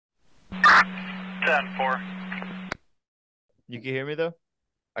10-4. You can hear me though?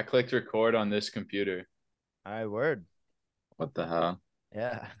 I clicked record on this computer. All right, word. What the hell?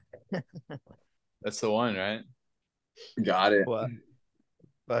 Yeah. That's the one, right? Got it. What?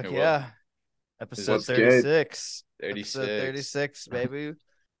 Fuck Hey, yeah. Episode What's good? 36. 36. Episode 36, baby.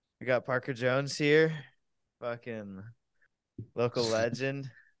 We got Parker Jones here. Fucking local legend.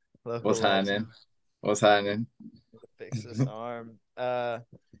 Local What's legend. happening? What's happening? Fix this arm.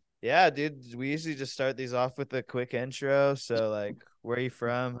 Yeah, dude. We usually just start these off with a quick intro. So like, where are you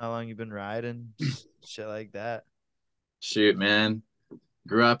from? How long you been riding? Shit like that. Shoot, man.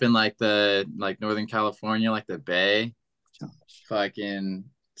 Grew up in Northern California, like the Bay, fucking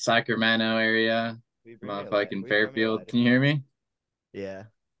Sacramento area, We bring you a motherfucking light- we bring you a Fairfield. light. Can you hear me? Yeah.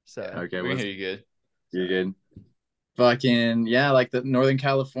 So Okay, We can hear you good. you're good. Fucking yeah, like the Northern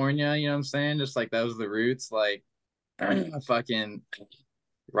California, you know what I'm saying? Just like those are the roots, like fucking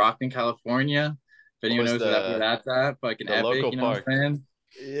Rockland, California. If anyone was knows where that's at, fucking the epic, local you know park? what I'm saying?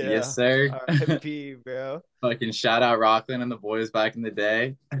 yeah. Yes, sir. R.I.P. bro. Fucking shout out Rockland and the boys back in the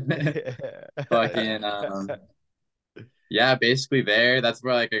day. Fucking yeah, basically there. That's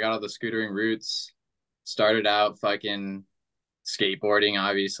where like I got all the scootering roots. Started out fucking skateboarding,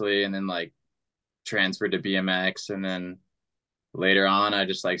 obviously, and then like transferred to BMX, and then later on I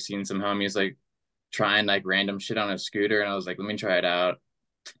just like seen some homies like trying like random shit on a scooter, and I was like, let me try it out.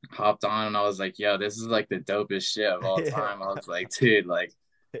 Hopped on and I was like, yo, this is like the dopest shit of all time. I was like, dude, like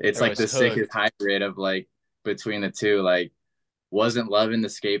it's I like the was sickest hooked. hybrid of like between the two. Like wasn't loving the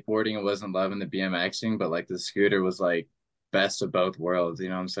skateboarding and wasn't loving the BMXing, but like the scooter was like best of both worlds, you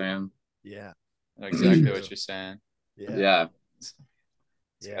know what I'm saying? Yeah. I know exactly what you're saying. Yeah. Yeah. It's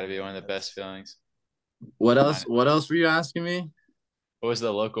got to be one of the best feelings. What else were you asking me? What was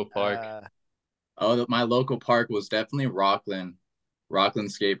the local park? My local park was definitely Rockland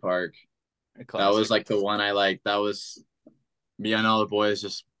Skate Park. A That was classic. like the one I liked. That was me and all the boys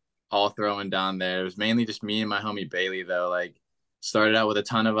just all throwing down there. It was mainly just me and my homie Bailey though. Like started out with a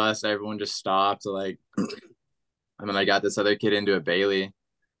ton of us. Everyone just stopped. Like and then I got this other kid into a Bailey,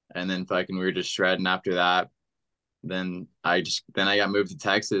 and then fucking we were just shredding after that. Then I got moved to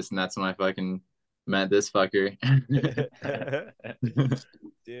Texas, and that's when I fucking met this fucker.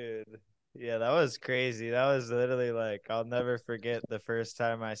 Dude. Yeah, that was crazy. That was literally like, I'll never forget the first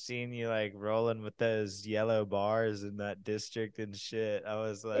time I seen you like rolling with those yellow bars in that district and shit. I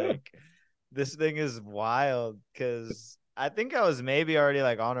was like, this thing is wild, because I think I was maybe already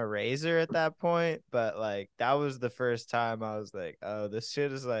like on a razor at that point, but like that was the first time I was like, oh, this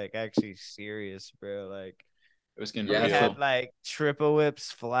shit is like actually serious, bro. Like It was getting Yeah, we real. had like triple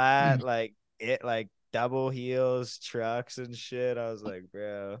whips flat, like double heels, trucks and shit. I was like,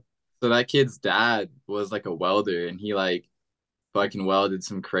 bro. So that kid's dad was like a welder, and he like fucking welded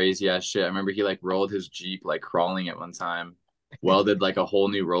some crazy ass shit. I remember he like rolled his Jeep like crawling at one time, welded like a whole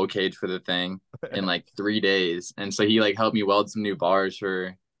new roll cage for the thing in like 3 days. And so he like helped me weld some new bars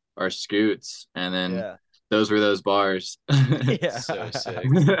for our scoots, and then Yeah. those were those bars. Yeah. So sick.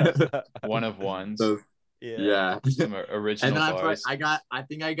 One of ones. So, Yeah. yeah. Some original And then bars. I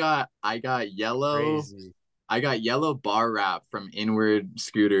got yellow. Crazy. I got yellow bar wrap from Inward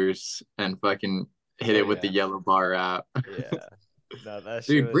Scooters and fucking hit it with the yeah. yellow bar wrap. Yeah. No, that shit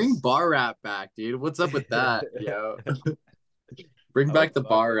Dude, was... bring bar wrap back, dude. What's up with that, yo? Bring I back would the fuck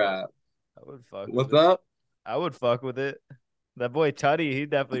bar with it. wrap. I would fuck What's with it. up? I would fuck with it. That boy Tuddy, he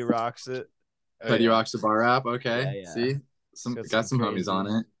definitely rocks it. Oh, Teddy yeah. rocks the bar wrap. Okay. Yeah, yeah. See? Got some homies on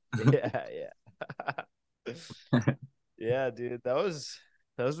it. Yeah. Yeah, dude. Those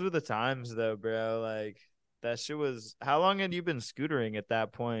were the times though, bro. Like that shit was... How long had you been scootering at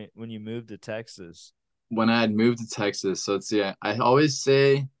that point when you moved to Texas? When I had moved to Texas, so let's see, I always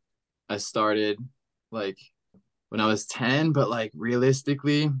say I started like when I was 10, but like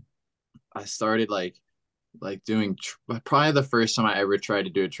realistically, I started like doing probably the first time I ever tried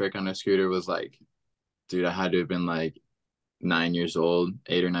to do a trick on a scooter was like, dude, I had to have been like 9 years old,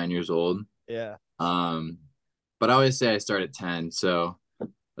 8 or 9 years old. Yeah. But I always say I started at 10. So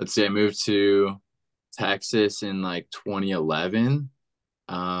let's say I moved to Texas in like 2011.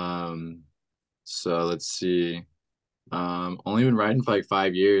 So let's see. Only been riding for like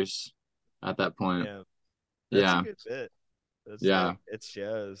 5 years at that point. Yeah. That's Yeah. a good bit. That's Yeah. like, it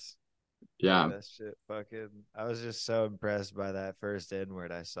shows. Yeah. That shit fucking... I was just so impressed by that first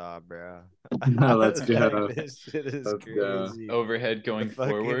N-word I saw, bro. No, let's I was go. like, this shit is Let's go. crazy. Overhead going The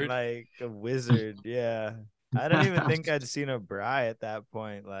fucking, forward. like a wizard. Yeah. I don't even think I'd seen a Bry at that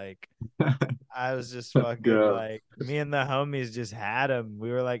point. Like I was just fucking go. like, me and the homies just had him. We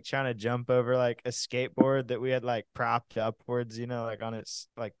were like trying to jump over like a skateboard that we had like propped upwards, you know, like on its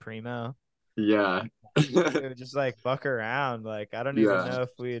like primo. Yeah. We would just like fuck around. Like I don't even Yeah. know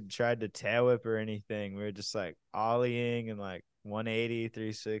if we had tried to tail whip or anything. We were just like ollieing and like 180,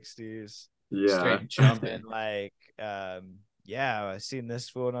 360s. Yeah. Straight And then jumping. like yeah, I seen this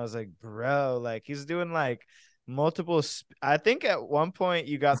fool and I was like, bro, like he's doing like multiple I think at one point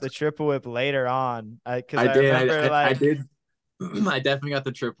you got the triple whip later on. Because I I did. remember I like did. I definitely got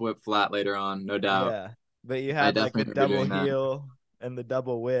the triple whip flat later on, no doubt. yeah, but you I had like the definitely remember double doing that. heel and the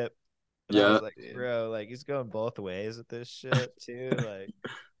double whip. And I was Yeah. like, Dude. bro, like he's going both ways with this shit too. Like,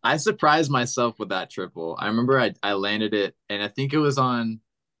 I surprised myself with that triple. I remember I landed it, and I think it was on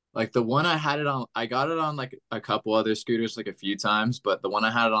like the one I had it on. I got it on like a couple other scooters like a few times, but the one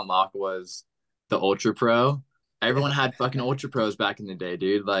I had it on lock was the Ultra Pro. Everyone yeah, had fucking Ultra Pros back in the day,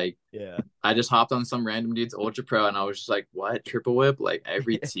 dude. Like yeah, I just hopped on some random dude's Ultra Pro, and I was just like, "What triple whip? Like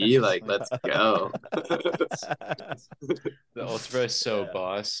every T? Like let's go." The Ultra is so yeah,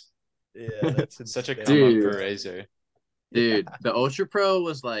 boss. yeah, that's Such a come insane, up Dude, for bro. Razor. dude, Yeah, the Ultra Pro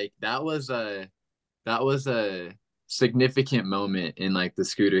was like that was a significant moment in like the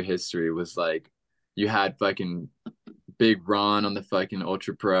scooter history. Was like you had fucking Big Ron on the fucking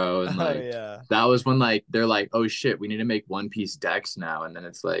Ultra Pro, and oh like yeah, that was when like they're like, oh shit, we need to make one piece decks now, and then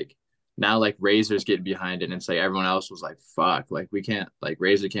it's like now like Razor's getting behind it, and it's like everyone else was like, fuck, like we can't, like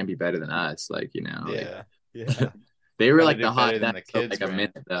Razor can't be better than us, like like yeah, Yeah. yeah, they were Gotta like do the hot better than deck the for kids like a brand.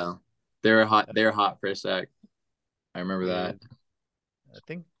 minute though. They were hot for a sec. I remember that. dude. I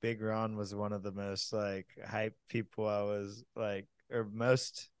think Big Ron was one of the most like hyped people I was like, or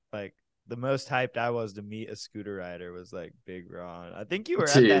most like the most hyped I was to meet a scooter rider was like Big Ron. I think you were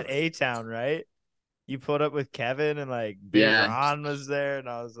at Dude, that A Town, right? You pulled up with Kevin and like Big yeah, Ron was there, and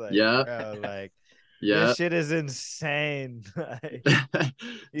I was like, yeah, bro, like this yeah. shit is insane. Like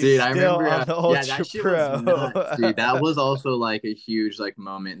he's Dude, I still remember, on the yeah, that Ultra shit was Pro. nuts, dude. That was also like a huge like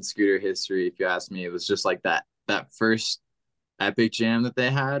moment in scooter history, if you ask me. It was just like that first epic jam that they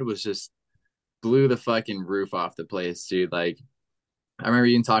had was just blew the fucking roof off the place, dude. Like I remember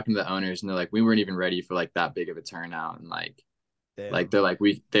even talking to the owners, and they're like, we weren't even ready for like that big of a turnout, and like Damn. they're like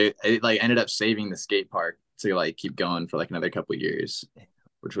they it, like ended up saving the skate park to like keep going for like another couple years,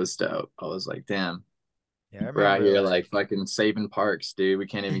 which was dope. I was like, damn. Yeah, I We're out remember here like like fucking saving parks, dude. We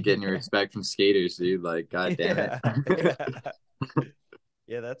can't even get any respect from skaters, dude. Like, god damn it. yeah, yeah.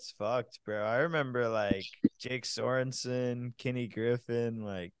 Yeah, that's fucked, bro. I remember like Jake Sorensen, Kenny Griffin,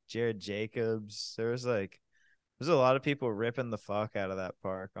 like Jared Jacobs. There's a lot of people ripping the fuck out of that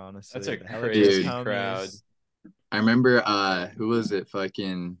park, That's honestly. a The Hellages crazy Dude, crowd. homies. I remember who was it?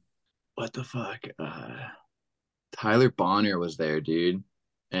 Fucking what the fuck? Tyler Bonner was there, dude.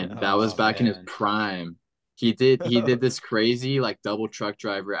 And that was Oh Oh back in his man. prime. He did man. this crazy like double truck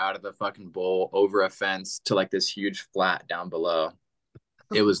driver out of the fucking bowl over a fence to like this huge flat down below.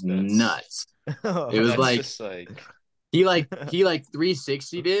 It was That's nuts. It Oh was that's like man. just like he like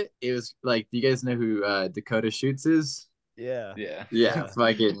 360'd it. It was like, do you guys know who Dakota Shoots is? Yeah. yeah. Yeah, Yeah.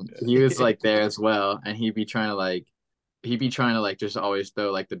 fucking he was like there as well, and he'd be trying to like just always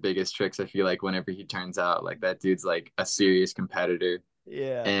throw like the biggest tricks. I feel like whenever he turns out, like that dude's like a serious competitor.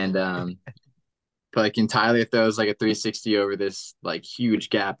 Yeah. And fucking Tyler throws like a 360 over this like huge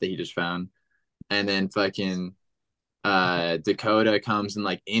gap that he just found. And then fucking Dakota comes and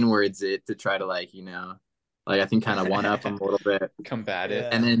like inwards it to try to like, like I think kind of one up him a little bit. Combat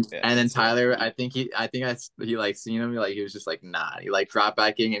it. And Yeah. then Yeah. and then Tyler, I think he like seen him, like he was just like, nah. He like dropped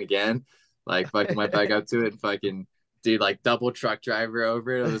back in again, like fucking went back up to it and fucking dude like double truck driver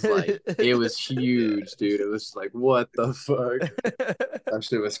over it. It was Yeah. huge, dude. It was like, what the fuck? That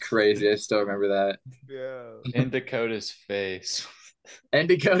shit was crazy. I still remember that. Bro. In Dakota's face. And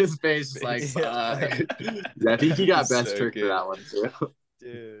Dakota's face is like, Face. Yeah. fuck. Yeah, I think he got It's best so trick for good. that one too.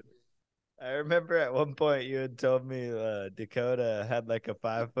 Dude. I remember at one point you had told me Dakota had like a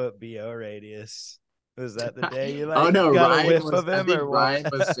 5 foot BO radius. Was that the day you Oh like no, got a Ryan whiff was. of I him think or what? Ryan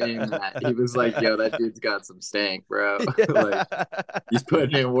was saying that he was like, "Yo, that dude's got some stank, bro. Like Yeah. he's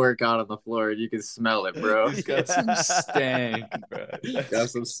putting in work out on the floor, and you can smell it, bro. He's got some Yeah. stank, bro. Got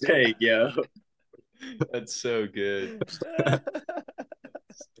That's some stank, yo." that's so good.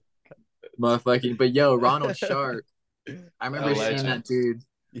 Motherfucking. But yo, Ronald Sharp. I A remember seeing that legend. dude.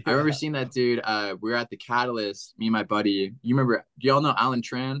 I remember Yeah. seeing that dude. We were at the Catalyst. Me and my buddy. You remember? Do y'all know Alan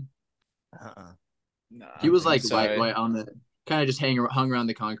Tran? Uh-uh. He Nah, was I'm like light, sorry. light on the kind of just hung around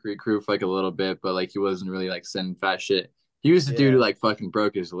the concrete crew for like a little bit, but like he wasn't really like sending fat shit. He was the dude who Yeah. like fucking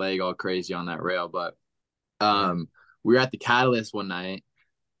broke his leg all crazy on that rail. But Damn. we were at the Catalyst one night,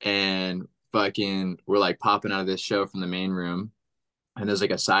 and fucking we're like popping out of this show from the main room, and there's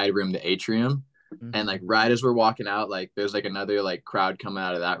like a side room, the atrium, And like right as we're walking out, like there's like another like crowd coming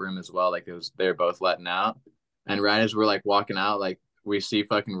out of that room as well. Like they're both letting out. And right as we're like walking out, like we see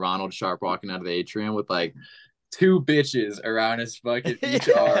fucking Ronald Sharp walking out of the atrium with like two bitches around his fucking each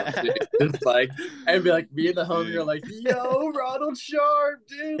arm, dude. Just like, and be like, me and the homie are like, yo, Ronald Sharp,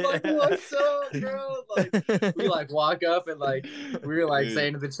 dude, like, what's up, bro? Like, we like walk up and like, we were like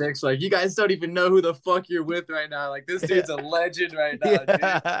saying to the chicks, like, you guys don't even know who the fuck you're with right now. Like, this dude's a legend right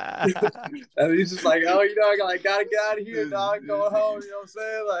now, dude. And he's just like, oh, I gotta get out of here, dog, going home, you know what I'm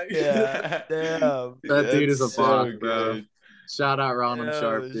saying? Like, yeah, damn. that dude is a so boss, bro. good. Shout out Ronald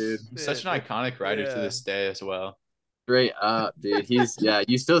Sharp, dude. Such an iconic rider to this day as well. Straight up, dude. He's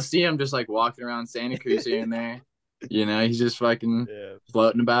you still see him just like walking around Santa Cruz here and there. He's just fucking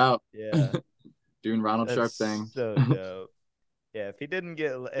floating about. Yeah. Doing Ronald Sharp thing. So dope. Yeah,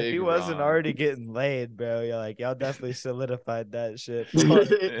 if he wasn't already getting laid, bro, y'all definitely solidified that shit. It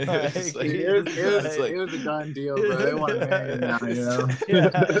was a done deal, bro. They want to marry him now,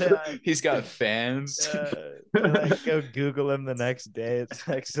 He's got fans. Like go Google him the next day. It's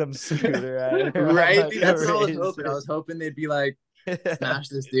like some scooter rider. Right? That's what I was hoping. I was hoping they'd be like, smash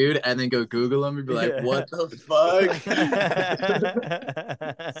this dude, and then go Google him and be like, what the fuck?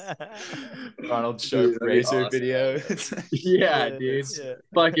 Ronald Sharp razor awesome. Video. Dude.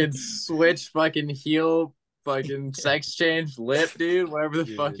 Fucking switch, fucking heel, fucking sex change lip, dude. Whatever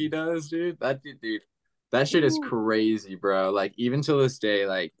the fuck he does, dude. That shit is crazy, bro. Like even till this day,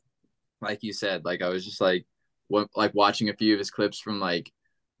 like you said, like I was just like watching a few of his clips from like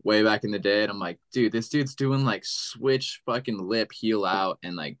way back in the day, and I'm like, dude, this dude's doing like switch fucking lip heel out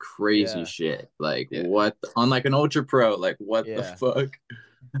and like crazy shit. Like what on like an ultra pro, like what the fuck?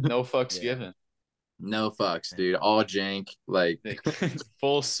 No fucks given. No fucks, dude. All jank, like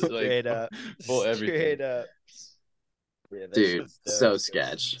full straight up, full everything. Straight up. Yeah, dude, so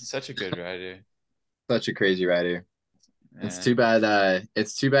sketch. Such a good rider. Such a crazy rider. Man. It's too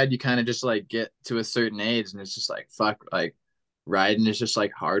bad you kind of just like get to a certain age and it's just like fuck, like riding is just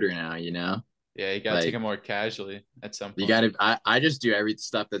like harder now, Yeah, you gotta like, take it more casually at some point. You gotta I just do every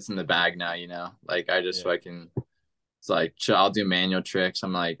stuff that's in the bag now, like I just fucking, it's like I'll do manual tricks.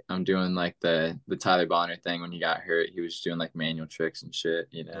 I'm doing like the Tyler Bonner thing. When he got hurt, he was doing like manual tricks and shit,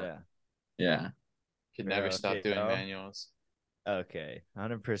 yeah. Could never stop doing manuals. Okay,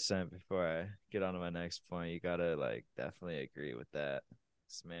 100%. Before I get on to my next point, you gotta like definitely agree with that.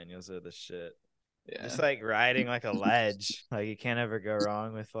 These manuals are the shit. Yeah. Just like riding like a ledge, like you can't ever go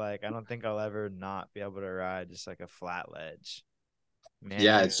wrong with like. I don't think I'll ever not be able to ride just like a flat ledge.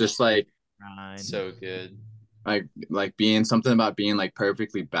 It's just like so good. Like being something about being like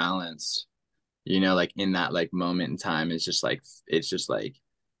perfectly balanced, like in that like moment in time is just like it's just like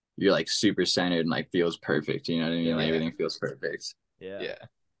you're like super centered and like feels perfect. You know what I mean? Like everything feels perfect.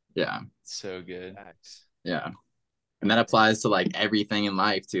 Yeah. So good. Yeah. And that applies to like everything in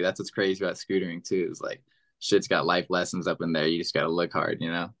life too. That's what's crazy about scootering too. Is like shit's got life lessons up in there. You just gotta look hard,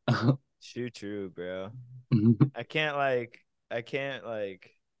 True, bro. I can't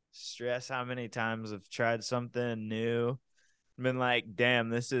stress how many times I've tried something new, been like, damn,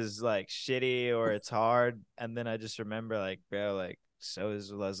 this is like shitty or it's hard, and then I just remember like, bro, like so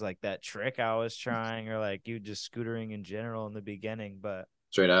was like that trick I was trying, or like you just scootering in general in the beginning, but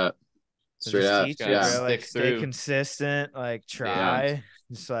straight up. Like stay consistent, like try,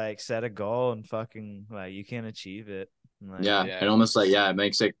 just like set a goal and fucking like you can achieve it. Like, and almost like it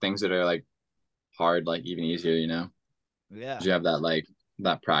makes like things that are like hard like even easier, you have that like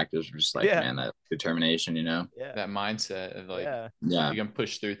that practice, just like man, that determination, that mindset of like you can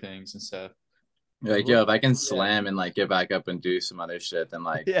push through things and stuff. You're like, yo, if I can slam and like get back up and do some other shit, then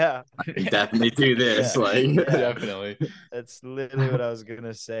like I can definitely do this. Definitely. That's literally what I was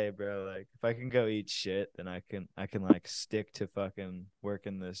gonna say, bro. Like if I can go eat shit, then I can like stick to fucking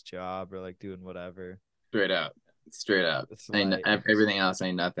working this job or like doing whatever. Straight up. Everything else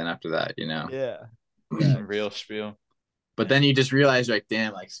ain't nothing after that, Real spiel. But then you just realize, like,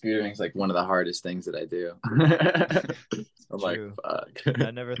 damn, like scootering is like one of the hardest things that I do. I'm like, fuck.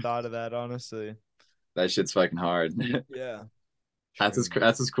 I never thought of that, honestly. That shit's fucking hard. Yeah. That's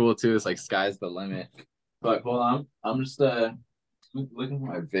what's cool too. It's like sky's the limit. But hold on, I'm just looking for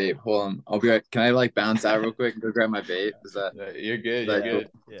my vape. Hold on, I'll be right. Can I like bounce out real quick and go grab my vape? Is that? You're good. You're good.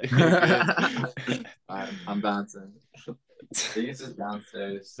 Cool? Yeah. I'm bouncing. This is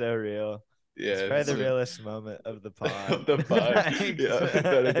downstairs. So real. Yeah, it's probably the realest moment of the pod. Of the pod.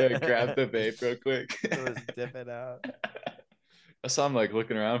 Better go grab the vape real quick. Let's dip it out. I saw him like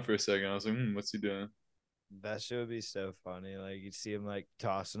looking around for a second. I was like, what's he doing? That shit would be so funny. Like you'd see him like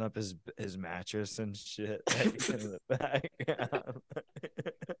tossing up his mattress and shit like, in the background.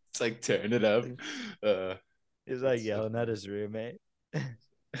 It's like tearing it up. He's like yelling at his roommate.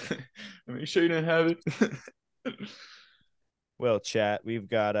 Make sure you don't have it. Well, chat, we've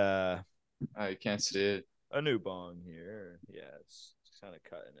got I can't see it. A new bong here. Yeah, it's kind of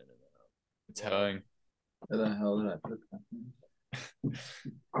cutting in and out. It's howling. Where the hell did I put that?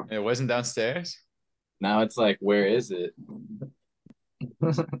 It wasn't downstairs? Now it's like, where is it?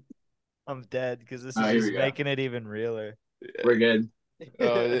 I'm dead because this is just making it even realer. We're good.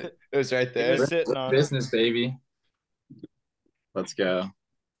 Oh, it was right there. Just sitting on business, baby. Let's go.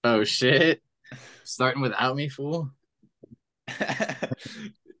 Oh, shit. Starting without me, fool? I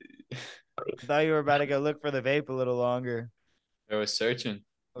thought you were about to go look for the vape a little longer. I was searching.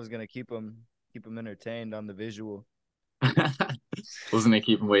 I was going to keep them entertained on the visual. Wasn't going to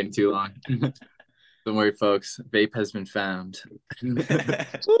keep them waiting too long. Don't worry, folks. Vape has been found.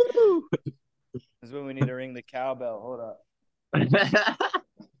 Woo! This is when we need to ring the cowbell. Hold up.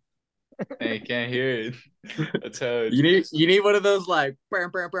 Hey, you can't hear it. That's how it's... You need one of those like air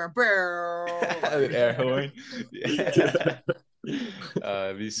horn. Yeah.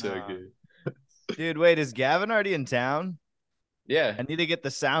 It'd be so good. Dude, wait, is Gavin already in town? Yeah. I need to get the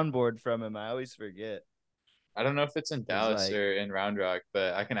soundboard from him. I always forget. I don't know if it's in Dallas or in Round Rock,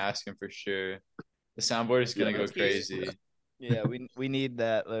 but I can ask him for sure. The soundboard is gonna go crazy. Yeah, we need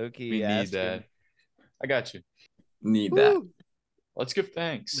that, low-key. We need that. I got you. Need that. Let's give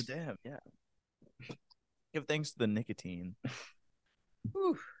thanks. But damn, yeah. Give thanks to the nicotine.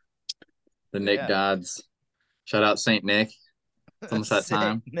 The Nick gods. Shout out Saint Nick. It's almost that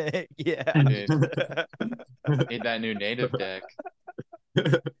time. Nick, yeah. Dude. Need that new native deck.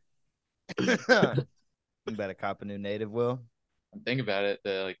 You better cop a new native, Will. Think about it.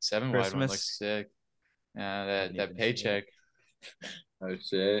 The like 7 wide one looks sick. That paycheck. Oh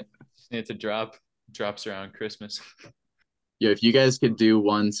shit. Just need to drops around Christmas. Yo, if you guys could do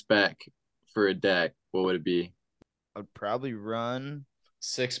one spec for a deck, what would it be? I'd probably run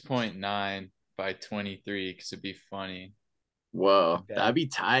 6.9 by 23 because it'd be funny. Whoa, that'd be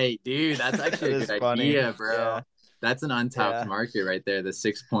tight, dude. That's actually a good idea, bro. Yeah. That's an untapped market right there, the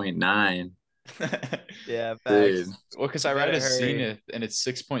 6.9. Yeah, dude. Well, because I read a Zenith and it's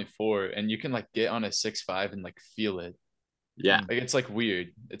 6.4, and you can like get on a 6.5 and like feel it. Yeah, like it's like weird.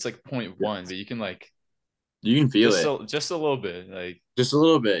 It's like 0.1, but you can feel it just a little bit, like just a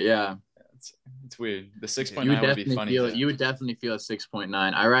little bit. Yeah, it's weird. The 6.9 would be funny. You would definitely feel a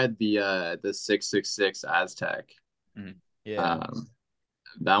 6.9. I ride the 666 Aztec. Mm-hmm. Yeah,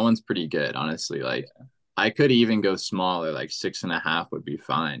 that one's pretty good, honestly. Like, I could even go smaller, like 6.5 would be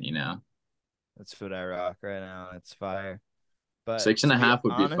fine. You know, that's what I rock right now. It's fire. But 6.5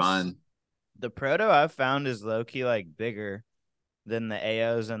 would be fun. The proto I've found is low-key like bigger than the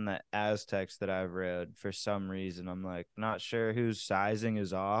AOs and the Aztecs that I've rode for some reason. I'm like not sure whose sizing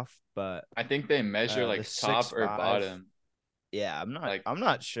is off, but I think they measure like top or bottom. Yeah, I'm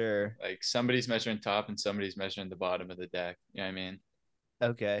not sure. Like somebody's measuring top and somebody's measuring the bottom of the deck. You know what I mean?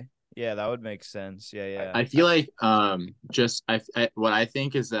 Okay. Yeah, that would make sense. Yeah. I feel like what I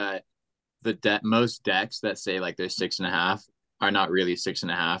think is that most decks that say like they're 6.5 are not really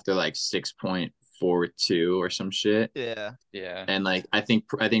 6.5. They're like 6.42 or some shit. Yeah. And like I think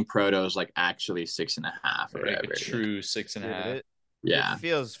proto is like actually 6.5 or whatever. Like a true 6.5. It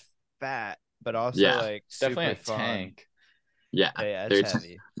feels fat, but also like definitely super a fun. tank. Yeah, it's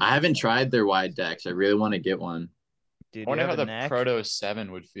heavy. I haven't tried their wide decks. I really want to get one. Dude, I wonder how the Proto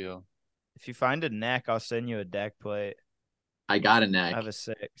 7 would feel. If you find a neck, I'll send you a deck plate. I got a neck. I have a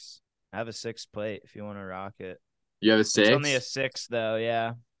 6. I have a 6 plate if you want to rock it. You have a 6? It's only a 6 though,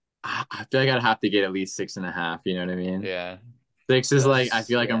 yeah. I feel like I'd have to get at least 6.5, you know what I mean? Yeah. 6 is like, I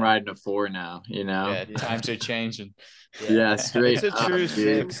feel like I'm riding a 4 now, you know? Yeah, times are changing. Yeah, straight. It's a true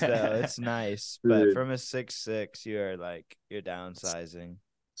 6 though. It's nice. But from a 6.6, you're downsizing.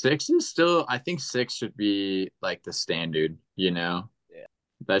 6 is still, I think 6 should be like the standard, you know? Yeah.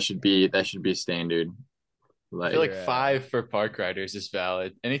 That should be standard. Like, I feel like 5 for park riders is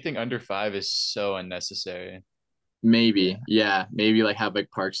valid. Anything under 5 is so unnecessary. Maybe. Yeah. Maybe like have like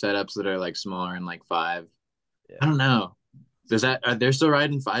park setups that are like smaller and like 5. Yeah. I don't know. Are they still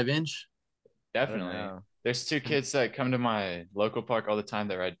riding 5-inch? Definitely. There's 2 kids that come to my local park all the time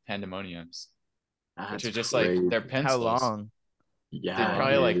that ride Pandemoniums. Which are just crazy. Like they're pencils. How long? Yeah. Dude,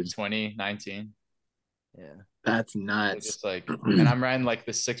 probably like 2019. Yeah. That's nuts. Just like, and I'm riding like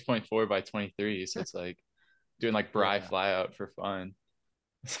the 6.4 by 23. So it's like doing like Bri fly out for fun.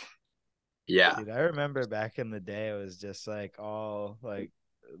 Yeah. Dude, I remember back in the day, it was just like all like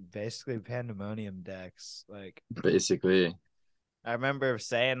basically Pandemonium decks. Like basically. I remember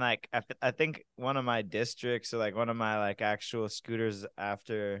saying like I think one of my districts or like one of my like actual scooters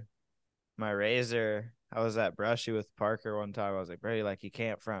after my Razor, I was at Brushy with Parker one time. I was like, bro, like you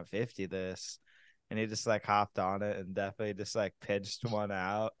can't front 50 this. And he just like hopped on it and definitely just like pinched one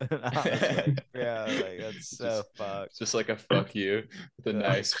out. And I was like, bro, like that's so fucked. Just like a fuck you with a Like,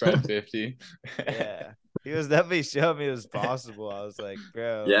 nice front 50. yeah. He was definitely showing me it was possible. I was like,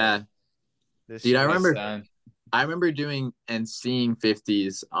 bro, like Yeah, this dude, shit I is remember. sick. I remember doing and seeing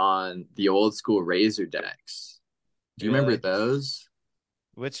 50s on the old school Razor decks. Do you remember Really? those?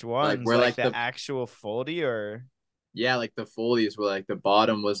 Which Like ones? where Like like the the actual foldy or yeah, like the Foley's where like the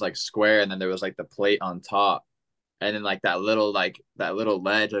bottom was like square and then there was like the plate on top. And then like that little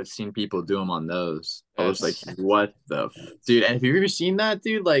ledge, I've seen people do them on those. I was like, That's what the dude? And have you ever seen that,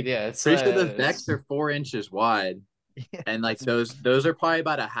 dude? Like, yeah, it's pretty sure those decks it's are 4 inches wide, yeah, and like it's those are probably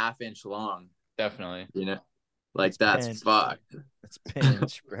about a half inch long. definitely. You know, it's like that's pinch. fucked. It's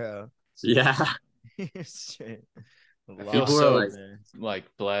pinch, bro. Yeah, Straight I feel people were lost so in like, there. like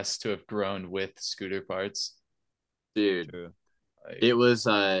blessed to have grown with scooter parts. dude, True. Like it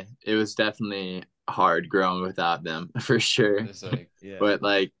was definitely hard growing without them for sure. it's like Yeah. But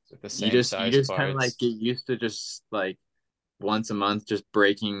like with the you same just you size just kind of like parts. get used to just like once a month just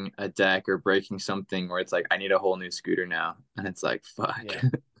breaking a deck or breaking something where it's like I need a whole new scooter now, and it's like fuck, Yeah.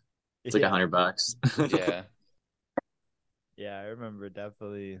 it's like Yeah. $100. Yeah. Yeah. I remember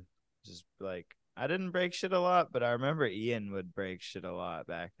definitely just like I didn't break shit a lot, but I remember Ian would break shit a lot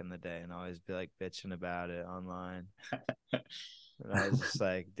back in the day and always be like bitching about it online. And I was just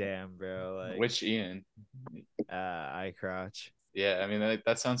like, damn, bro, like Which Ian? eye crotch. Yeah, I mean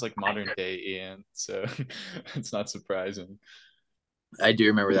that sounds like modern day Ian, so it's not surprising. I do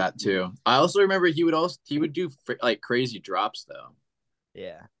remember that too. I also remember he would do like crazy drops though,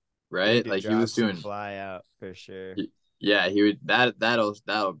 Yeah. He would right? do Like he was drops and doing, fly out for sure. yeah, he would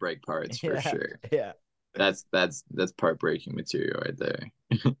that'll break parts for Yeah. sure. Yeah. That's part breaking material right there.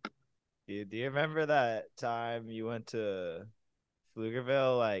 Do you remember that time you went to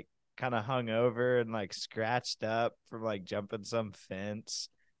Pflugerville, like kind of hung over and like scratched up from like jumping some fence?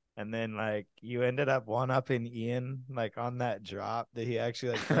 And then like you ended up one upping Ian like on that drop that he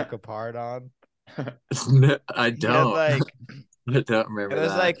actually like broke apart on. I He had don't. like I don't it remember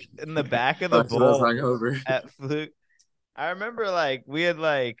was that. like in the back of the Because I was bowl hungover. at Fluke. I remember like we had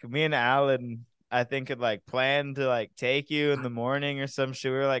like me and Alan I think had like planned to like take you in the morning or some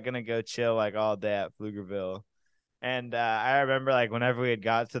shit. We were like gonna go chill like all day at Pflugerville. And I remember like whenever we had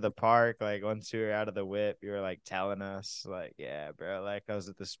got to the park, like once we were out of the whip, you were like telling us like, yeah, bro, like I was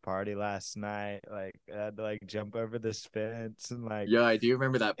at this party last night, like I had to like jump over this fence and like Yo, I do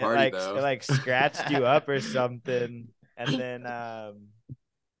remember that party though. it like scratched you up or something. And then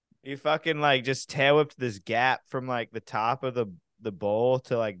you fucking like just tail whipped this gap from like the top of the bowl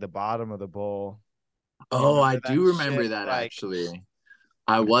to like the bottom of the bowl. Do you Oh, I remember that do remember shit? that Like actually.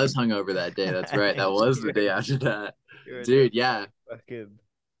 I was hungover that day. That's right. That was you the were day definitely, after that. you were Dude, definitely yeah. fucking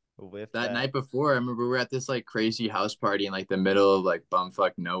with That that. night before, I remember we were at this like crazy house party in like the middle of like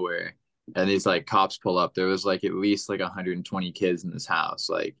bumfuck nowhere. And these like cops pull up. There was like at least like 120 kids in this house,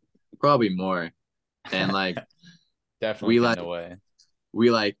 like probably more. And like Definitely we getting like away. we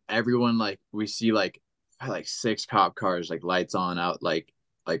like everyone like we see like six cop cars like lights on out like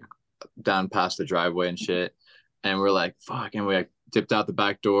down past the driveway and shit. And we're like, fuck. And we like dipped out the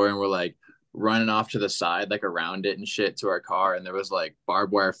back door and we're like running off to the side, like around it and shit to our car. And there was like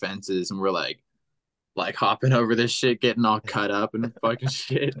barbed wire fences. And we're like hopping over this shit, getting all cut up and fucking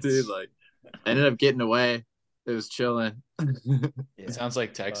shit, dude. Like, ended up getting away. It was chilling. It Yeah. sounds like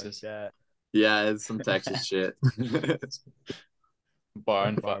Fuck Texas. that. Yeah, it's some Texas shit.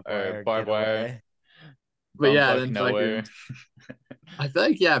 Barbed Or wire barbed wire, getaway. But yeah, bumfuck then fucking nowhere. I feel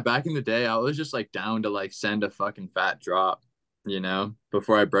like yeah, back in the day, I was just like down to like send a fucking fat drop,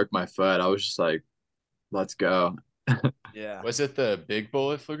 before I broke my foot. I was just like, let's go. Yeah. Was it the big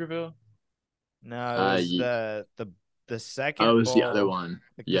bull at Pflugerville? No, it was Ye- the oh, it second was the other bowl, one.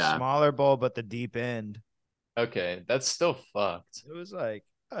 like the Yeah. smaller bowl, but the deep end. Okay, that's still fucked. It was like,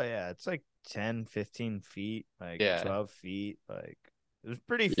 oh yeah, it's like 10, 15 feet, like Yeah, 12 feet. Like it was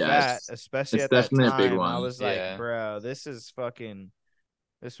pretty Yeah, fat, especially it's at that definitely a big time. I one. was like, yeah, bro, this was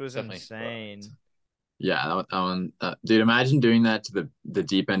definitely fucked. insane. Yeah, that one, dude. Imagine doing that to the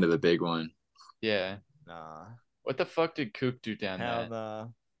deep end of the big one. Yeah. Nah, What the fuck did Kook do down hell that?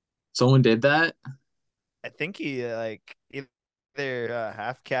 no. Someone did that. I think he like either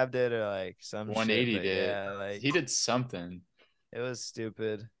half cabbed it or like some shit, 180 but did. yeah, like He did something. it was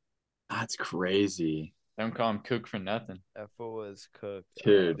stupid. That's crazy, Don't call him Kook for nothing. That fool was cooked.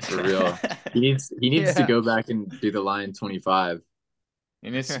 dude. For real. He needs to Yeah. go back and do the line 25. He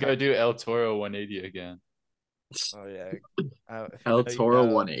needs to go do El Toro 180 again. Oh yeah. If you El know, you Toro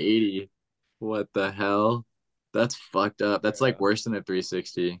know, 180. What the hell? That's fucked up. That's like bro. worse than a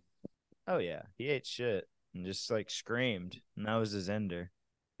 360. Oh yeah, he ate shit and just like screamed, and that was his ender.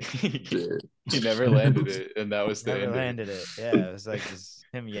 Dude. He never landed it, and that was the Never ender. landed it. Yeah, it was like just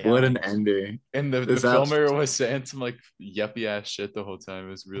him What an yelling. ender. And the Is that filmer was saying some like yuppie ass shit the whole time. It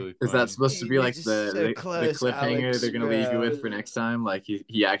was really is that funny. supposed to be You're like just so the close, cliffhanger Alex, they're gonna leave you bro. with for next time? Like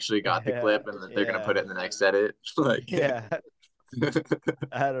he actually got the Yeah, clip and they're gonna yeah, put it in the next edit. Like yeah.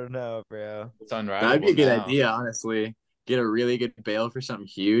 I don't know, bro. It's that'd be a unwritable good now. idea, honestly. Get a really good bail for something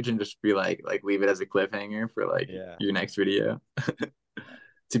huge and just be like leave it as a cliffhanger for like Yeah, your next video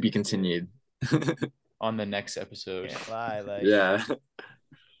to be dude. continued. On the next episode. Can't lie. Like Yeah.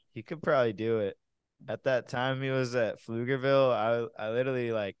 he could probably do it. At that time he was at Pflugerville, I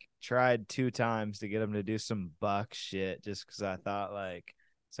literally like tried 2 times to get him to do some buck shit just because I thought like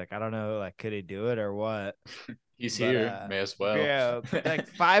it's like I don't know, like could he do it or what? He's But here. May as well. bro, like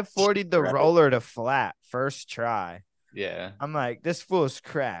 540 the Right. roller to flat first try. Yeah. I'm like, this fool's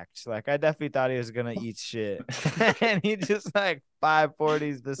cracked. Like, I definitely thought he was gonna eat shit, and he just like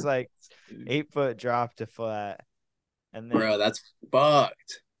 540s, this like 8 foot drop to flat, and Bro, then that's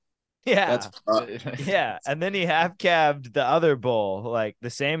fucked. That's yeah, fucked. yeah, and then he half cabbed the other bull, like the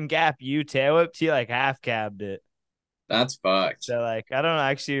same gap you tail whipped. He like half cabbed it. That's fucked. So like, I don't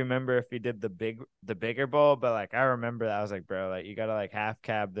actually remember if he did the bigger bull, but like I remember that I was like, bro, like you gotta like half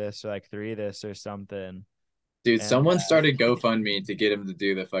cab this or like three this or something. Dude, And someone started GoFundMe to get him to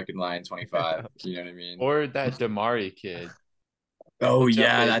do the fucking Lion 25. You know what I mean? Or that Damari kid. Oh He'll jump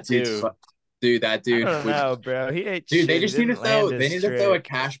yeah, it that dude's too. dude, that I dude don't would know, bro. He ate dude, they shit. He just need to didn't land they his need to throw a trick.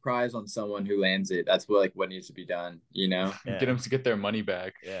 cash prize on someone who lands it. That's what needs to be done, you know? Get Yeah, them to get their money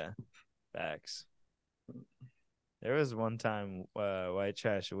back. yeah, facts. There was one time White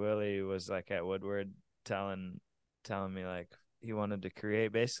Trash Willie was like at Woodward telling me like he wanted to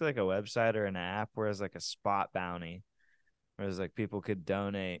create basically like a website or an app where it's like a spot bounty, where it's like people could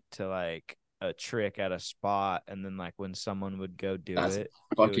donate to like a trick at a spot, and then like when someone would go do That's it,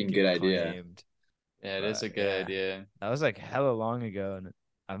 a it would fucking good get idea. claimed. Yeah, it is But a good yeah, idea. that was like hella long ago, and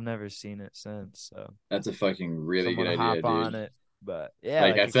I've never seen it since. So That's a fucking really someone good idea, hop on dude. it. But yeah,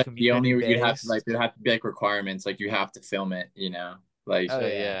 Like like I a said, the only community you'd have to like based. there'd have to be like requirements, like you have to film it, you know? Like Oh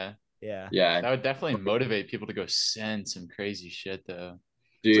yeah, Yeah. yeah, yeah. That would definitely motivate people to go send some crazy shit though.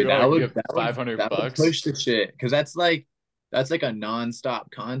 It's like, Dude, oh, that you would have 500 that would bucks. push the shit because that's like a nonstop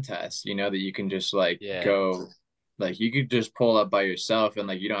contest, you know, that you can just like Yeah. go like you could just pull up by yourself and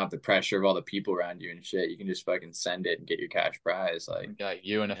like you don't have the pressure of all the people around you and shit. You can just fucking send it and get your cash prize. Like, Got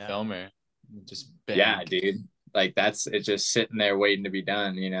you and a yeah, filmer. Just yeah, bang. dude. Like that's it's just sitting there waiting to be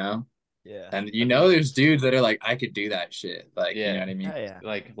done, you know? yeah. And you That'd know be there's dudes that are like, I could do that shit. Like, you know yeah. what I mean? Oh yeah.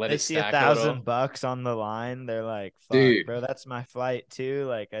 Like let They it see a stack a little. $1,000 on the line, they're like, "Fuck, Dude, bro, that's my flight too.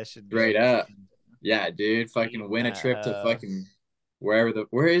 Like, I should straight go up. fucking Yeah, dude. Fucking eat win a that." trip to fucking where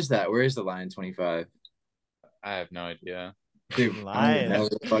is that? Where is the Lion 25? I have no idea. Dude, In I don't even know Lyon. where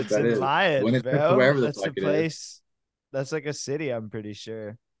the fuck It's that in is. Win Lyon, a trip to bro. wherever the That's a fuck it is. place. That's like a city, I'm pretty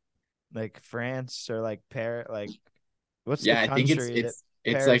sure. Like France or like Paris. Like, what's the Yeah, I think country that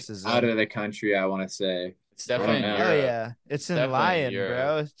it's like Paris is out in? of the country, I want to say. It's I don't definitely in know. Oh Europe. yeah, it's It's in definitely in Lyon, Europe.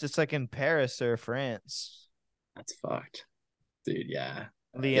 bro. It's just like in Paris or France. That's fucked. Dude, yeah.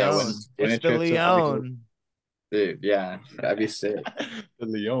 Yeah, Lyon. win It's a the trip to fucking Lyon. dude, yeah. That'd be sick. The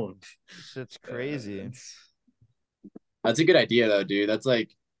Lyon. Shit's crazy. That's a good idea though, dude. That's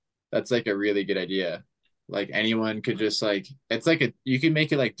like a really good idea. Like anyone could just like it's like a you can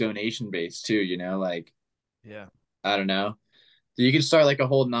make it like donation based too, you know, like Yeah. I don't know. So you could start like a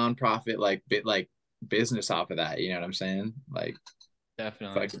whole nonprofit like bit like business off of that, you know what I'm saying? Like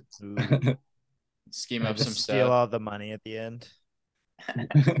Definitely. Ooh. fucking Scheme I up some just steal stuff. all the money at the end.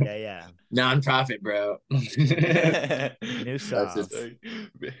 Yeah, yeah. nonprofit, bro. New That's soft. just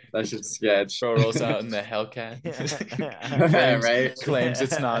that's just sketch. Bro rolls out in the Hellcat. claims, Right? claims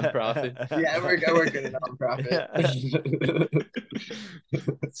it's non-profit. Yeah, I work at a nonprofit.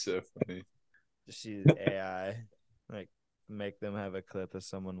 It's so funny. Just use AI. Like make them have a clip of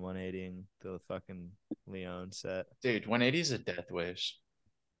someone 180ing the fucking Leon set. Dude, 180 is a death wish.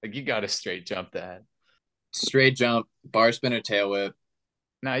 Like you gotta straight jump that. Straight jump, bar spinner, tail whip.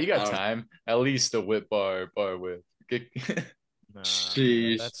 Nah, you got time. At least a whip bar whip. Nah,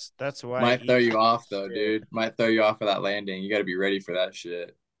 Sheesh. that's why Might throw you off though, shit. dude. Might throw you off of that landing. You got to be ready for that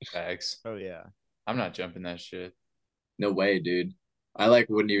shit. Facts. Oh yeah. I'm not jumping that shit. No way, dude. I like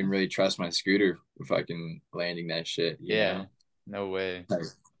wouldn't even really trust my scooter for fucking landing that shit. You Yeah, know? no way. Like,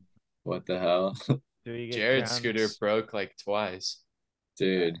 what the hell? Do you get Jared's ground? scooter broke like twice.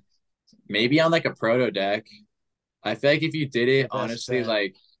 Dude, maybe on like a proto deck. I feel like if you did it, Your best honestly, bet.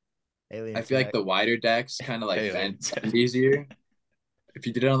 like I Alien feel like tech. the wider decks kind of like Alien bend easier. If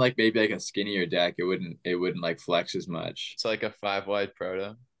you did it on like maybe like a skinnier deck, it wouldn't like flex as much. It's like a 5 wide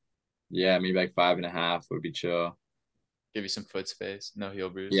proto. Yeah, maybe like 5.5 would be chill. Give you some foot space. No heel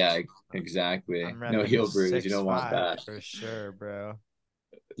bruise. Yeah, exactly. I'm No repping the heel bruise. You don't want 6'5" that. for sure, bro.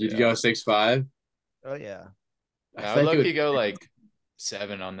 You'd Yeah. go 6'5"? Oh yeah. I I would feel like it low key would. go like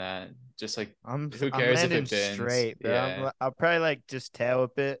 7 on that. Just like who I'm cares if landing it bends? straight, bro. Yeah. I'll probably like just tail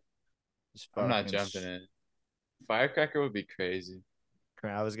whip it. Just I'm not fucking. jumping it. Firecracker would be crazy.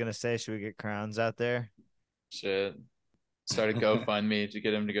 I was gonna say, should we get crowns out there? Shit. Start a GoFundMe to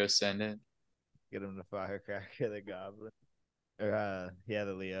get him to go send it. Get him to firecracker the goblin, or yeah,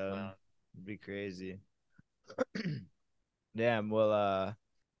 the Leon. It'd be crazy. Damn. Well,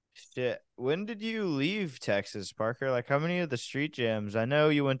 shit. When did you leave Texas, Parker? Like, how many of the street jams? I know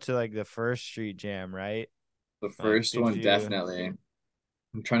you went to like the first street jam, right? The Like, first did one, you? definitely.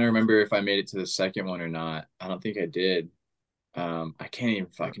 I'm trying to remember if I made it to the second one or not. I don't think I did. I can't even I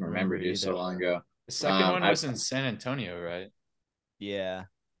don't fucking remember remember, dude. So either. long ago. The second one I was in San Antonio, right? Yeah.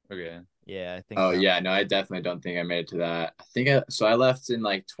 Okay. Yeah, I think Oh that. yeah, no, I definitely don't think I made it to that. I left in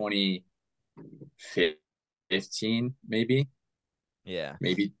like 2015, Yeah.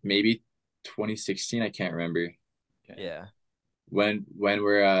 maybe 2016. I can't remember. Okay. Yeah. When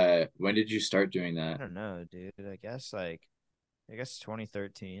did you start doing I that? don't know, dude. I guess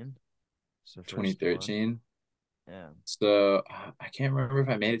 2013. It's the first one. 2013. Yeah. So I can't remember if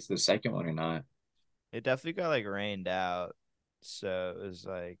I made it to the second one or not. It definitely got like rained out. So it was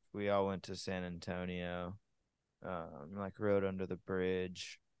like we all went to San Antonio. Like rode under the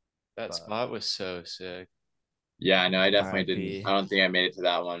bridge. That But spot was so sick. Yeah, no, I definitely didn't. RIP. I don't think I made it to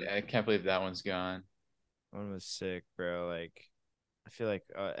that one. Yeah, I can't believe that one's gone. One was sick, bro. Like I feel like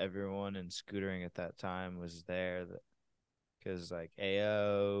everyone in scootering at that time was there because like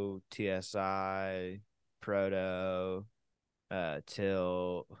AO, TSI, Proto,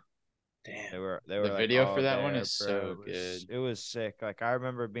 Till, Damn. they were The like video for all that one there, is bro. so good. It was sick. Like I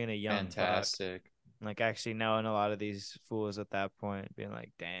remember being a young buck, Fantastic. like actually knowing a lot of these fools at that point, being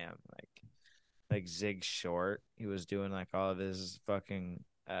like, damn, like Zig Short, he was doing like all of his fucking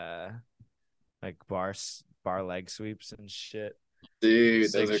like bar leg sweeps and shit. Dude,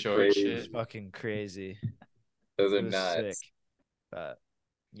 those Sick are short It was shit. crazy. fucking crazy. Those It are was sick. nuts. But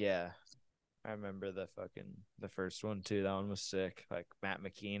yeah, I remember the first one too. That one was sick. Like Matt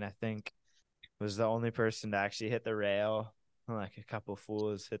McKean, I think, was the only person to actually hit the rail. Like a couple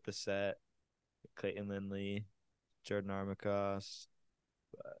fools hit the set. Clayton Lindley, Jordan Armacost.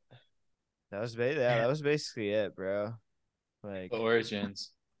 But that was basically it, bro. The Like,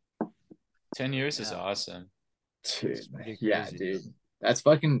 origins. 10 years is yeah, awesome. Dude, it's pretty yeah, crazy. dude. That's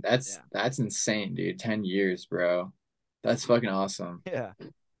fucking Yeah, that's insane, dude. 10 years, bro. That's fucking awesome. yeah.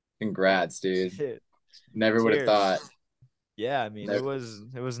 Congrats, dude. Shit. Never would have Cheers. thought. Yeah, I mean Never,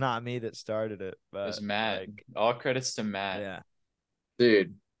 it was not me that started it, It was but Matt. like All credits to Matt. yeah.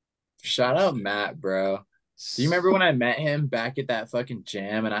 dude. Shout out Matt, bro. Do you remember when I met him back at that fucking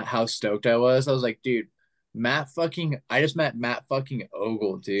jam and how stoked I was? I was like, dude, I just met Matt fucking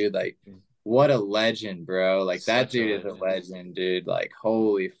Ogle, dude. Like, what a legend, bro. Like, that Such a dude is a legend. legend, dude. Like,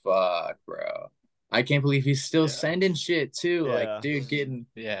 holy fuck, bro. I can't believe he's still Yeah. sending shit too. Like, Yeah. dude,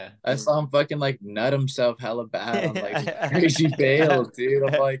 Yeah. I saw him fucking like nut himself hella bad on like crazy fails, dude.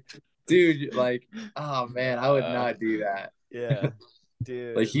 I'm like, dude, like, oh man, I would not do that. Yeah, Like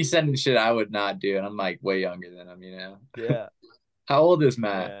dude. he's sending shit I would not do, and I'm like way younger than him. Yeah, How old is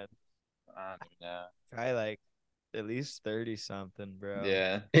Matt? man. I don't know. Probably like at least 30 something, bro.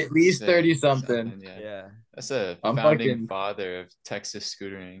 Yeah. At least Same. 30 something. Yeah. Yeah. That's a I'm founding fucking father of Texas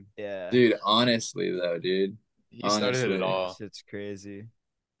scootering. Yeah. dude, honestly though, dude. He started it Honestly. all. Shit's crazy.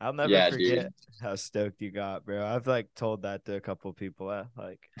 I'll never Yeah, forget dude. how stoked you got, bro. I've like told that to a couple people.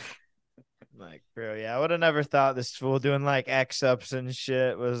 Like, bro, yeah, I would have never thought this fool doing like X ups and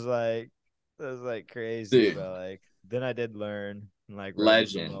shit was like crazy, Dude, but like then I did learn and like rode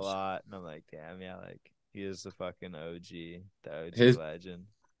with him a legend. lot, and I'm like, damn, yeah, like he is the fucking OG, the OG His legend.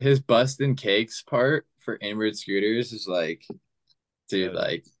 his bustin' cakes part for inward scooters is like, dude, Goated.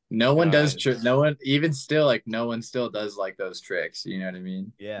 like no one does God. no one even still like no one still does like those tricks. You know what I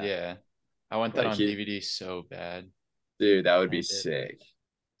mean? Yeah, Yeah. I want that Like on he, DVD so bad. dude, that would be landed. sick.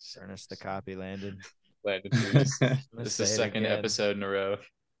 Furnace the copy landed. Landed, please. I'm gonna This is the say it second again. episode in a row.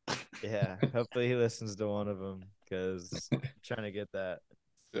 Yeah, hopefully he listens to one of them because I'm trying to get that.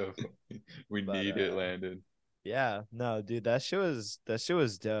 So we But need it landed. yeah, no, dude, that shit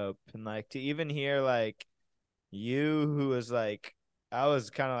was dope, and like to even hear like you who was like I was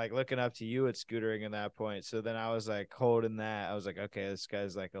kind of like looking up to you at scootering at that point. So then I was like holding that. I was like, okay, this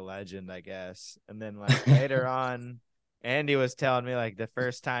guy's like a legend, I guess. And then like later on, Andy was telling me like the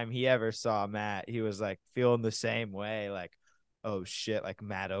first time he ever saw Matt, he was like feeling the same way. Like, oh shit, like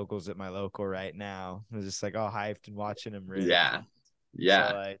Matt Ogle's at my local right now. I was just like all hyped and watching him rip. Yeah. So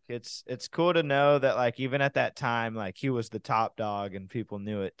Yeah. like it's cool to know that like even at that time, like he was the top dog and people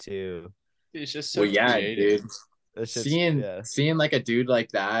knew it too. He's just so Well, yeah, creative. dude. That's just Seeing yeah. seeing like a dude like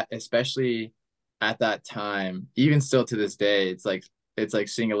that, especially at that time, even still to this day, it's like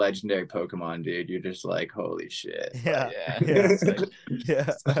seeing a legendary Pokemon, dude. You're just like, holy shit. Yeah. Like Yeah. Yeah. It's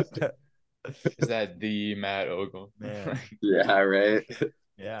like, Yeah. is that the Matt Ogle? Man. yeah, right.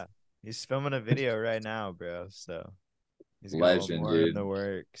 Yeah. He's filming a video right now, bro. So he's got one Legend, more in dude. the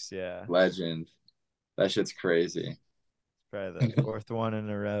works. Yeah. Legend. That shit's crazy. Probably the fourth one in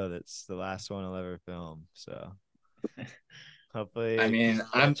a row. That's the last one I'll ever film. So hopefully I it keeps mean, that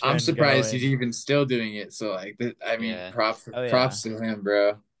I'm trend surprised he's going. even still doing it. So like, I mean, Yeah. props Oh yeah. props to him, bro.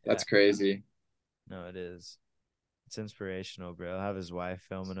 Yeah. That's crazy. No, it is. It's inspirational, bro. I'll have his wife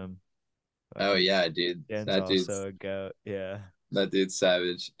filming him. Oh Fucking yeah, dude. Jen's That dude's also a goat. Yeah. that dude's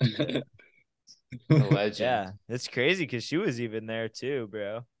savage. Yeah. A legend. Yeah. It's crazy because she was even there too,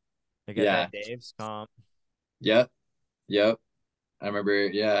 bro. Like at Yeah. that Dave's comp. Yep. Yep. I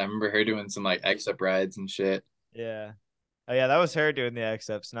remember her doing some like X-up rides and shit. Yeah. Oh yeah, that was her doing the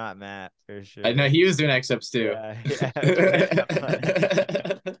X-ups, not Matt for I know sure. he was doing X-ups too. Yeah, yeah. Damn, like,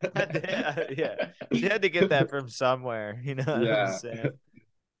 yeah. She had to get that from somewhere. You know what I'm Yeah, saying?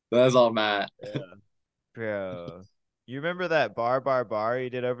 that was all Matt. Yeah, bro. You remember that bar you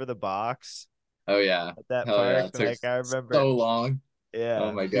did over the box Oh yeah. at that Hell yeah. park? It took Like I remember. so long. Oh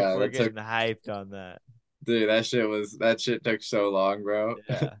Yeah, my people God. were getting hyped on that. Dude, that shit took so long, bro.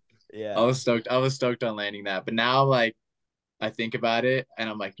 Yeah, I yeah, was stoked. I was stoked on landing that. But now like I think about it and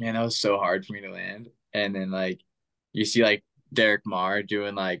I'm like, man, that was so hard for me to land. And then like you see like Derek Marr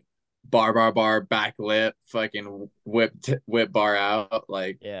doing like bar, back lip, fucking whip bar out.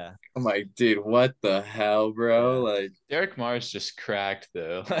 Like yeah, I'm like, dude, what the hell, bro? yeah. Like Derek Mars just cracked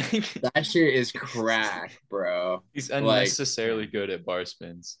though. Like that shit is crack, bro. he's Like unnecessarily good at bar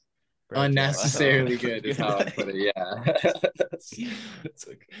spins. Bro drops so unnecessarily good is how I put it. Yeah. It's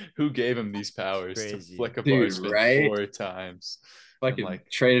like who gave him these powers to crazy. flick a bar Dude, spin right? 4 times? And Fucking like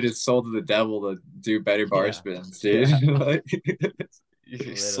traded his soul to the devil to do better bar Yeah, spins, dude. yeah. Like, he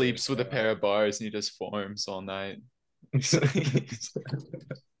Literally, sleeps with a bro. pair of bars and he just forms all night.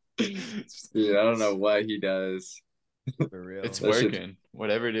 dude, I don't know what he does. For real. It's That shit, working.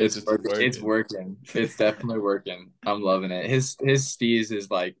 Whatever it is, it's working. It's working. working. It's definitely working. I'm loving it. His steez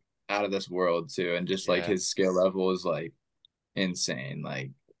is like out of this world too, and just like Yeah. his skill level is like insane.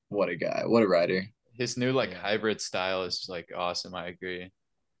 Like what a guy, what a rider. His new like Yeah. hybrid style is like awesome. I agree.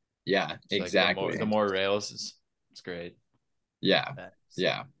 Yeah, It's like exactly. the more rails is it's great. Yeah, Facts.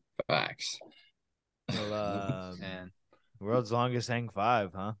 yeah, facts. Well, Man. world's longest hang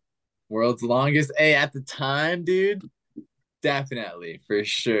five, huh? World's longest. Hey, at the time, dude, definitely for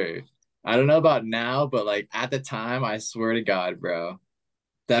sure. I don't know about now, but like at the time, I swear to God, bro,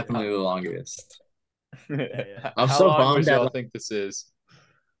 definitely the longest. Yeah. I'm How so long would bummed at y'all think this is?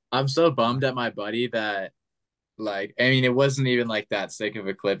 I'm so bummed at my buddy that like I mean it wasn't even like that sick of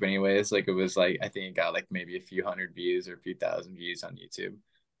a clip anyways. Like it was like I think it got like maybe a few hundred views or a few thousand views on YouTube.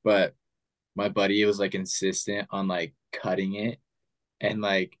 But my buddy was like insistent on like cutting it and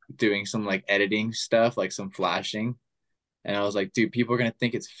like doing some like editing stuff, like some flashing. And I was like, dude, people are gonna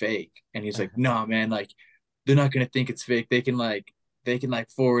think it's fake. And he's like, no, man, like they're not gonna think it's fake. They can like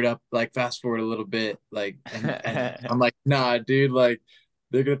forward up, like fast forward a little bit, like and I'm like, nah, dude, like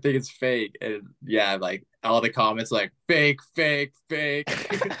they're gonna think it's fake. And yeah, like all the comments like fake, fake, fake.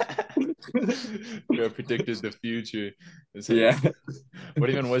 Bro predicted the future. It's like, Yeah. what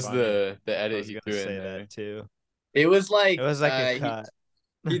even was Funny. the I edit was he gonna threw say in there? that too. It was It like was like a cut.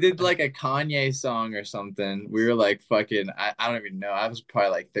 he did like a Kanye song or something. We were like fucking I don't even know. I was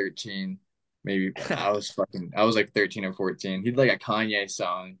probably like 13. Maybe I was like 13 or 14. He did like a Kanye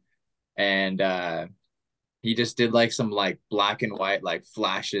song and he just did like some like black and white like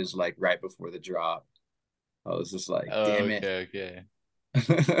flashes like right before the drop. I was just like, Oh, damn it. okay.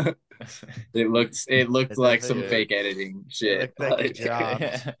 It looked It like some definitely Yeah. did. fake editing It shit. looked like it Like,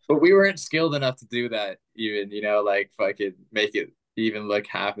 dropped. but we weren't skilled enough to do that even, like fucking make it even look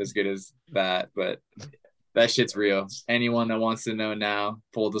half as good as that. But that shit's real. Anyone that wants to know now,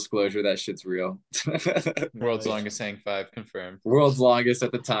 full disclosure, that shit's real. World's yeah. longest hang five confirmed. World's longest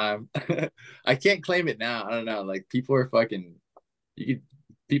at the time. I can't claim it now. I don't know. Like people are fucking you could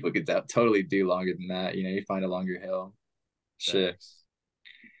people could totally do longer than that. You find a longer hill. Shit. Facts.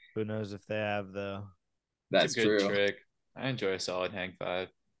 Who knows if they have though? It's That's a good true. trick. I enjoy a solid hang five.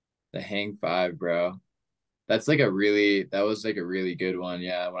 The hang five, bro. That was like a really good one.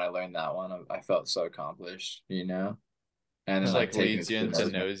 Yeah, when I learned that one, I felt so accomplished, you know? And then Just like like taking leads it you to the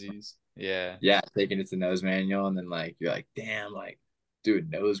into nose, nosies. Yeah. yeah, taking it to nose manual, and then like you're like, damn, like, dude,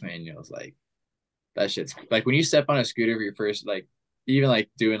 nose manuals, like that shit's like when you step on a scooter for your first, like, even like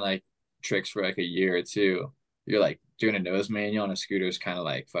doing like tricks for like a year or two, you're like doing a nose manual on a scooter is kind of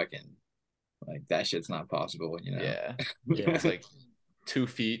like fucking like that shit's not possible, you know? Yeah. Yeah. It's like 2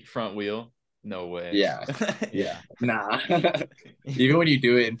 feet front wheel. No way. Yeah, Yeah. nah. Even when you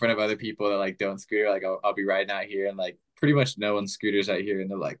do it in front of other people that like don't scooter, like I'll be riding out here and like pretty much no one scooters out here, and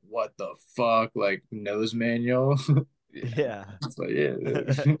they're like, "What the fuck?" Like nose manual. Yeah. Yeah. It's like, yeah,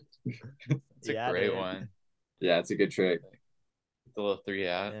 dude. It's a Yeah, great dude. one. Yeah, it's a good trick. The little 3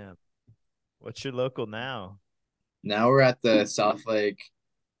 out. Yeah. What's your local now? Now we're at the South Lake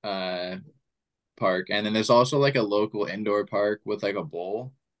uh park, and then there's also like a local indoor park with like a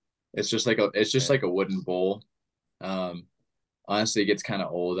bowl. It's just Yeah. like a wooden bowl. Um, Honestly, it gets kind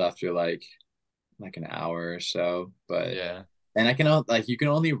of old after like an hour or so, but Yeah. and like you can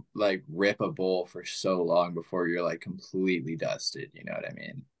only like rip a bowl for so long before you're like completely dusted. You know what I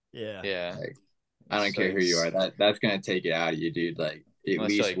mean? Yeah. Yeah. Like I don't It's care like who you are, that's gonna take it out of you, dude. Like at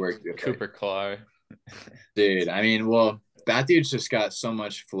unless you're least like work with it, Cooper Clark. dude. I mean, well, that dude's just got so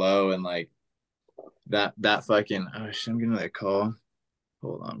much flow and like that fucking. Oh shit, I'm getting that call.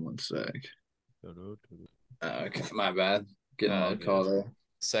 Hold on one sec. Okay, my bad. Getting a No, little call there.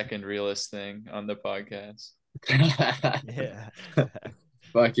 second realest thing on the podcast. Yeah.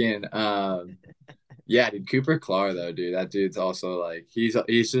 Fucking yeah, dude. Cooper Clark though, dude. That dude's also like he's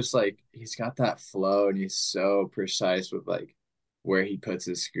just like he's got that flow and he's so precise with like where he puts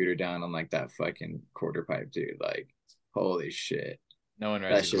his scooter down on like that fucking quarter pipe, dude. Like holy shit. No one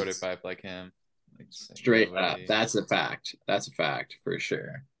rides That a quarter shit's pipe like him. Like, straight up. nobody. That's a fact. That's a fact for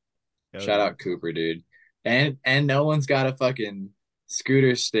sure. Oh Shout yeah. out Cooper, dude. And no one's got a fucking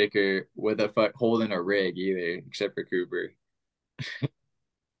scooter sticker with a fuck holding a rig either, except for Cooper.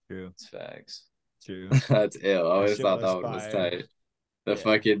 True. It's facts. True. That's ill. I That always shit thought was that one was fire. tight. The Yeah.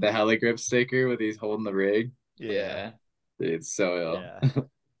 fucking the heli grip sticker with he's holding the rig. Yeah. Yeah. Dude, it's so Yeah. ill.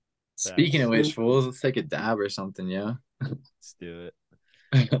 Speaking of Facts. which, fools, let's take a dab or something, yeah. Let's do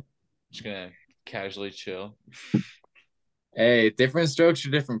it. Just gonna casually chill. Hey, different strokes for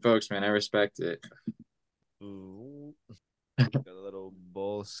different folks, man. I respect it. Ooh. Got a little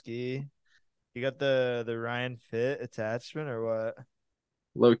bull ski. You got the Ryan Fit attachment or what?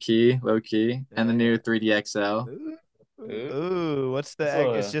 Low key. And the new Yeah. 3D XL. Ooh. Ooh, Ooh, what's the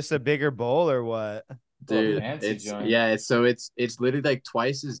that's it's just a bigger bowl or what? little Dude, fancy it's joint. yeah, it's literally like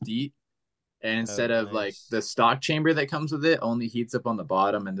twice as deep. And Oh, instead of like nice. the stock chamber that comes with it only heats up on the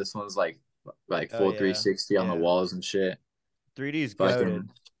bottom, and this one's like Oh full yeah. 360 on the Yeah. walls and shit. 3D's goaded. Fucking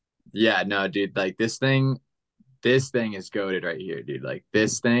yeah, no, dude, like this thing is goaded right here, dude. Like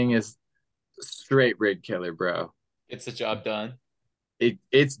this thing is straight rig killer, bro. Gets the job done.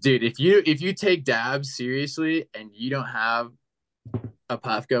 It's dude, if you take dabs seriously and you don't have a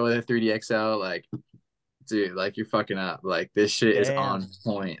Puffco with a 3D XL, like dude, like you're fucking up. Like this shit is on Damn.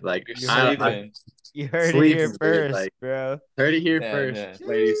 point. Like You're You heard I it. sleeping. You heard it here sleeping, dude. first, Like bro. heard it here Yeah, first, yeah.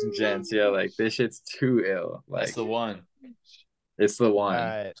 ladies and gents. Yeah, like this shit's too ill. That's Like the one. it's the All one.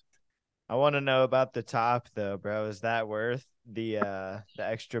 right. I want to know about the top though, bro. Is that worth the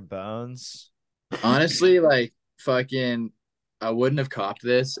extra bones? Honestly, like fucking I wouldn't have copped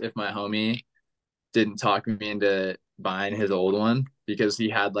this if my homie didn't talk me into buying his old one because he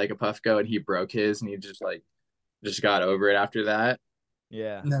had like a Puffco and he broke his and he just got over it after that.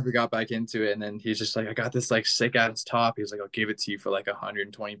 Yeah. Never got back into it. And then he's just like, I got this like sick ass top. He's like, I'll give it to you for like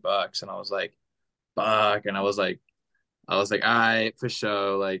 $120. And I was like, fuck. And I was like, all right, for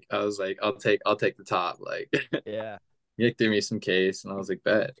sure. Like I was like, I'll take the top. Like Yeah. he threw me some case and I was like,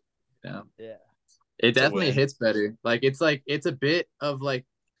 bet. You know, Yeah. it It's a definitely win. hits better. Like it's a bit of like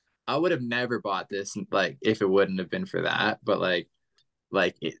I would have never bought this like if it wouldn't have been for that. But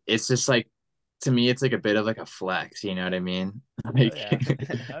it's just like to me, it's like a bit of like a flex. You know what I mean? Oh Like yeah.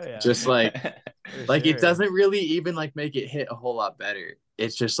 Oh yeah. just like For like it sure. doesn't really even like make it hit a whole lot better.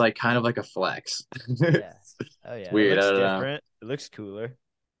 It's just like kind of like a flex. Yeah. It's Oh yeah. It weird. I looks don't know. different. It looks cooler.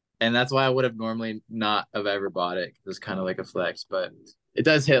 And that's why I would have normally not have ever bought it. It's kind of like a flex, but it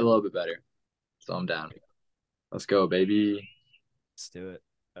does hit a little bit better. So I'm down. Let's go, baby. Let's do it.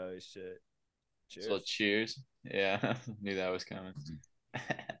 Oh shit. So Cheers. cheers. Yeah, knew that was coming.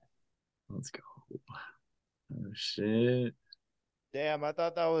 Let's go. Oh shit. Damn, I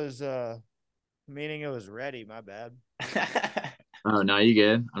thought that was meaning it was ready. My bad. Oh no, you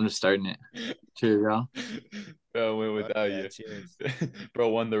good? I'm just starting it. Cheers, y'all. Bro, I went Fuck without yeah, you. cheers. Bro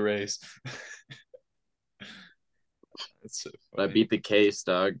won the race. That's so I funny. beat the case,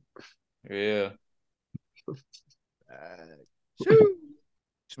 dog. Yeah. Shoo.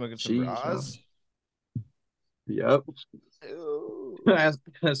 Smoking some Sheesh. bras. Yep. Ooh. That's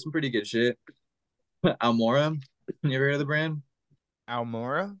some pretty good shit. Almora. You ever heard of the brand?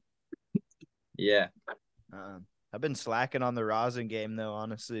 Almora. Yeah. I've been slacking on the rosin game though.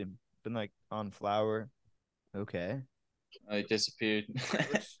 Honestly, been like on flour. Okay, Oh, he disappeared.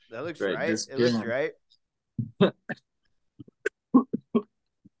 that looks Right. right. It looks Disappearing. right.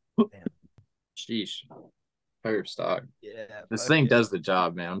 Damn. Sheesh. Terps, dog. Yeah. This Fuck thing yeah. does the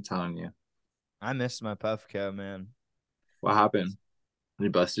job, man. I'm telling you. I missed my Puffco, man. What happened? You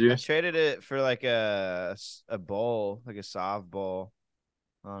busted I yours? traded it for like a bowl, like a soft bowl.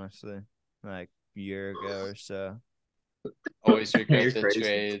 Honestly, like a year ago or so. Always regret You're the crazy.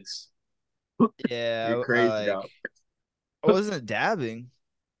 trades. Yeah, You're I crazy, dog. like. I wasn't dabbing,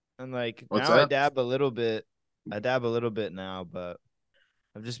 and like What's now I up? dab a little bit. I dab a little bit now, but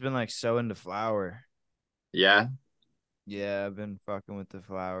I've just been like so into flour. Yeah. Yeah, I've been fucking with the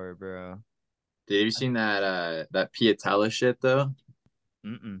flour, bro. Dude, have you seen that Piatella shit though?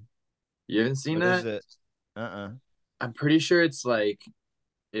 Mm-mm. You haven't seen What is that? it? Uh-uh. I'm pretty sure it's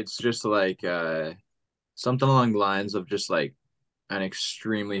just like something along the lines of just like an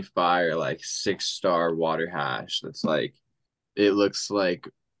extremely fire like 6-star water hash that's like it looks like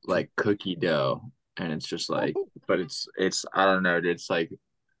cookie dough and it's just like but it's I don't know, dude, it's like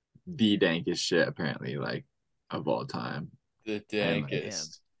the dankest shit apparently like of all time. The And like Damn.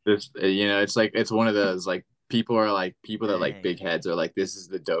 dankest. this it's like it's one of those like people that like Dang. big heads are like this is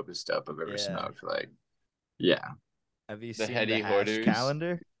the dopest stuff I've ever Yeah. smoked. Like yeah. Have you The seen the heady hash hoarders.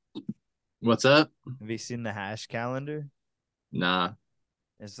 calendar? What's up? Have you seen the hash calendar? Nah.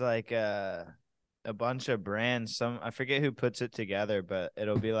 It's like a bunch of brands. Some I forget who puts it together, but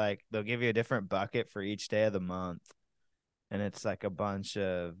it'll be like they'll give you a different bucket for each day of the month. And it's like a bunch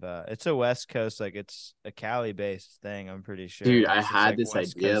of it's a West Coast, like it's a Cali based thing, I'm pretty Dude, sure. I So it's had like this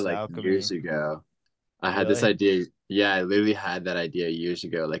West idea Coast like alchemy. years ago. I had this Really? idea. Yeah, I literally had that idea years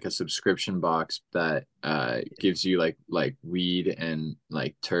ago, like a subscription box that gives you like weed and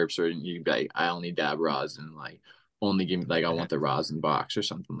like terps, or you can be like, I only dab rosin, like only give me like I want the rosin box or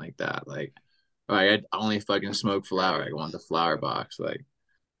something like that. Like, all right, I only fucking smoke flower. I want the flower box. Like,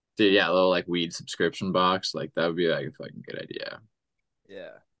 dude, yeah, a little like weed subscription box. Like that would be like a fucking good idea.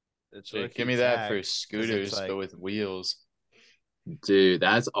 Yeah. It's Shit, low-key give me that for tax because it's scooters, but like with wheels. Dude,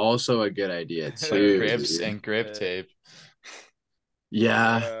 that's also a good idea Like too, grips dude. and grip tape.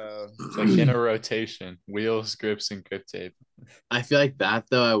 Yeah. bro. It's like in a rotation. Wheels, grips, and grip tape. I feel like that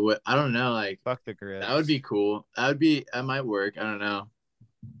though, I don't know, like Fuck the that would be grips. cool. That might work. I don't know.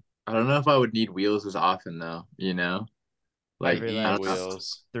 I don't know if I would need wheels as often though, you know? I Like Every eat I like don't know,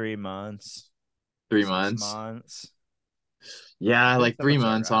 wheels. 3 months, 3 months. 6 months. Yeah, Depends like how three much I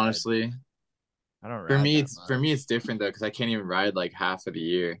months, ride. honestly. I don't For ride me, that it's much. different though, because I can't even ride like half of the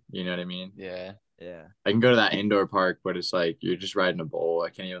year. You know what I mean? Yeah. Yeah. I can go to that indoor park, but it's like you're just riding a bowl. I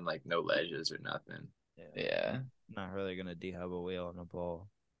can't even like no ledges or nothing. Yeah. Yeah. Not really gonna dehub a wheel on a bowl.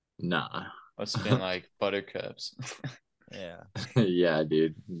 Nah. I'll spin like buttercups. Yeah. Yeah,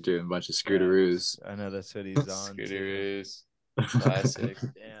 dude. Doing a bunch of Facts. scootaroos. I know that's what he's on too. Scooteroos. Classic.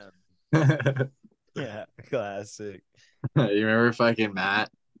 Damn. You Yeah. Classic. remember fucking Matt?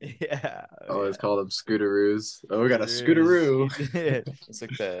 Yeah. Oh, Oh, it's yeah. called them scooteroos. Oh, we got a Scooteroos. scooteroo. You did. It's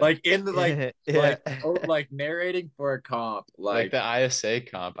like the Like in the Yeah. like narrating for a comp. like Like the ISA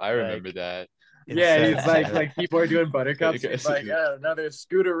comp. I remember Like that. yeah, he's inception. like people are doing You buttercups. He's guys- like, oh, another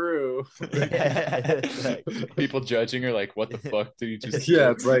scooteroo. Yeah. It's like People judging her like, what the fuck did you just Yeah,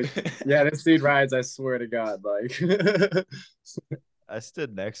 do? it's like, yeah, this dude rides, I swear to God. Like I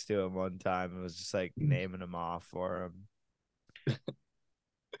stood next to him one time and was just like naming him off for him.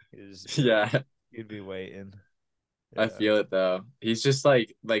 He was, yeah, he'd be waiting. I Yeah. feel it though. He's just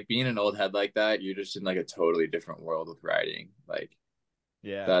like being an old head like that, you're just in like a totally different world with riding. Like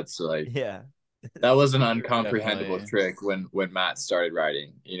Yeah. that's like Yeah. that was an Super uncomprehendable Definitely. trick when Matt started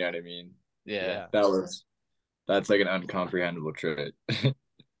riding. You know what I mean? Yeah. Yeah. That's like an uncomprehendable trick. I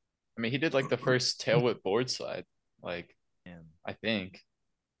mean, he did like the first tail whip board slide. Like, Damn. I think.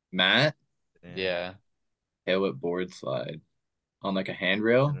 Matt, Damn. Yeah. tail whip board slide on like a I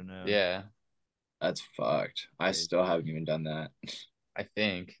handrail. don't know. Yeah. That's fucked. I Crazy. still haven't even done that. I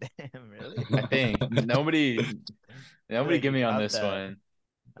think. Damn, really? I think. Nobody I feel like get he me on got this that. one.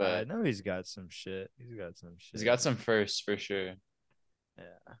 I But know he's got some shit. He's got some he's shit. got some firsts for sure.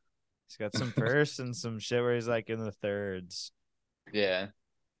 Yeah. He's got some firsts and some shit where he's like in the thirds. Yeah.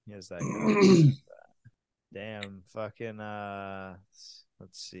 He has that going. Damn, fucking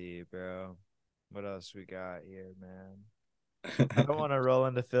let's see, bro. What else we got here, man? I don't want to roll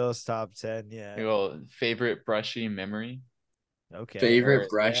into Phil's top 10 yet. Well, favorite brushy memory Okay. Favorite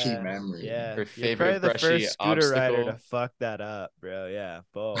brushy Yeah. memory. Yeah. or You're probably favorite the brushy first scooter rider to obstacle. fuck that up, bro. Yeah,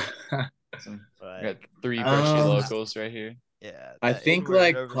 both. We got Like, 3 brushy Um, locals right here. yeah, I that think inward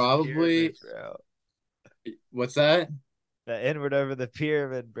like over the pyramid, probably bro. what's that? That inward over the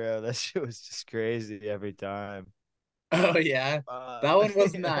pyramid, bro. That shit was just crazy every time. Oh yeah. That one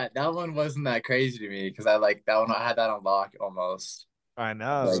wasn't Yeah. that one wasn't that crazy to me because I like that one I had that on lock almost. I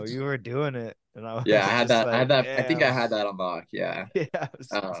Like know you were doing it, and I yeah, was just I had like, that I think I damn. had that on lock, yeah. Yeah,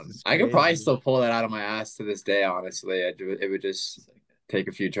 this is I could probably crazy. still pull that out of my ass to this day, honestly. It would just take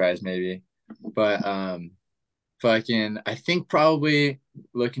a few tries maybe. But fucking I think probably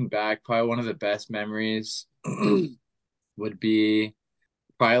looking back, probably one of the best memories would be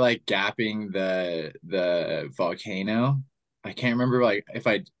probably like gapping the volcano. I can't remember like if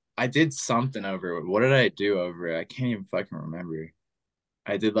I did something over it. What did I do over it? I can't even fucking remember.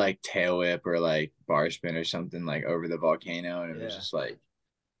 I did like tail whip or like bar spin or something like over the volcano, and it was Yeah. just like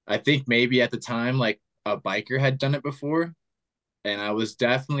I think maybe at the time like a biker had done it before, and I was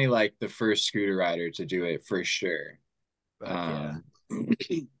definitely like the first scooter rider to do it for sure. Fuck yeah. Um,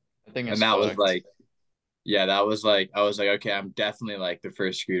 I think and it's that was fucked. like yeah, that was like I was like, okay, I'm definitely like the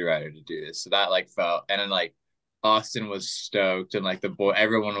first scooter rider to do this. So that like felt and then like Austin was stoked and like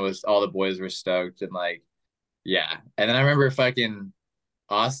everyone was all the boys were stoked and like yeah. And then I remember fucking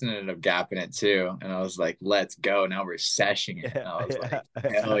Austin ended up gapping it too. And I was like, let's go. Now we're seshing it. And Yeah. I was Yeah.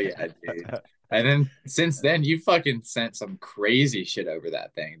 like, hell yeah, dude. And then since then you fucking sent some crazy shit over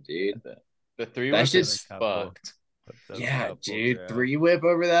that thing, dude. The 3 That whip Done a is shit's couple. fucked. Done a yeah, couple, dude. bro. 3 whip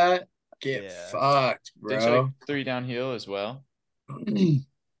over that. Get Yeah. fucked, Didn't you like bro. 3 downhill as well?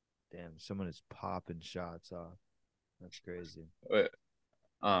 Damn, someone is popping shots off. That's crazy. Wait.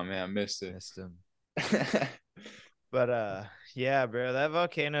 Oh man, I missed it. Missed him. But yeah, bro, that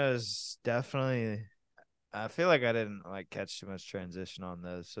volcano is definitely I feel like I didn't like catch too much transition on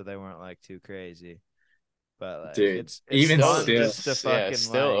those, so they weren't like too crazy. But like Dude, it's even fun still, just to Yeah, fucking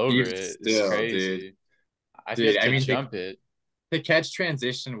still like over even it. It's still, dude. crazy. I've Dude, yet I to mean jump it. the catch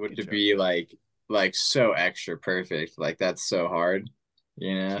transition good would to jump. be like so extra perfect. Like that's so hard,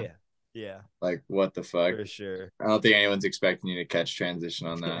 you know? Yeah. Yeah, Like what the fuck? for sure. I don't think anyone's expecting you to catch transition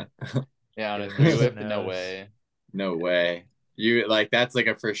on Yeah. that. Yeah, on Get a him 3 where he whip, no knows. way. No way. You like that's like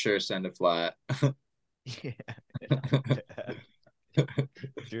a for sure send a flat. Yeah.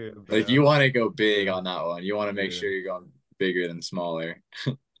 True, Like bro. you want to go big True. on that one. You want to make True. sure you're going bigger than smaller.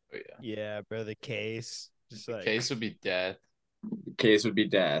 Oh, yeah. Yeah, bro, the case. Just The like case would be death. The case would be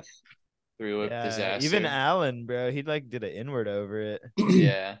death. 3 whip yeah, even disaster. Allen, bro, he like did an inward over it.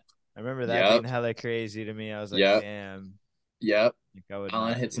 Yeah. I remember that being Yep. hella crazy to me. I was like, Yep. damn, Yep. like I would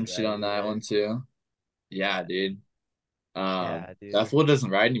Alan not hit do some shit that on that either. one too. Yeah, Yeah, dude. yeah, That dude. fool doesn't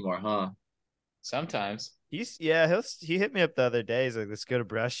ride anymore, huh? Sometimes. He hit me up the other day. He's like, let's go to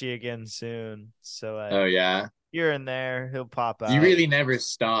Brushy again soon. So Oh like yeah. here and there, he'll pop You out. really never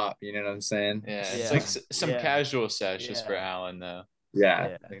stop, you know what I'm saying? Yeah. It's like Yeah, some yeah, casual sessions for yeah, Alan though. Yeah.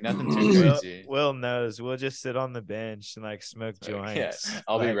 yeah. Like nothing too Will crazy. Will knows. We'll just sit on the bench and like smoke Like, yeah, joints.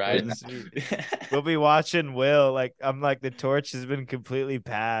 I'll be Like riding. we'll be watching Will. Like I'm like the torch has been completely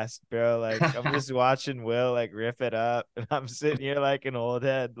passed, bro. Like I'm just watching Will like rip it up, and I'm sitting here like an old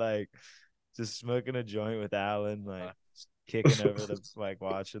head, like just smoking a joint with Alan, like kicking over the like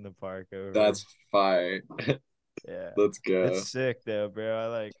watching the park over. That's fire. Yeah, Let's it's go. sick though,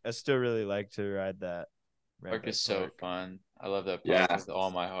 bro. I still really like to ride Park that is so park. fun. I love that park Yeah. with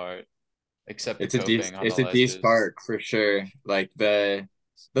all my heart. Except the It's coping on the a decent ledges. park for sure. Like the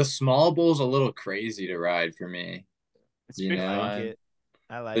small bull's a little crazy to ride for me, It's you pretty I like know? fun. it.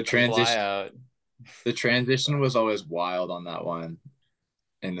 I The like The it. fly transition out. the transition But was always wild on that one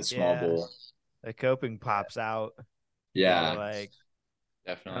in the small yeah, bull. the coping pops out. You gotta Yeah. like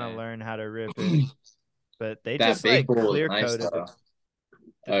kind of Definitely. learn how to rip it. But they That just big like bull is clear nice coated though.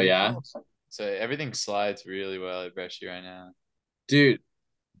 the Oh big yeah. bull. So everything slides really well at Bresci right now. Dude,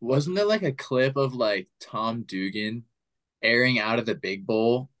 wasn't there like a clip of like Tom Dugan airing out of the big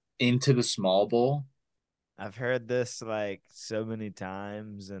bowl into the small bowl? I've heard this like so many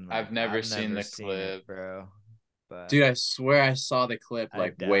times, and I've like never I've seen never the seen it, clip. bro. But Dude, I swear I saw the clip I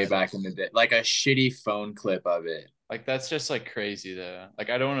like way doubt it. back in the day. Like a shitty phone clip of it. Like that's just like crazy though. Like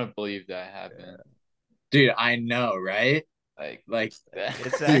I don't want to believe that happened. Yeah. Dude, I know, right? Like Like, that.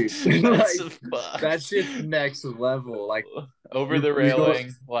 It's dude, actually That's like that fucked. shit's next level. Like Over the you're going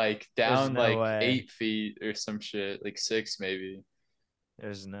railing, like there's down no like way. 8 feet or some shit, like 6 maybe.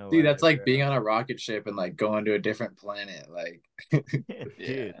 There's no Dude, way, that's like being bro. on a rocket ship and like going to a different planet. Like, Dude,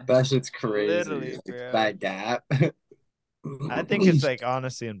 Yeah. that shit's crazy. literally, Like, bro. that gap. I think it's like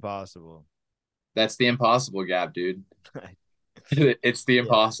honestly impossible. That's the impossible gap, dude. It's the Yeah,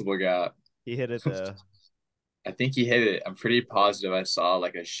 impossible gap. he hit it though. I think he hit it. I'm pretty Yeah. positive I saw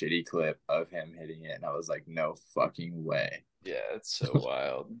like a shitty clip of him hitting it, and I was like, no fucking way. Yeah, it's so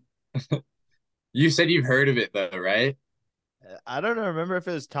wild. You said you've heard of it though, right? I don't know, remember if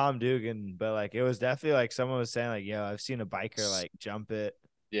it was Tom Dugan, but like it was definitely like someone was saying like, yo, I've seen a biker like jump it,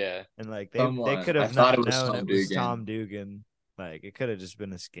 Yeah. and like they Someone. could I have thought not it was known Tom it was Dugan. Tom Dugan. Like it could have just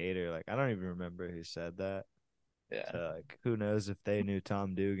been a skater. Like I don't even remember who said that. Yeah. So like who knows if they knew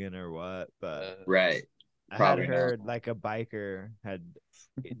Tom Dugan or what, but Right. I had Probably not. heard like a biker had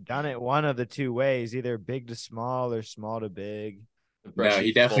done it one of the two ways, either big to small or small to big. No,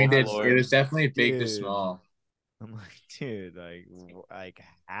 he definitely did. It was definitely big to Dude, small. I'm like, dude, like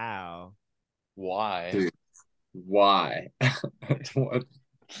how? Why? Dude, why? What?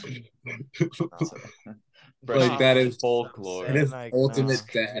 Like Brushing that is folklore. Like, ultimate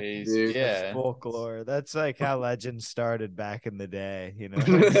no. death, Crazy. dude. That's Yeah. folklore. That's like how legends started back in the day. You know what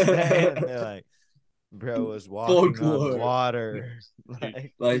I'm saying? They're like, bro was walking on Folklore. water.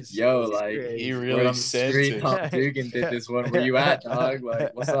 Like, Like, this yo, shit's like He crazy. word really on the sent street, Tom it. Dugan did this one. Where you at, dog?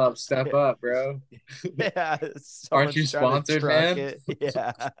 Like, what's up? Step up, bro. Yeah, Aren't you someone's trying to sponsored, truck man? it.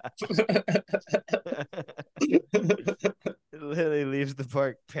 Yeah. It literally leaves the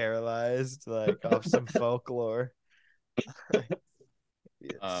park paralyzed, like off some folklore.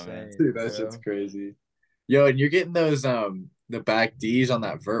 Oh man. Insane, Dude, that shit's bro. crazy. Yo, and you're getting those the back D's on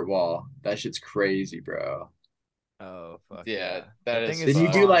that vert wall. That shit's crazy, bro. Oh fuck Yeah, yeah. that That thing is is Then you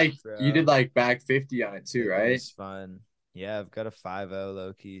fun. do fun, like you bro. did like back 50 on it too, That thing right? is fun. Yeah, I've got a 5.0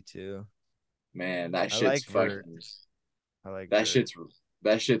 low key too. Man, that I shit's like vert. fucking I like that vert. shit's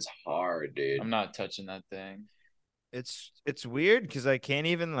that shit's hard, dude. I'm not touching that thing. It's weird because I can't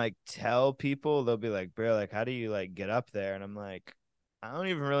even like tell people. They'll be like, bro, like how do you like get up there? And I'm like, I don't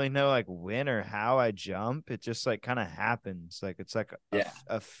even really know like when or how I jump. It just like kind of happens. Like it's like Yeah.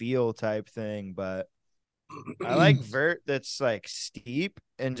 a feel type thing. But I like vert that's like steep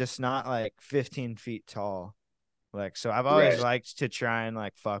and just not like 15 feet tall. Like so I've always Right. liked to try and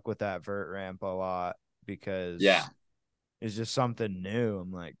like fuck with that vert ramp a lot Yeah. because it's just something new.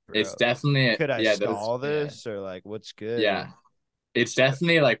 I'm like, It's bro, like, definitely could I yeah, those stall yeah. this or like what's good? Yeah. It's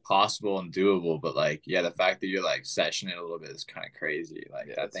definitely like possible and doable, but like yeah, the fact that you're like sessioning a little bit is kind of crazy. Like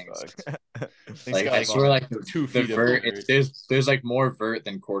Yeah, that it's thing's fucked. He's It's like got I like swear fun. like 2 feet of vert vert. there's like more vert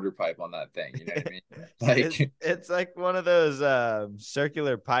than quarter pipe on that thing. You know what I mean? Like It's like one of those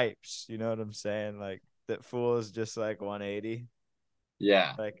circular pipes, you know what I'm saying? Like that fool is just like 180.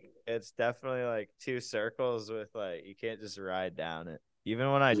 yeah. Like it's definitely like two circles with like you can't just ride down it.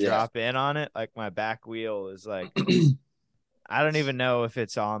 Even when I Yeah. drop in on it, like my back wheel is like I don't even know if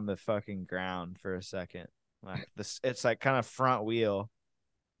it's on the fucking ground for a second. Like this it's like kind of front wheel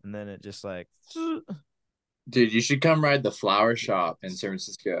and then it just like Dude, you should come ride the flower shop in San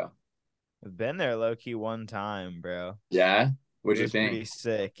Francisco. I've been there low key one time, bro. Yeah? It What'd you was think? pretty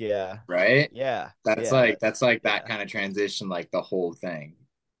sick. Yeah. Right? Yeah. That's Yeah. like that Yeah. kind of transition, like the whole thing.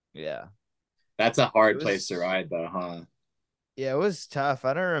 Yeah. That's a It hard place to was ride though, huh? yeah, it was tough.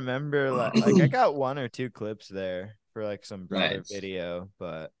 I don't remember like I got one or two clips there for like some brother Nice. video,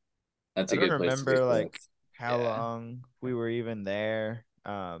 but That's I a don't good place to remember get like clips. how Yeah. long we were even there.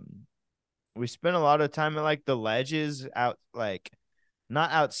 We spent a lot of time at like the ledges out like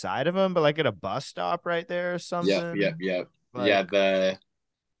not outside of them, but like at a bus stop right there or something. Yep. Like Yeah, they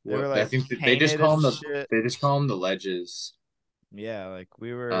were what I like think that painted and shit. they just call them the ledges. Yeah, like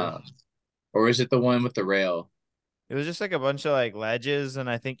we were Um, or is it the one with the rail? it was just like a bunch of like ledges, and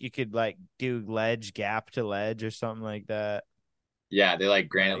I think you could like do ledge gap to ledge or something like that. Yeah, they like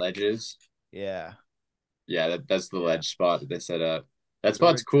granite Like, ledges. yeah, Yeah, that's the yeah. ledge spot that they set up. That We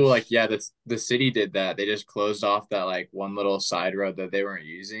were spot's cool. Like, just yeah, that's the city did that. They just closed off that like one little side road that they weren't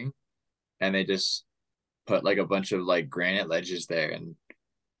using, and they just put like a bunch of like granite ledges there, and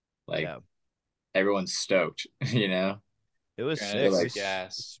like yeah. everyone's stoked, you know? It was Granted, They're sick. it's like, We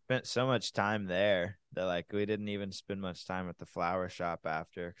gas. spent so much time there that like we didn't even spend much time at the flower shop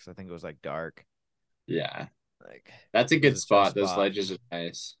after because I think it was like dark. yeah, Like that's a it was good a tough spot. Those spot. ledges are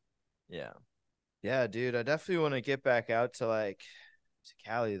nice. Yeah, yeah, dude. I definitely want to get back out to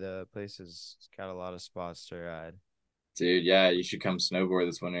Cali. The place has got a lot of spots to ride. Dude, yeah, you should come snowboard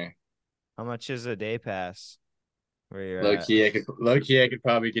this winter. How much is a day pass where you're Low at? key, low key, I could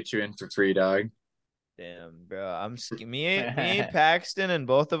probably get you in for free, dog. Damn, bro. Me, Paxton, and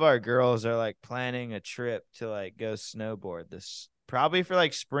both of our girls are like planning a trip to like go snowboard this Probably for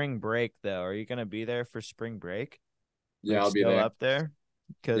like spring break though. Are you gonna be there for spring break? Yeah, Like I'll be still there. up there?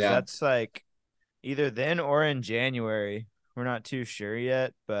 Because Yeah. that's like either then or in January. We're not too sure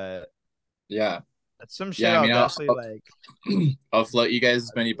yet, but Yeah. that's some Yeah, shit I I'll mean, definitely like. I'll float you guys as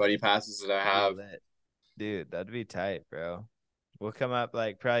That'd many be buddy lit. passes as I That'd be have. lit. Dude, that'd be tight, bro. We'll come up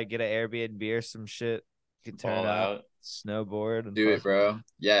like probably get an Airbnb or some shit. Could turn Ball up, out. snowboard, and Do it, fucking. bro.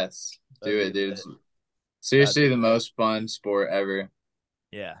 Yes. That'd Do be it, dude. lit. It's That'd seriously be the lit. most fun sport ever.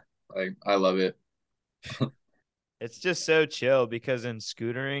 Yeah. Like, I love it. It's just so chill because in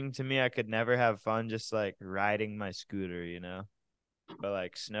scootering, to me, I could never have fun just like riding my scooter, you know? But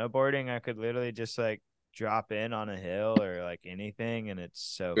like snowboarding, I could literally just like drop in on a hill or like anything, and it's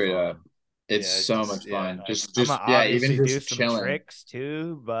so Straight up. fun. It's Yeah, so just much yeah. fun. Like I'm Just gonna yeah, even obviously do just some chilling. tricks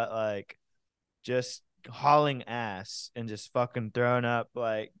too, but like just hauling ass and just fucking throwing up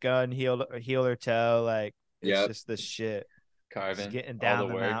like gun, heel or toe, like it's Yep. just the shit. Just Carving getting all down the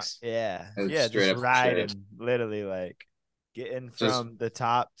the mountain. works. Yeah. It's Yeah, straight just up shit. riding, literally like getting Just from the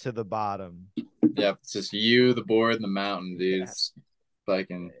top to the bottom. yep, it's just you, the board, and the mountain, dude. Yeah. It's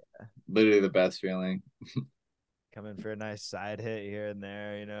fucking literally the best feeling. Coming for a nice side hit here and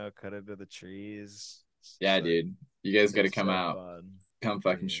there, you know, cut into the trees. Yeah, Like, dude. You guys gotta it's come so out. fun. Come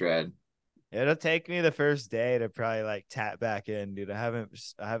fucking Dude. shred. It'll take me the first day to probably like tap back in, dude. I haven't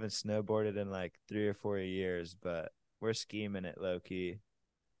snowboarded in like 3 or 4 years, but we're scheming it low key.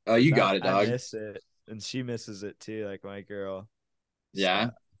 Oh, you got it, I dog. miss it, and she misses it too, like my girl. Yeah.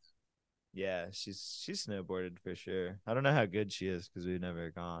 So, yeah, she's snowboarded for sure. I don't know how good she is because we've never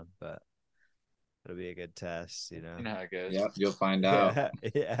gone, but it'll be a good test, you know. You know how it goes. Yep, you'll find out. Yeah,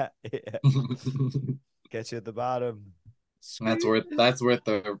 yeah, yeah. Catch you at the bottom. That's worth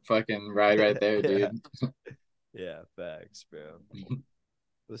the fucking ride right there, Yeah. dude. Yeah, facts, bro.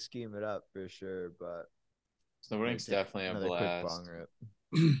 We'll scheme it up for sure, but Snowboarding's definitely a another quick bong blast. rip.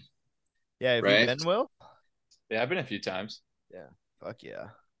 Yeah, have you Right? been, Will? Yeah, I've been a few times. Yeah, fuck yeah.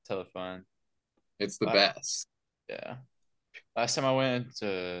 It's hella fun. It's the Uh, best. Yeah. Last time I went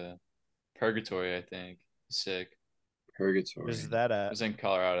to Purgatory, I think. Sick. Purgatory. Where's that It at? was in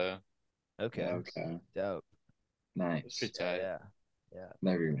Colorado. Okay, Yeah, okay. dope. It's Nice. pretty Yeah, tight. yeah, yeah.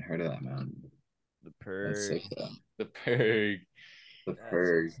 Never even heard of that mountain. The That's purg. sick though. The Purg. The That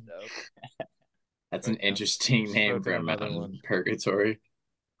Purg. sounds dope. That's Right an now. interesting name for Smoking a another mountain. one. Purgatory.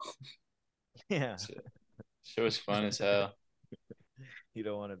 Yeah, Shit was fun as hell. you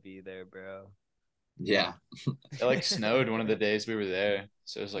don't want to be there, bro. Yeah. It like snowed one of the days we were there.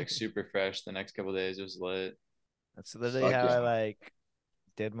 So it was like super fresh. The next couple days it was lit. That's literally Fuck how yeah. I like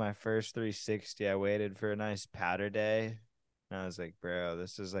did my first 360. I waited for a nice powder day. And I was like, bro,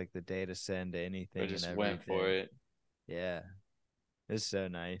 this is like the day to send anything I and just everything. went for it. Yeah. It's so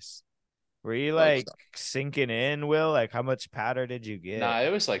nice. Were you Fuck like sinking in, Will? Like how much powder did you get? Nah,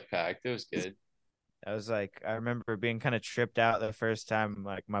 it was like packed. It was good. I was like, I remember being kind of tripped out the first time,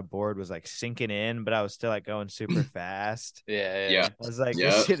 like my board was like sinking in, but I was still like going super fast. Yeah, Yeah. I was like,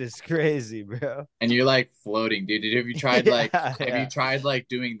 this Yep. shit is crazy, bro. And you're like floating, dude. Have you tried like Yeah, have you tried like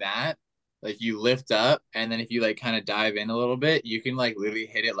doing that? Like you lift up and then if you like kind of dive in a little bit, you can like literally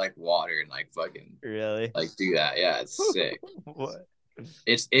hit it like water and like fucking really? like do that. Yeah, it's sick. What?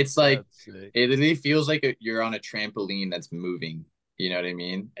 It's like That's sick. it literally feels like you're on a trampoline that's moving. You know what I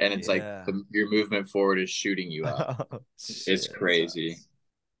mean? And it's like Yeah. your movement forward is shooting you up. Oh, It's shit. crazy.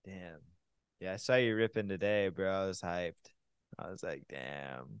 Damn. Yeah, I saw you ripping today, bro. I was hyped. I was like,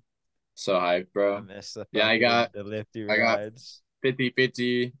 damn. So hyped, I bro. miss the Yeah, fucking the lifty I got rides.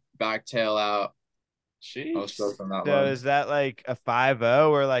 50-50 back tail out. I was Sheesh. stoked on that So one. is that like a 5-0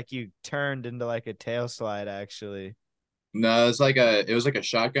 or like you turned into like a tail slide actually? No, it was like a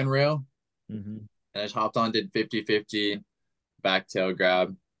shotgun rail. Mm-hmm. And I just hopped on, did 50-50 back tail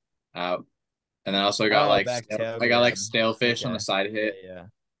grab out. And then I also got Oh, back tail I got like grab. stale fish on Okay. the side hit. Yeah.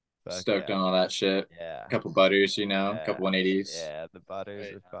 Fuck Stoked yeah. on all that shit. Yeah. A couple butters, you know, a Yeah. couple 180s. Yeah, the butters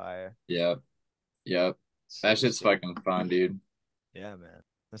Right. are fire. Yep. Yep. That shit's fucking fun, dude. Yeah, man.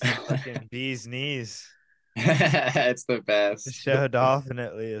 That's the fucking bee's knees. It's the best. So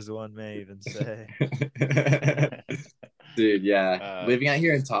definitely, as one may even say. Dude, yeah. Living out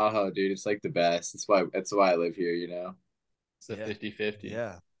here in Tahoe, dude, it's like the best. That's why I live here, you know. It's the Yeah. 50-50.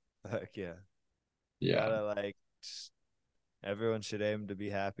 Yeah. Fuck yeah. Yeah. Gotta like everyone should aim to be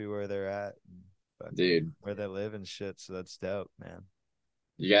happy where they're at and fucking Dude. where they live and shit. So that's dope, man.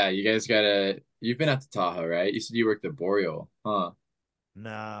 Yeah, you guys you've been out to Tahoe, right? You said you worked at Boreal, huh?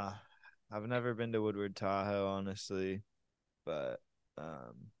 Nah, I've never been to Woodward Tahoe, honestly, but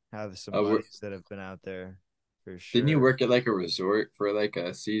have some buddies that have been out there for sure. Didn't you work at like a resort for like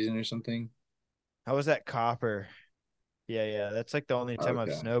a season or something? I was at Copper. Yeah. That's like the only time I've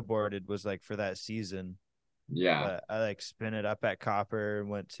Okay. snowboarded was like for that season. Yeah. But I like spin it up at Copper and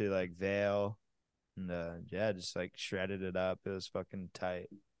went to like Vale and yeah, just like shredded it up. It was fucking tight.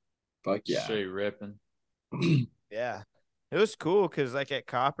 Fuck yeah. Straight ripping. Yeah. It was cool because like at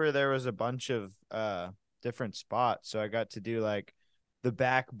Copper there was a bunch of different spots. So I got to do like the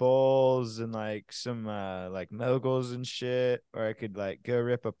back bowls and like some like moguls and shit, or I could like go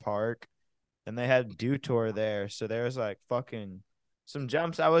rip a park. And they had Dew Tour there. So there was like fucking some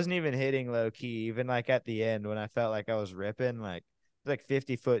jumps I wasn't even hitting low key, even like at the end when I felt like I was ripping, like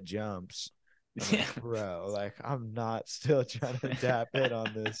 50-foot jumps. I'm Yeah. like, bro, like I'm not still trying to tap in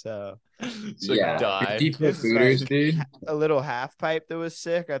on this. It's like Yeah. dive. 50-foot This is booters, like dude. a little half pipe that was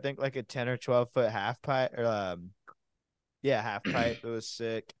sick. I think like a 10 or 12-foot half pipe or yeah, half pipe. It was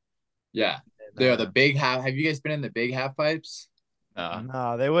sick. Yeah. And They're the big half. Have you guys been in the big half pipes?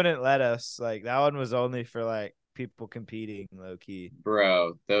 no, they wouldn't let us. Like that one was only for like people competing low key.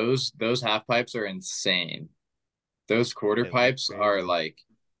 Bro, those half pipes are insane. Those quarter They look pipes are crazy. like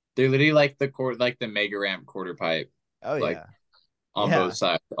they're literally like the mega ramp quarter pipe, Oh like yeah. on both Yeah.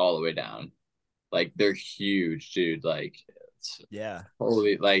 sides all the way down. Like they're huge, dude. Like Yeah.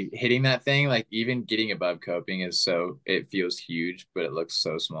 holy, like hitting that thing, like even getting above coping is so it feels huge, but it looks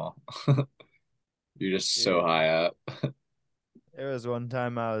so small. You're just so Dude. high up. There was one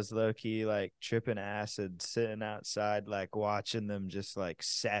time I was low key like tripping acid, sitting outside, like watching them just like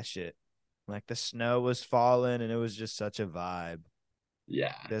sesh it. Like the snow was falling and it was just such a vibe.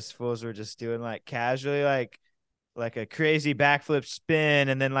 Yeah. Those fools were just doing like casually like a crazy backflip spin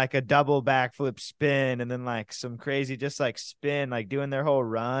and then like a double backflip spin and then like some crazy just like spin, like doing their whole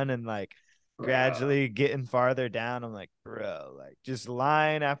run and like Bro. gradually getting farther down. I'm like, bro, like just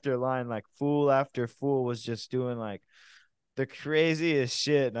line after line, like fool after fool was just doing like the craziest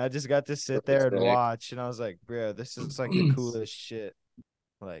shit. And I just got to So sit there and sick. watch. And I was like, bro, this is like the coolest shit.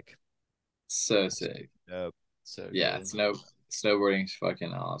 Like, So that's sick. dope. So Yeah, good. snowboarding's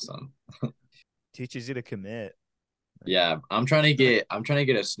fucking awesome. Teaches you to commit. Like, Yeah, I'm trying to get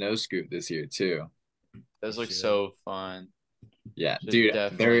a snow scoop this year too. Those look shit. so fun. Yeah, Should dude,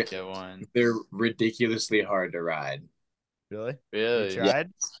 definitely get one. they're ridiculously hard to ride. Really? You Really? Yeah,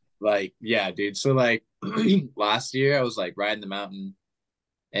 tried? like yeah, dude. So like last year I was like riding the mountain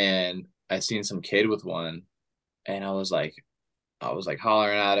and I seen some kid with one and I was like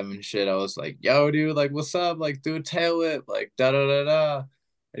hollering at him and shit. I was like, "Yo, dude, like what's up? Like do a tail whip, like da da da da."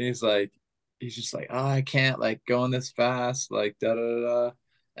 And he's just like, "Oh, I can't like going this fast, like da da da da."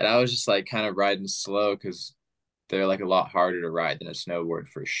 And I was just like kind of riding slow because they're like a lot harder to ride than a snowboard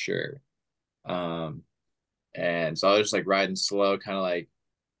for sure. Um, and so I was just like riding slow, kind of like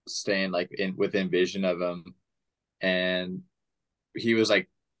staying like in within vision of him. And he was like,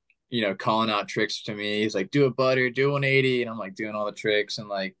 calling out tricks to me. He's like, do a butter, do 180. And I'm like doing all the tricks and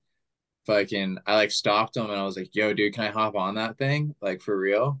like fucking I like stopped him and I was like, yo, dude, can I hop on that thing? Like for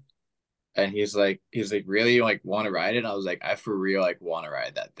real? And he's like, really like want to ride it? And I was like, I for real like want to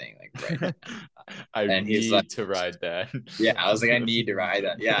ride that thing like right now. I And he's like, need to ride that. yeah, I was like, I need to ride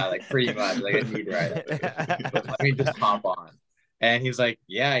that. Yeah, like pretty much. Like I need to ride that. But let me just hop on. And he's like,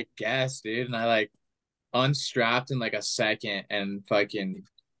 yeah, I guess, dude. And I like unstrapped in like a second and fucking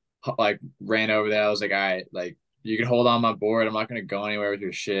like ran over there. I was like, all right, like you can hold on my board. I'm not gonna go anywhere with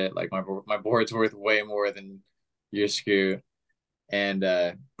your shit. Like my board's worth way more than your scoot. And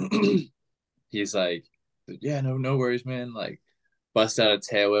he's like, yeah, no worries, man. Like bust out a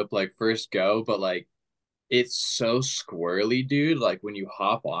tail whip like first go, but like it's so squirrely, dude. Like when you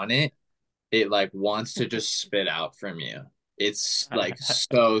hop on it, it like wants to just spit out from you. It's like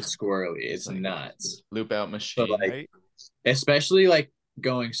so squirrely. It's It's like a nuts. loop out But machine. like Right? especially like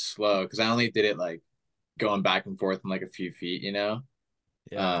going slow because I only did it like going back and forth in like a few feet, Yeah.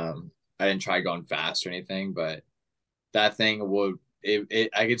 I didn't try going fast or anything, but that thing would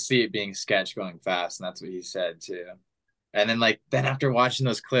I could see it being sketch going fast, and that's what he said too. And then after watching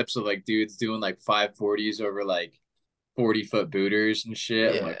those clips of like dudes doing like 540s over like 40-foot booters and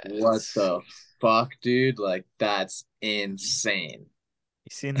shit, I'm like, Yeah, what it's the fuck, dude? Like that's insane. You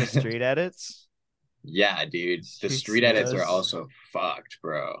seen the street edits? Yeah, dude. The Street street edits are snows. also fucked,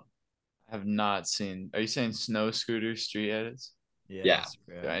 bro. I have not seen. Are you saying snow scooter street edits? Yeah. Yes,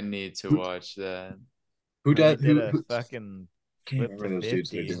 bro. I need to Who, watch that. who When he does did who, a who fucking can't flip to remember those dudes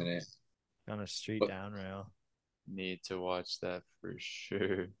that are 50 doing it. on a street But down rail. Need to watch that for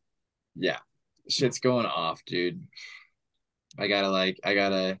sure. yeah. Shit's going off, dude. I gotta like I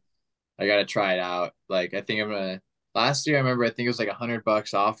gotta try it out. Like I think I'm gonna last year I remember I think it was like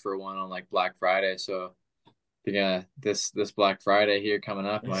 $100 off for one on like Black Friday. So Yeah, this Black Friday here coming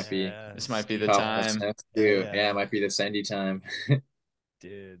up might be Yeah, This might be the popping up time. snow Hell too. Yeah, yeah, it might be the Sandy time.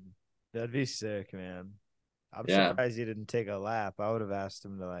 dude. That'd be sick, man. I'm Yeah. surprised you didn't take a lap. I would have asked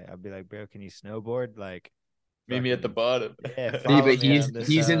him to I'd be like, bro, can you snowboard? Like, Meet me at the fucking, bottom. yeah, See, follow but me on this.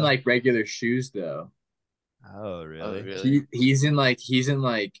 he's in like regular shoes though. Oh, Oh, really? really? He's in like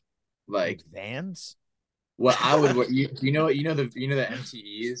Like Vans? what I would what you know the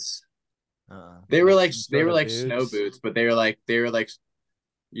MTEs. They Sort were of like snow boots. boots, but they were like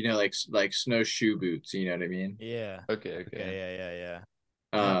like snowshoe boots. You know what I mean? Yeah. Okay, Okay. okay. Yeah.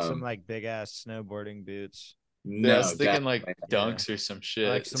 Not some Um, like big ass snowboarding boots. Yeah, I was no, thinking like definitely Yeah. dunks or some Like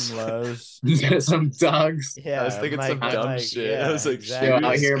shit. some lows. not. Some dogs. I was Yeah. thinking some I'm dumb like, shit. I yeah, was like, Yo, out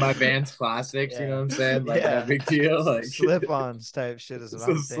exactly. shoes. here, my Vans classics. You know Yeah. what I'm saying? Like no Yeah. big deal. Some Like slip-ons type shit is what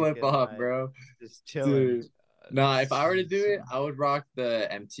some I'm slip thinking. off, Like bro. just chilling. Dude. Nah, if I were to do it, I would rock the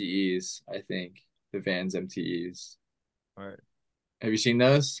MTEs. I think the Vans MTEs. Or Have you seen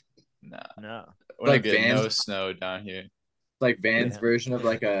those? Nah, no. we're not Like getting no Vans, snow down here. like Vans Yeah. version of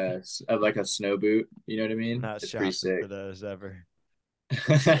like a snow boot. You know what I I'm mean? not It's pretty shopping sick. for those ever.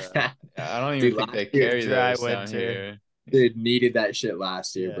 It's I don't even Dude, think last they year, carry dry those down winter. here. dude, needed that shit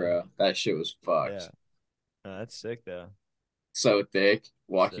last year, Yeah. bro. That shit was Yeah. fucked. No, that's sick though. So thick,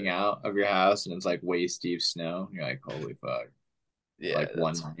 walking Sick. out of your house and it's like waist deep snow. You're like, holy fuck. For Yeah, like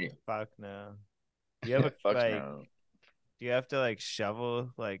one that's night. Fuck no. Do you have a fuck no. do you have to like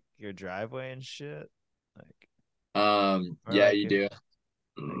shovel like your driveway and shit? Like or Yeah, like you if do.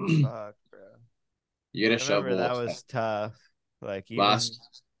 like fuck, bro. You get a I remember shovel that was tough. Like even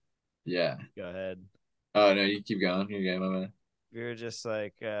last. Yeah. go ahead. Oh no, you keep going. You get my man. We were just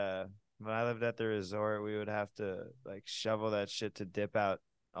like when I lived at the resort, we would have to like shovel that shit to dip out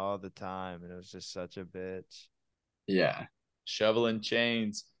all the time, and it was just such a bitch. Yeah. Shoveling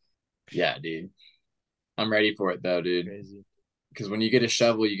chains. Yeah, dude. I'm ready for it though, dude. Crazy. Because when you get a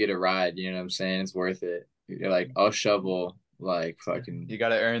shovel, you get a ride. You know what I'm saying? It's worth it. You're like, I'll shovel like fucking. You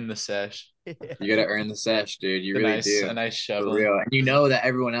gotta earn the sesh. You gotta earn the sesh, dude. You A really nice, do. a nice For shoveling. real. And you know that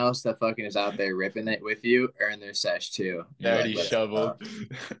everyone else that fucking is out there ripping it with you earn their sesh too. They You're already like, let's shoveled.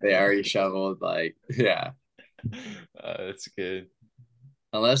 go. They already shoveled. Like, yeah. That's good.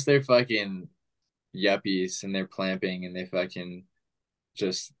 Unless they're fucking yuppies and they're clamping and they fucking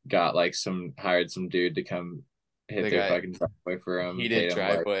just got like hired some dude to come hit They their got fucking driveway for them. Heated Paid him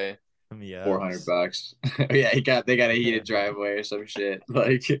like driveway. Yeah. $400. Yeah, they got a heated driveway or some shit.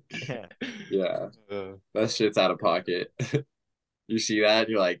 Like, Yeah. yeah, that shit's out of pocket. You see that?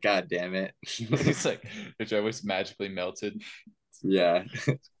 You're like, God damn it. It's like the driveway's magically melted. Yeah,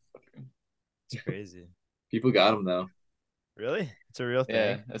 It's crazy. people got them though. Really? It's a real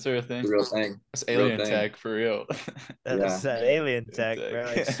Yeah, thing. that's a real thing. The real thing. That's Real alien thing. tech for real. That's Yeah. that alien tech, Tech. bro.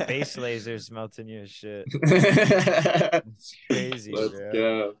 Like space lasers melting your shit. Let's It's crazy, bro.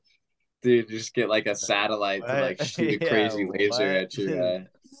 go. Dude, just get like a satellite to like What? shoot a Yeah, crazy laser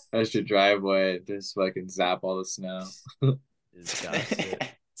what? at your driveway. Just fucking zap all the snow. Just dust it.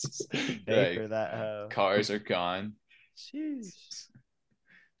 Like, Vapor that hoe. cars are gone. Jeez.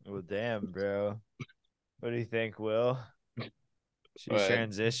 Well, damn, bro. What do you think, Will? Should we What?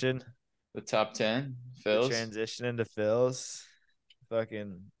 transition? The top 10, We Phil's. transition into Phil's.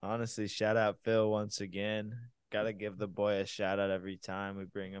 Fucking honestly, shout out Phil once again. Gotta give the boy a shout out every time we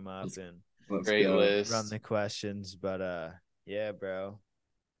bring him up and Let's Great go. list. run the questions. But yeah, bro.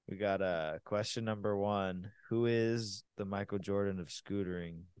 We got question number 1. Who is the Michael Jordan of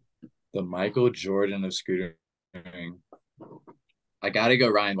scootering? The Michael Jordan of scootering. I gotta go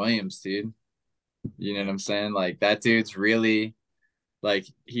Ryan Williams, dude. You know what I'm saying? Like that dude's really like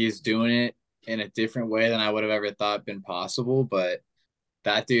he's doing it in a different way than I would have ever thought been possible, but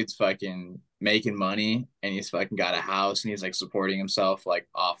that dude's fucking making money and he's fucking got a house and he's like supporting himself like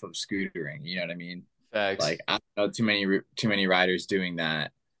off of scootering. You know what I mean? Facts. Like I don't know too many riders doing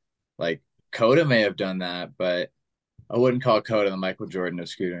that. Like Coda may have done that, but I wouldn't call Coda the Michael Jordan of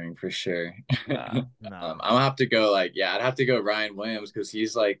scootering for sure. No. I'm gonna have to go like I'd have to go Ryan Williams because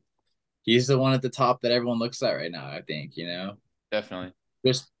he's the one at the top that everyone looks at right now. I think Definitely.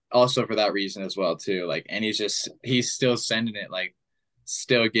 just also for that reason as well too. Like, and he's still sending it like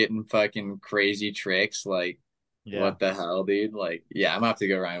still getting fucking crazy tricks. Like, Yeah. what the hell, dude? Like, yeah, I'm gonna have to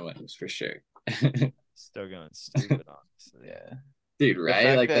go Ryan Williams for sure. Still going stupid, honestly. Yeah. Dude, The right?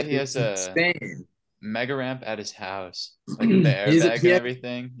 fact Like that he that's has insane. Mega ramp at his house, like the airbag and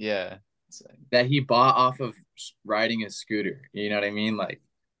everything. Yeah. It's like, That he bought off of riding a scooter. You know what I mean? Like,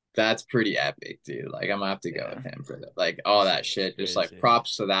 that's pretty epic, dude. Like, I'm gonna have to go with him for that. Like, all that shit. Just like Crazy.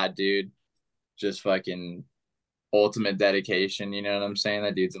 props to that dude. Just fucking ultimate dedication. You know what I'm saying?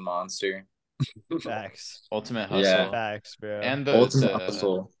 That dude's a monster. Facts. Ultimate Yeah. hustle. Facts, bro. And Ultimate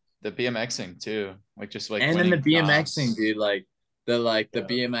hustle. the BMXing too. Like just like And then the winning BMXing, comps. dude, like the Yeah.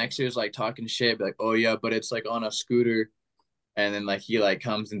 BMXers like talking shit, be like, oh yeah, but it's like on a scooter. And then like he like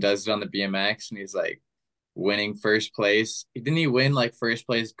comes and does it on the BMX and he's like winning first place. Didn't he win like first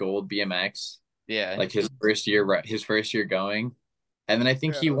place gold BMX? Yeah. Like his first year going. And then I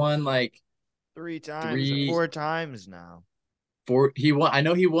think he Bro. won like 4 times now. I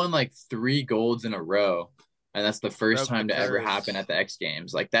know he won like 3 golds in a row. And that's the first Broke the time to ever curse. happen at the X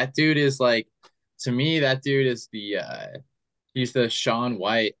Games. Like that dude is like, to me, that dude is he's the Shaun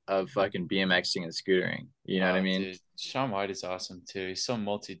White of fucking BMXing and scootering. You know what I mean? Dude, Shaun White is awesome too. He's so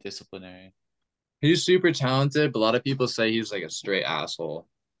multidisciplinary. He's super talented, but a lot of people say he's like a straight asshole.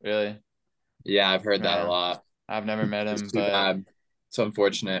 Really? Yeah, I've heard that a Yeah. lot. I've never met him, It's too but bad. It's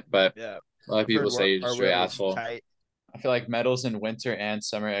unfortunate, but Yeah. a lot of I've heard people say he's a our straight Willie's asshole. tight. I feel like medals in winter and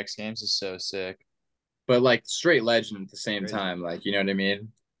summer X Games is so sick. But like straight legend at the same Crazy. time. Like, you know what I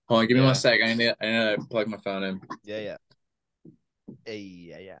mean? Hold on, give me 1 sec. I need to plug my phone in. Yeah. Hey,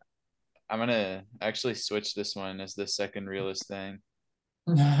 yeah. I'm gonna actually switch this one as the second realest thing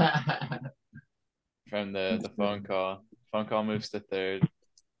from the phone call. Phone call moves to third.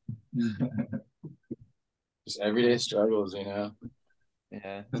 Just everyday struggles, you know.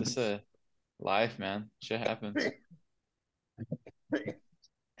 Yeah, just a life, man. Shit happens.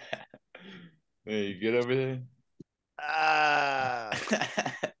 Hey, you good over there? Ah.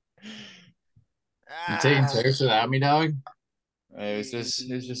 You taking Terps without me, dog? It was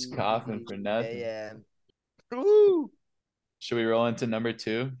just coughing for nothing. Yeah. Woo. Should we roll into number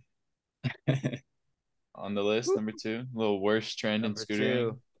 2 on the list? Number 2, a little worst trend in Number scootering.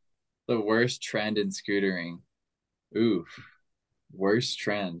 2. The worst trend in scootering. Oof. Worst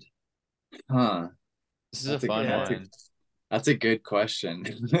trend. Huh. This is a fun one. That's a good question.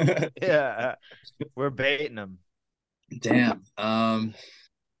 Yeah. We're baiting them. Damn.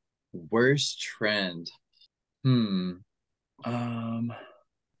 Worst trend. Oh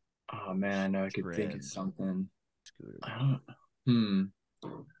man, I know I could think of something. I don't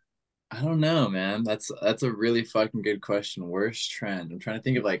know, man. That's a really fucking good question. Worst trend. I'm trying to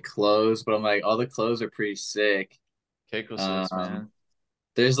think of like clothes, but I'm like, all the clothes are pretty sick. Keiko suits, man.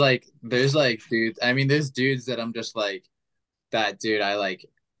 There's like dudes. I mean, there's dudes that I'm just like, that dude. I like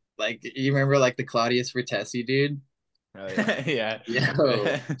you remember like the Claudius Vertesi dude? Oh yeah.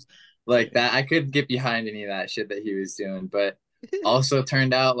 Yo, like that. I could get behind any of that shit that he was doing, but also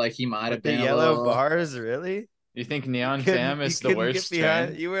turned out like he might have the been a yellow little... bars, really? You think Neon Fam is the worst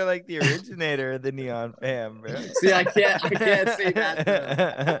trend? You were like the originator of the Neon Fam, bro. See, I can't say that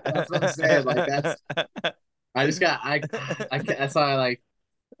though. That's what I'm saying. Like that's why I like,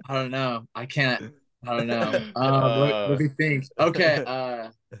 I don't know. I don't know. Let me think. Okay.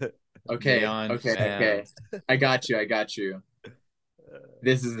 Neon Fam. I got you.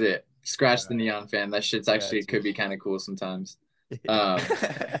 This is it. Scratch the Neon Fan. That shit's actually could be kind of cool sometimes.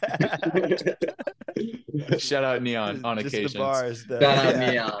 Shout out Neon on just occasions. The bars, though. Shout out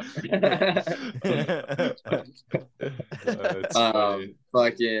Neon. That's funny.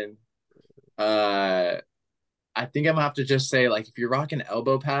 Fucking. I think I'm gonna have to just say, like, if you're rocking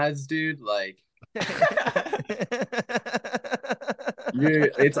elbow pads, dude, like,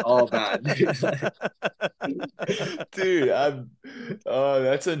 it's all bad, dude.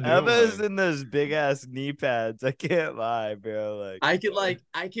 That's a new Emma's one. in those big ass knee pads. I can't lie, bro. Like, I could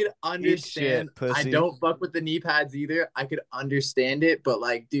understand. Shit, I don't fuck with the knee pads either. I could understand it, but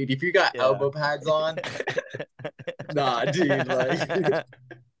like, dude, if you got elbow pads on, nah, dude, like.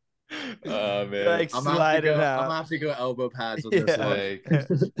 Oh man, like I'm gonna have to go elbow pads with this one.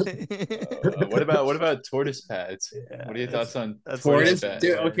 What about tortoise pads? What are your thoughts on tortoise pads?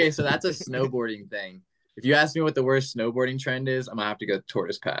 Dude, okay, so that's a snowboarding thing. If you ask me what the worst snowboarding trend is, I'm gonna have to go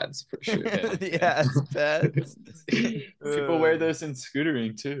tortoise pads for sure. Pads. People wear those in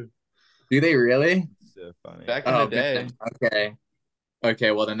scootering too. Do they really? So funny. Back in the day. Man.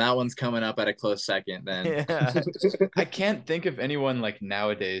 Okay, well then that one's coming up at a close second then. Yeah. I can't think of anyone like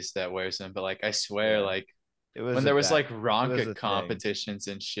nowadays that wears them, but like I swear, like when there was like Ronka competitions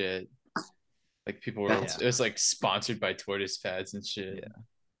and shit, like people were it was like sponsored by tortoise pads and shit. Yeah.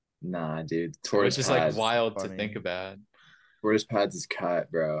 Nah, dude. Tortoise pads, like wild to think about. Tortoise pads is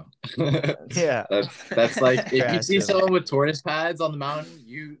cut, bro. Yeah. That's like, if you see someone with tortoise pads on the mountain,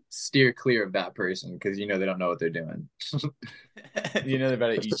 you steer clear of that person because you know they don't know what they're doing. You know they're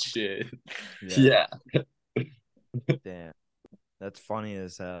about to eat shit. Yeah. Damn. That's funny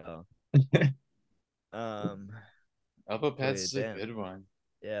as hell. Elbow pads is a good one.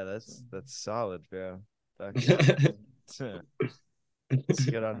 Yeah, that's solid, bro. Let's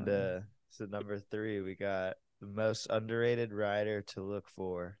get on to So number 3, we got the most underrated rider to look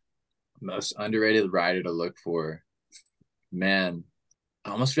for. Most underrated rider to look for. Man,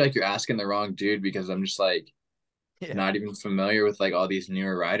 I almost feel like you're asking the wrong dude because I'm just like not even familiar with like all these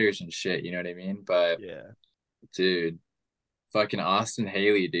newer riders and shit. You know what I mean? But yeah, dude, fucking Austin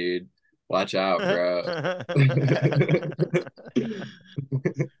Haley, dude. Watch out, bro.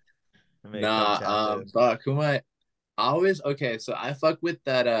 Fuck, who am I? Always okay, so I fuck with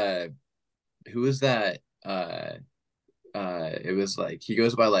that who was that? It was like he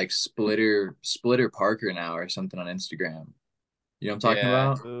goes by like Splitter Parker now or something on Instagram. You know what I'm talking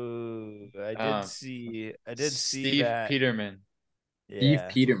about? Ooh, I did see Steve that. Peterman. Steve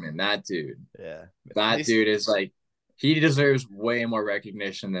Peterman, that dude. Yeah. That dude is like he deserves way more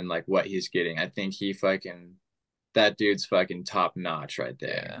recognition than like what he's getting. I think that dude's fucking top notch right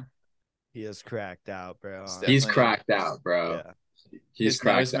there. Yeah. He is cracked out, bro. He's cracked out, bro. Yeah. He's his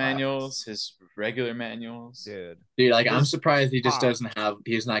nose manuals, his regular manuals. Dude, like I'm surprised he just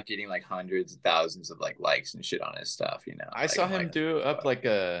he's not getting like hundreds of thousands of like likes and shit on his stuff, you know. I saw him do up like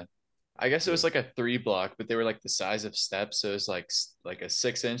I guess it was like a 3 block, but they were like the size of steps. So it was like a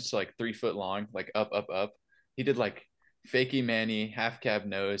 6-inch to like 3 foot long, like up. He did like fakie Manny, half cab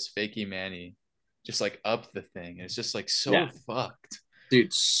nose, fakie Manny, just like up the thing. It's just like so fucked.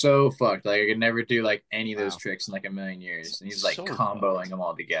 Dude, so fucked. Like I could never do like any of those tricks in like a million years. And he's like comboing them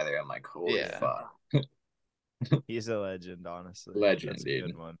all together. I'm like, holy fuck. He's a legend, honestly. Legend, that's dude. A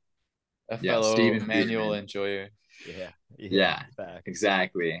good one. A fellow manual enjoyer. Yeah,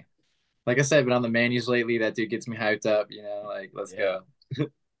 exactly. Like I said, but on the manuals lately, that dude gets me hyped up, you know, like let's go.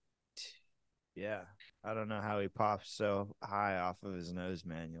 Yeah. I don't know how he pops so high off of his nose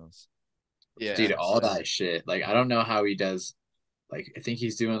manuals. Yeah. Dude, all that shit. Like I don't know how he does. Like I think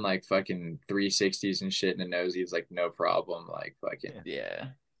he's doing like fucking 360s and shit in the nose. He's like no problem. Like fucking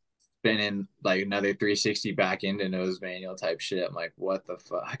spinning like another 360 back into nose manual type shit. I'm like, what the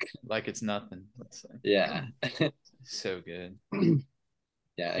fuck? Like it's nothing. Yeah. So good.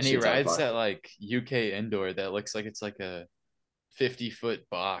 Yeah. And he rides that like UK indoor that looks like it's like a 50-foot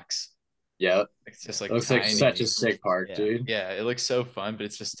box. Yep. It's just like it looks tiny. Like such a sick park, dude. Yeah, it looks so fun, but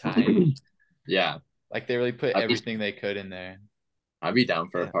it's just tiny. Yeah. Like they really put everything they could in there. I'd be down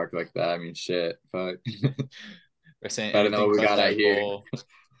for a park like that. I mean, shit. Fuck. We're saying I don't know what we got out here.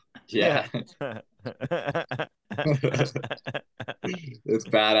 Yeah. It's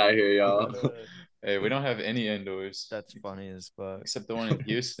bad out here, y'all. Hey, we don't have any indoors. That's funny as fuck. Except the one in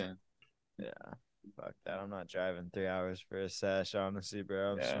Houston. Yeah. Fuck that. I'm not driving 3 hours for a sesh, honestly,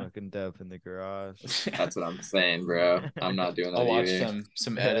 bro. I'm smoking dope in the garage. That's what I'm saying, bro. I'm not doing that. I'll watch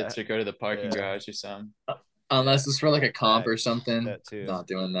some edits or go to the parking garage or something. Unless it's for like a comp or something. That too. Not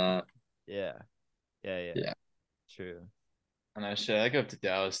doing that. Yeah. True. And I go up to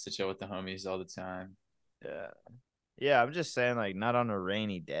Dallas to chill with the homies all the time. Yeah, I'm just saying, like, not on a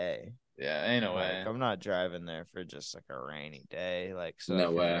rainy day. Yeah, ain't no way. I'm not driving there for just like a rainy day, like so no I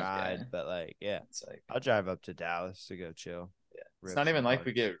can way. ride. But like, it's like I'll drive up to Dallas to go chill. Yeah, it's not even like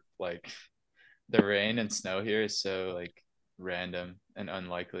we get like the rain and snow here is so like random and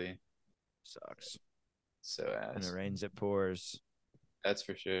unlikely. Sucks. So when it rains, it pours. That's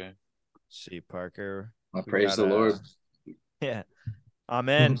for sure. See, Parker. I praise the Lord. Yeah,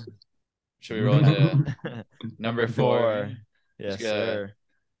 amen. Should we roll into number 4? Yes, sir.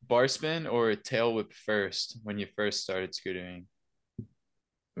 Bar spin or tail whip first when you first started scootering?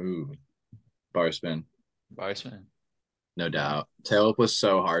 Ooh, bar spin. Bar spin. No doubt. Tail whip was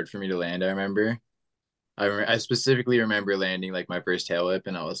so hard for me to land. I specifically remember landing like my first tail whip,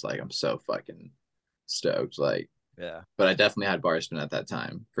 and I was like, I'm so fucking stoked. Like, yeah. But I definitely had bar spin at that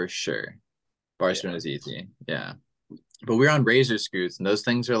time for sure. Bar spin is easy. Yeah. But we were on razor scoots, and those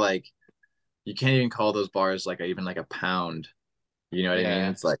things are like, you can't even call those bars like even like a pound. You know what I mean?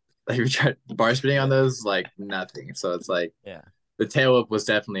 It's like we tried bar spinning on those like nothing. So it's like the tail whip was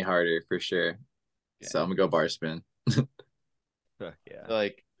definitely harder for sure. Yeah. So I'm gonna go bar spin.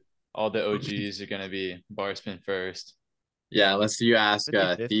 Like all the OGs are gonna be bar spin first. Yeah, unless you ask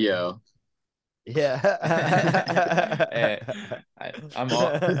Theo. Yeah. Hey, I'm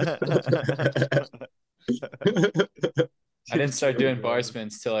all. I didn't start doing bar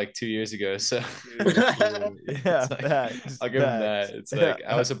spins till like 2 years ago, so yeah, I'll give him that. It's like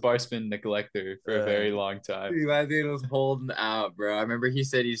I was a bar spin neglector for a very long time. Dude, that dude was holding out, bro. I remember he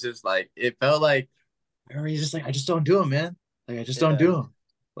said he's just like it felt like. I remember he's just like I just don't do them, man. Like I just don't do them.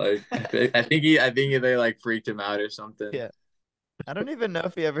 Like I think they like freaked him out or something. Yeah. I don't even know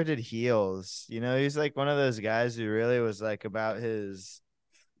if he ever did heels. You know, he's like one of those guys who really was like about his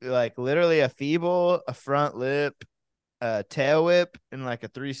like literally a feeble, a front lip, tail whip and like a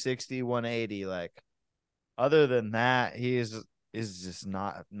 360, 180. Like other than that, he is just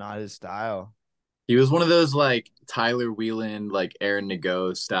not his style. He was one of those like Tyler Wheeland, like Aaron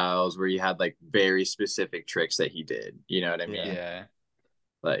Nago styles where you had like very specific tricks that he did. You know what I mean? Yeah.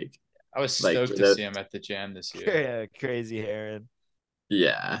 Like I was like stoked to see him at the jam this year. Yeah, crazy Heron.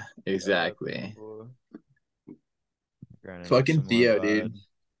 Yeah, exactly. Fucking Theo, dude.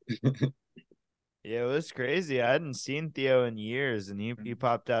 Yeah, it was crazy. I hadn't seen Theo in years, and he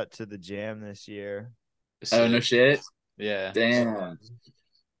popped out to the jam this year. Oh no shit. Yeah. Damn.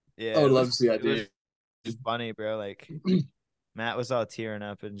 Yeah, I would love to see that, dude. It's funny, bro. Like Matt was all tearing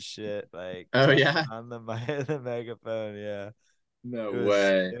up and shit. Like, oh yeah, on the the megaphone. Yeah, no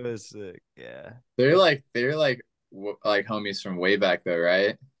way. It was sick. Yeah, they're like homies from way back though,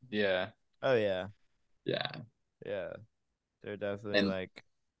 right? Yeah. Oh yeah. Yeah. Yeah, they're definitely like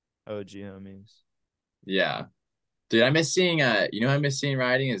OG homies. Yeah, dude. I miss seeing. I miss seeing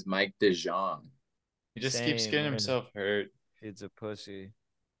riding is Mike DeJong. He just keeps getting himself hurt. He's a pussy.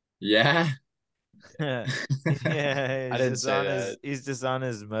 Yeah. Yeah, I didn't say that. He's just on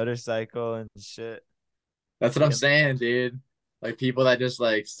his motorcycle and shit. That's what I'm saying, dude. Like people that just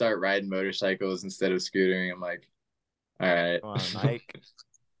like start riding motorcycles instead of scootering. I'm like, all right. Come on, Mike.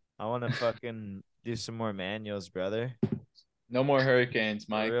 I want to fucking do some more manuals, brother. No more hurricanes,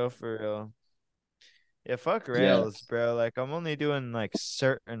 Mike. For real. Yeah, fuck rails, bro. Like I'm only doing like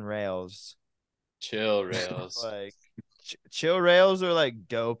certain rails. Chill rails. Like chill rails or like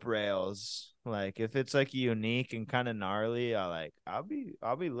dope rails. Like if it's like unique and kind of gnarly, I'll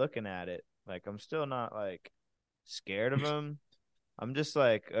be looking at it. Like I'm still not like scared of them. I'm just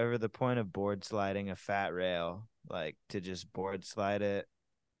like over the point of board sliding a fat rail, like to just board slide it.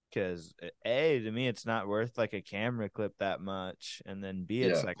 Because to me, it's not worth like a camera clip that much, and then B,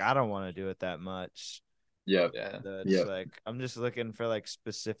 it's like I don't want to do it that much. Yep. Yeah. So it's like I'm just looking for like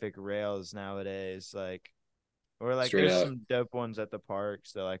specific rails nowadays, like or like straight there's up. some dope ones at the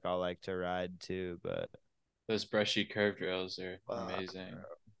parks that like I'll like to ride too, but those brushy curved rails are amazing.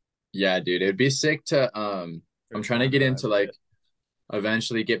 Yeah, dude, it'd be sick to I'm trying to get into like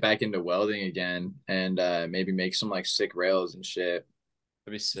eventually get back into welding again and maybe make some like sick rails and shit.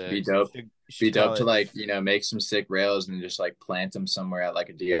 That'd be sick. Be dope. Be dope to like, make some sick rails and just like plant them somewhere at like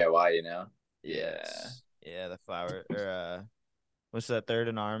a DIY, you know? Yeah. Yeah, the flower or what's that, Third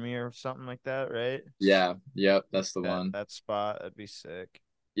and Army or something like that, right? Yeah, yep, that's the one. That spot, that'd be sick.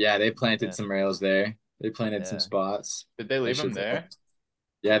 Yeah, they planted some rails there. They planted some spots. Did they leave them there?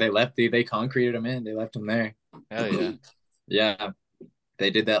 Yeah, they concreted them in. They left them there. Hell yeah. Yeah.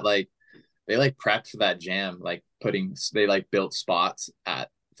 They did that they prepped for that jam, like they built spots at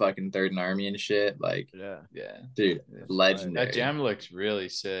fucking Third and Army and shit. Like yeah. Dude, legendary. That jam looks really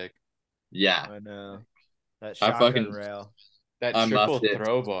sick. Yeah. I know. That shotgun rail. That triple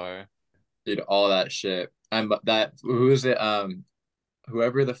throw bar. Dude, all that shit. Who is it?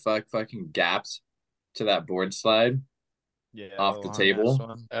 Whoever the fucking gapped to that board slide off the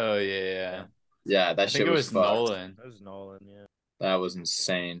table. Oh yeah. Yeah, that shit was Nolan. That was Nolan, yeah. That was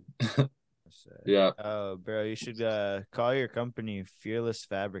insane. Yeah. Oh, bro, you should call your company Fearless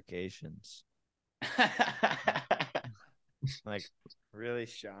Fabrications. Like really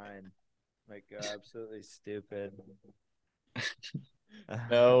shine. Like go absolutely stupid.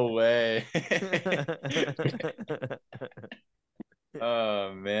 No way.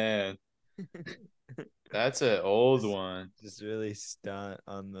 Oh man. That's an old one. Just really stunt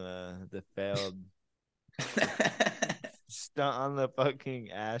on the failed stunt on the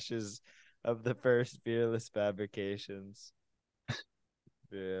fucking ashes of the first Fearless Fabrications.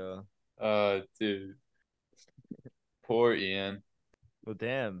 Yeah. Oh, dude. Poor Ian. Well,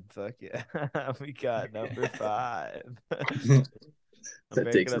 damn. Fuck yeah. We got number 5. I'm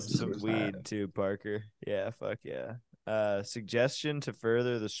picking up some weed too, Parker. Yeah, fuck yeah. Suggestion to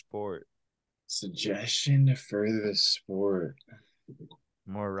further the sport. Suggestion to further the sport.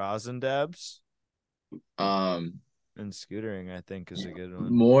 More rosin dabs. And scootering, I think, is a good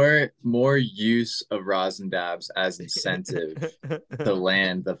one. More use of rosin dabs as incentive to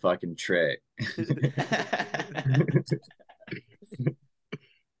land the fucking trick.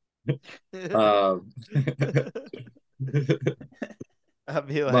 I'll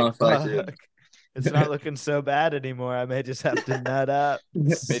be like, fuck. It's not looking so bad anymore. I may just have to nut up.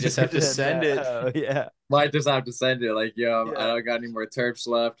 May just have to send it. Oh, yeah. Might just have to send it. Like, yo, I don't got any more terps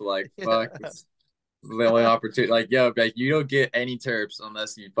left. Like, fuck. It's the only opportunity. Like, yo, like you don't get any terps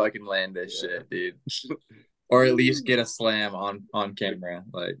unless you fucking land this shit, dude. Or at least get a slam on camera.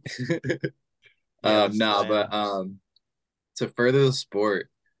 Like to further the sport,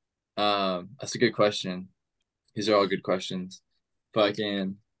 that's a good question. These are all good questions.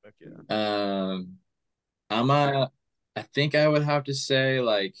 Fucking I'm I think I would have to say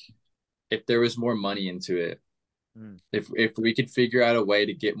like if there was more money into it. If we could figure out a way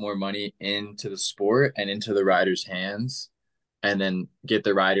to get more money into the sport and into the riders' hands, and then get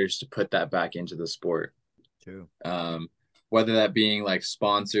the riders to put that back into the sport. True. Whether that being like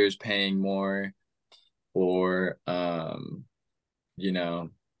sponsors paying more or you know,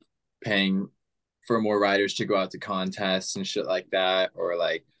 paying for more riders to go out to contests and shit like that, or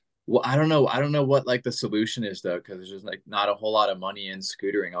like well, I don't know. I don't know what like the solution is though, because there's just like not a whole lot of money in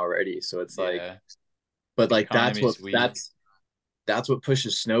scootering already. So it's like, but the like economy's weak. That's what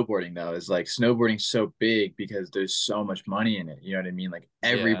pushes snowboarding though, is like snowboarding's so big because there's so much money in it. You know what I mean? Like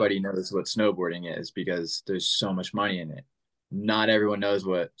everybody knows what snowboarding is because there's so much money in it. Not everyone knows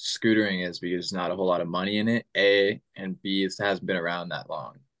what scootering is because there's not a whole lot of money in it. A and B, it hasn't been around that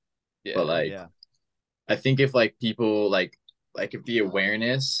long. But like I think if like people like if the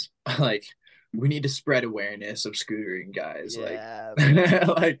awareness like we need to spread awareness of scootering, guys.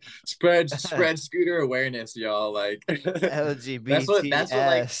 Like spread scooter awareness, y'all. Like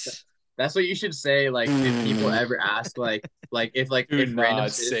LGBTS. That's what you should say. Like if people ever ask if random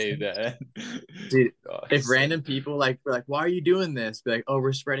say that. Dude, if random people like were like, why are you doing this? Be like, oh,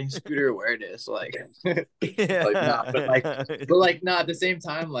 we're spreading scooter awareness. Like, like nah, but like nah, at the same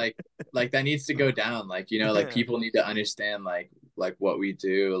time, like that needs to go down. Like, you know, like people need to understand like what we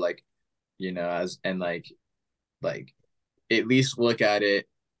do, like, you know, as and like at least look at it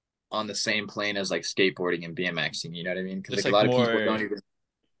on the same plane as like skateboarding and BMXing, you know what I mean? Because like, a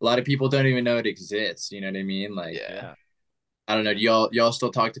lot of people don't even know it exists, you know what I mean? Like I don't know, do y'all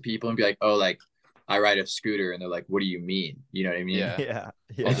still talk to people and be like, oh, like I ride a scooter, and they're like, what do you mean? You know what I mean? Yeah.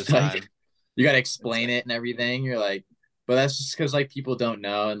 All the time. Like, you gotta explain it and everything. You're like, but that's just because like people don't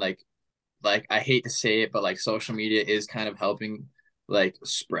know, and like I hate to say it, but like social media is kind of helping like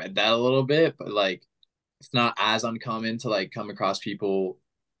spread that a little bit, but like it's not as uncommon to like come across people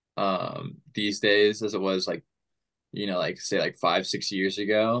these days as it was like, you know, like say like 5-6 years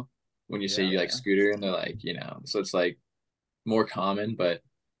ago when you say you like scooter and they're like, you know, so it's like more common. But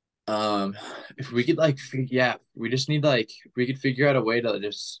if we could like we just need like if we could figure out a way to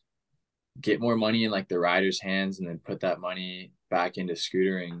just get more money in like the riders' hands and then put that money back into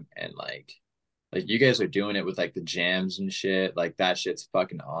scootering, and like you guys are doing it with like the jams and shit, like that shit's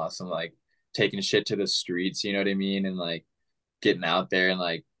fucking awesome. Like taking shit to the streets, you know what I mean? And like getting out there and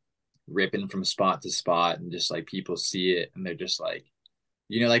like ripping from spot to spot, and just like people see it and they're just like,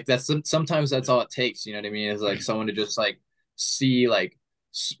 you know, like sometimes that's all it takes, you know what I mean? Is like someone to just like see like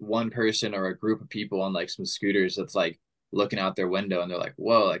one person or a group of people on like some scooters that's like looking out their window and they're like,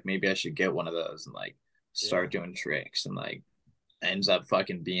 whoa, like maybe I should get one of those, and like start doing tricks, and like ends up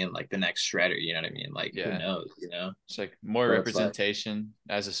fucking being like the next shredder, you know what I mean? Like who knows, you know? It's like more representation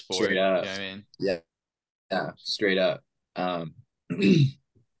like, as a sport. Straight up. You know what I mean? Yeah, straight up. Fuck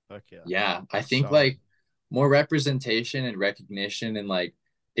yeah. Yeah, I think like more representation and recognition in like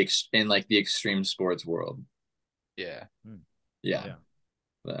in like the extreme sports world. Yeah.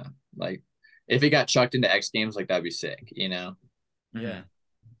 Like if it got chucked into X Games, like that'd be sick, you know? Yeah.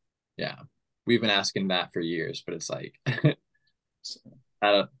 We've been asking that for years, but it's like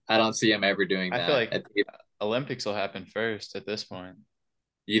I don't see him ever doing that. I feel like Olympics will happen first at this point.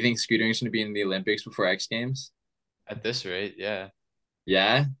 You think scootering's gonna be in the Olympics before X Games? At this rate, yeah.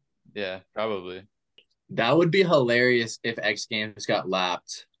 Yeah? Yeah, probably. That would be hilarious if X Games got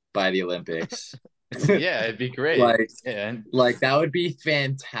lapped by the Olympics. Yeah, it'd be great. Like that would be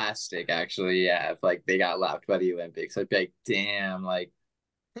fantastic, actually. Yeah, if like they got lapped by the Olympics, I'd be like, damn, like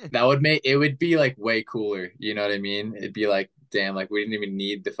that would make it would be like way cooler. You know what I mean? It'd be like, damn, like we didn't even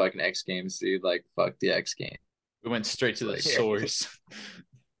need the fucking X Games, dude. Like, fuck the X Games. We went straight to the source.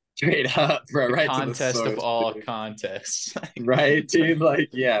 Straight up, bro. Right contest to the source, of all contests. Right, dude. Like,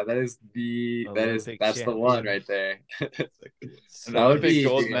 yeah, that's the one right there. An Olympic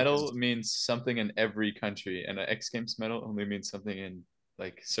gold medal means something in every country, and an X Games medal only means something in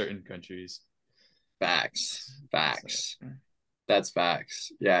like certain countries. Facts. That's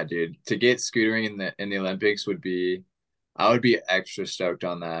facts. Yeah, dude. To get scootering in the Olympics I would be extra stoked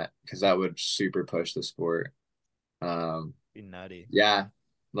on that because that would super push the sport. Be nutty. Yeah,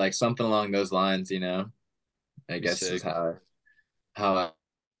 like something along those lines, you know. I guess is how I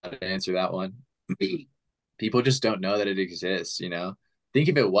answer that one. People just don't know that it exists, you know. Think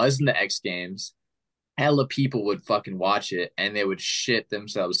if it was in the X Games, hella people would fucking watch it and they would shit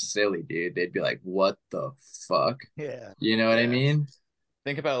themselves silly, dude. They'd be like, "What the fuck?" Yeah, you know what I mean.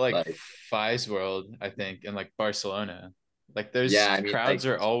 Think about like Fi's World, I think, in like Barcelona. Like those crowds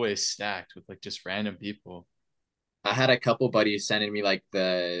are always stacked with like just random people. I had a couple buddies sending me like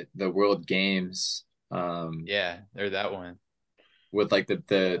the World Games, Yeah, or that one. with like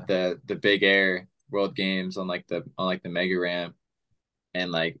the big air World Games on like the mega ramp,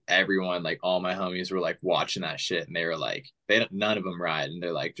 and like everyone, like all my homies were like watching that shit, and they were like, none of them ride, and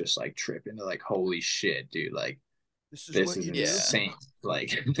they're like just like tripping. They're like, holy shit, dude, like This is this what is you do. insane.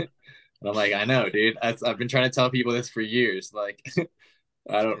 Like, and I'm like, I know, dude. I've been trying to tell people this for years. Like,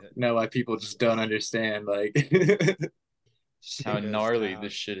 I don't know why people just don't understand. Like, how gnarly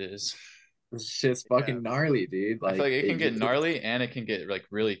this shit is. this shit's fucking gnarly, dude. I feel Like, like it can get gnarly and it can get like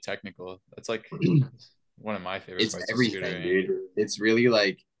really technical. That's like one of my favorite it's parts of everything, scootering. dude. It's really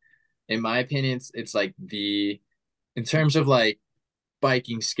like, in my opinion, it's like in terms of like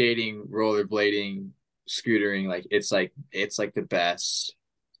biking, skating, rollerblading, scootering, like it's like the best.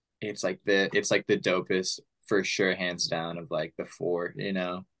 It's like the dopest for sure, hands down, of like the four, you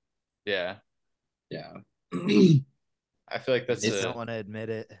know? Yeah. Yeah. I feel like that's They don't want to admit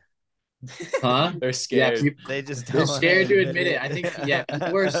it. Huh? They're Yeah, scared. They just they're don't want to scared to admit admit it. it. I think, yeah,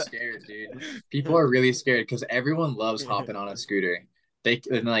 people are scared, dude. People are really scared because everyone loves hopping on a scooter. They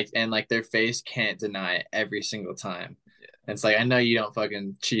and like their face can't deny it every single time. And it's like, I know you don't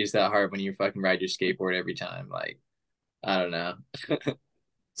fucking cheese that hard when you fucking ride your skateboard every time. Like, I don't know.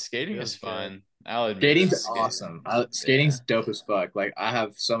 Skating is Feels good. fun. I'll admit it. Skating's awesome. Yeah. Skating's dope as fuck. Like, I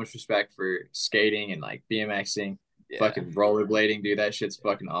have so much respect for skating and like BMXing, Yeah. fucking rollerblading, dude. That shit's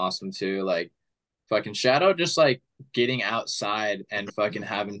fucking awesome too. Like, fucking shout out just like getting outside and fucking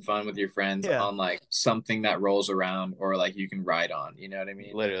having fun with your friends Yeah. on like something that rolls around or like you can ride on. You know what I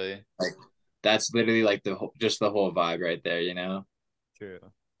mean? Literally. Like, that's literally like just the whole vibe right there. You know? True.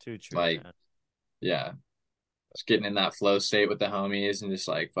 Too true, Like, man. yeah, just getting in that flow state with the homies and just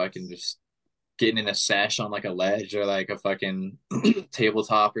like fucking just getting in a sesh on like a ledge or like a fucking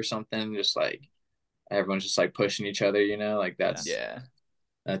tabletop or something. Just like everyone's just like pushing each other, you know? Like Yeah.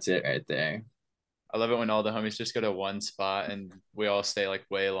 that's it right there. I love it when all the homies just go to one spot and we all stay like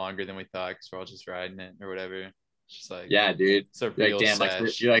way longer than we thought because we're all just riding it or whatever. It's just like, Yeah, dude. it's a You're like, real damn, like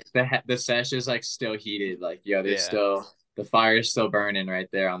sesh. you're like the sesh is like still heated. Like, yo, there's Yeah. still the fire is still burning right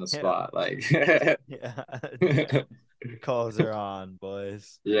there on the Yeah. spot. Like, Yeah. Calls are on,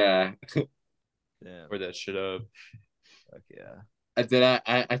 boys. yeah. Damn. Pour that shit up. Fuck yeah.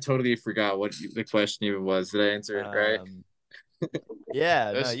 I totally forgot what the question even was. Did I answer it right? Yeah,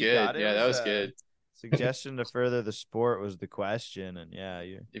 That no, was you good. got it. Yeah, It that was, was good. suggestion to further the sport was the question, and yeah,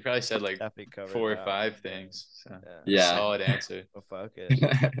 you You probably said like definitely covered 4 or that 5 one, things. So Yeah. solid answer. well, fuck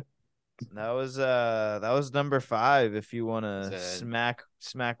it. That was number 5. If you want to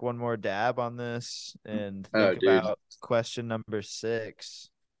smack one more dab on this and think about question number 6.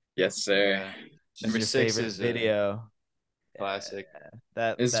 Yes, sir. Number your 6 favorite is video. Classic.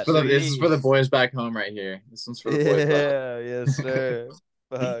 This is for the boys back home right here. This one's for the boys back home. Yeah, yes, sir.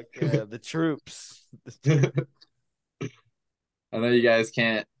 Fuck yeah, the troops. I know you guys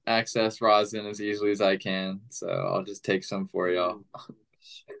can't access rosin as easily as I can, so I'll just take some for y'all.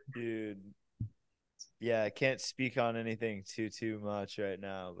 Dude. Yeah, I can't speak on anything too much right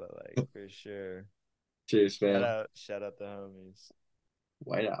now, but like for sure. Cheers, fam. Shout out the homies.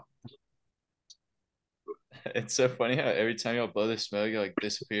 White out. It's so funny how every time y'all blow the smoke, you like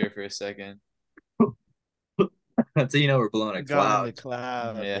disappear for a second. That's how you know we're blowing a cloud. The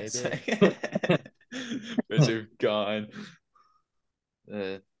cloud, Yeah, baby. birds are gone.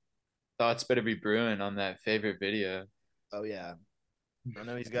 Thoughts better be brewing on that favorite video. Oh yeah, I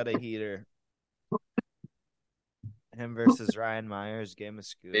know he's got a heater. Him versus Ryan Myers, game of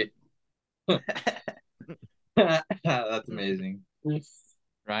scoot. That's amazing.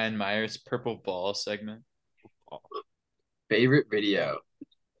 Ryan Myers purple ball segment. Favorite video. I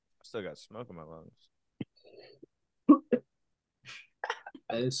still got smoke in my lungs.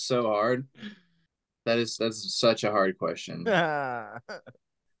 That is so hard. That's such a hard question. We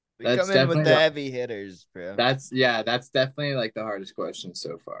That's come in with the heavy hitters, bro. That's definitely like the hardest question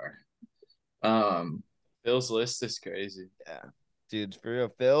so far. Phil's list is crazy. Yeah. Dude, for real,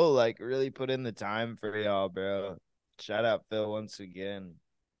 Phil, like really put in the time for y'all, bro. Shout out Phil once again.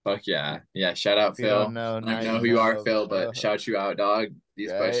 Fuck yeah. Yeah, shout out Phil. Don't know, I don't know who you are, Phil, but shout you out, dog.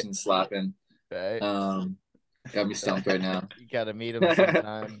 These questions slapping. Right. Got me stumped right now. You gotta meet him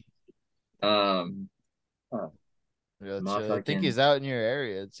sometime. Real chill. I think he's out in your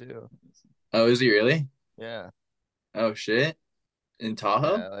area too. Oh, is he really? Yeah. Oh shit. In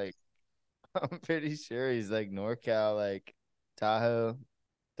Tahoe? Yeah, like I'm pretty sure he's like NorCal, like Tahoe,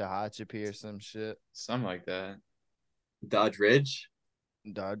 Tehachapi or some shit. Something like that. Dodge Ridge?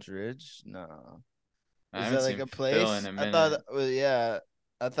 Dodge Ridge? No. I Is that like a place? I thought, well, yeah.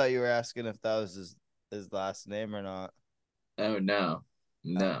 I thought you were asking if that was his last name or not? Oh no.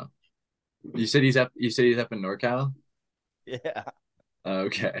 No. You said he's up in NorCal? Yeah.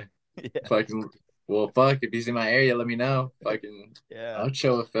 Okay. Yeah. Fucking well, fuck, if he's in my area, let me know. Fucking Yeah. I'll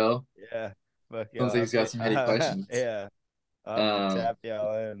chill with Phil. Yeah. Fuck Sounds yeah. like he's got some heady questions. Yeah. I'll have to Um tap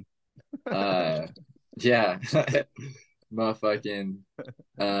y'all in. uh yeah. Motherfucking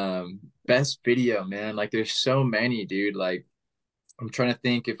best video, man. Like there's so many, dude. Like I'm trying to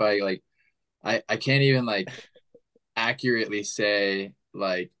think if I like I can't even like accurately say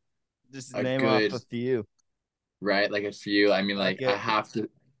like Just a name off good a few. right, like a few. I mean Fuck like I it.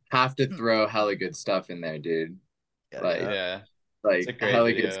 have to throw hella good stuff in there, dude. Yeah, Like yeah. Yeah, it's a like great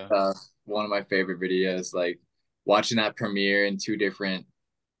hella good video. stuff. One of my favorite videos, like watching that premiere in two different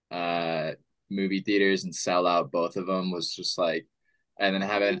uh movie theaters and sell out both of them was just like, and then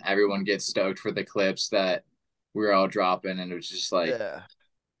having everyone get stoked for the clips that we were all dropping, and Yeah.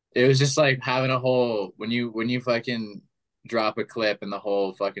 it was just like having a whole when you fucking drop a clip and the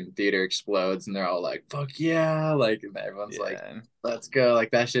whole fucking theater explodes and they're all like fuck yeah, like, and everyone's like Yeah, let's go,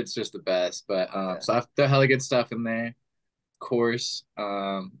 like that shit's just the best. But Yeah. so I throw hella good stuff in there, of course.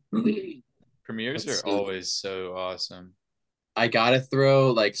 premieres Let's are see. always so awesome. I gotta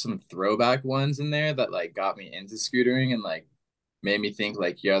throw like some throwback ones in there that like got me into scootering and like made me think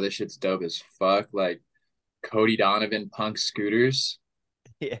like, yo, this shit's dope as fuck. Like Cody Donovan punk scooters.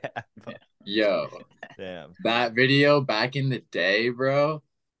 Yeah. Yo, Damn. that video back in the day, bro,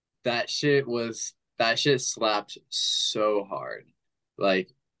 that shit slapped so hard. Like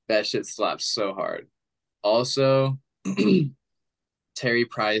that shit slapped so hard. Also, Terry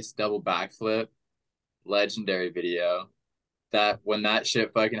Price double backflip, legendary video. That when that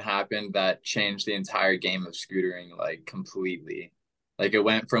shit fucking happened, that changed the entire game of scootering like completely. Like it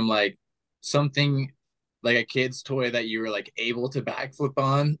went from like something like a kid's toy that you were like able to backflip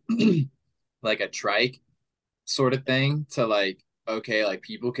on, like a trike sort of thing, to like, okay, like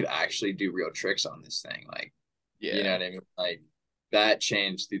people could actually do real tricks on this thing. Like, you know Yeah, what I mean? Like that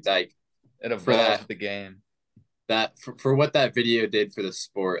changed the like it for evolved the game. for what that video did for the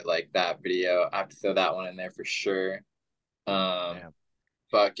sport, like that video, I have to throw that one in there for sure. Um, Damn.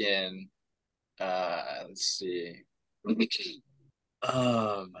 fucking let's see.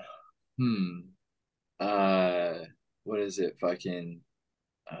 Um, hmm. Uh, what is it? Fucking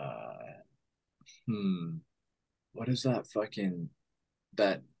uh, hmm. What is that fucking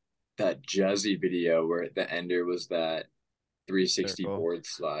that that Juzzy video where the ender was that 360 Circle. board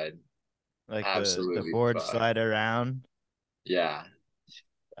slide? Like the Absolutely board fucked. slide around. Yeah.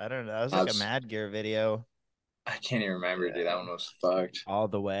 I don't know. That was like a Abs- Mad Gear video. I can't even remember, dude. That Yeah, one was fucked. All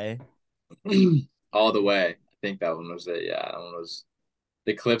the way. All the way. I think that one was it. Yeah, that one was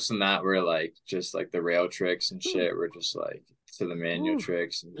the clips in that were like just like the rail tricks and Whew. shit were just like to the manual Whew.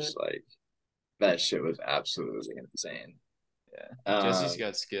 tricks and just like that shit was absolutely insane. yeah. Jesse's Um,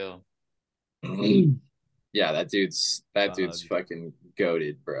 got skill. yeah, that dude's Bug. fucking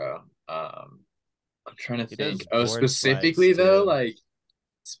goated, bro. I'm trying to He does think. Oh, board slides specifically though, too. like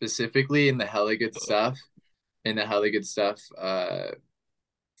specifically in the hella good stuff,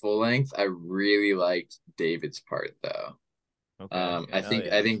 full length, I really liked David's part though. Okay. Oh I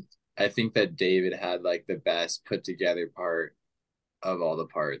yeah. think that David had like the best put together part of all the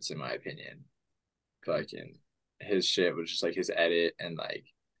parts in my opinion. Fucking his shit was just like his edit and like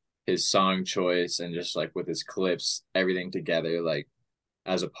his song choice and just like with his clips, everything together like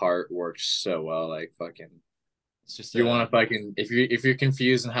as a part worked so well. Like fucking, It's just you want a to fucking if you're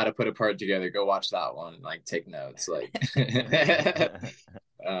confused on how to put a part together, go watch that one and like take notes. Like,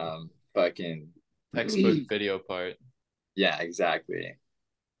 fucking, textbook video part. yeah, exactly.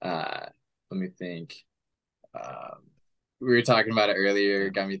 Let me think. Um, we were talking about it earlier.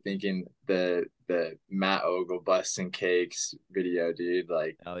 Damn. Got me thinking the Matt Ogle busting cakes video, dude.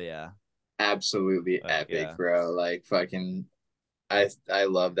 Like Oh yeah. absolutely Fuck epic, yeah. bro. Like fucking, I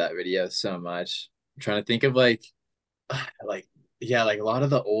love that video so much. I'm trying to think of like yeah, like a lot of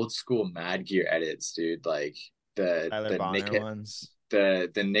the old school Mad Gear edits, dude. Like Tyler the Nick Bonner ones. the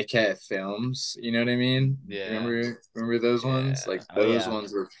Nickhet films, you know what I mean? Yeah, Remember those ones? Like yeah. Oh those yeah.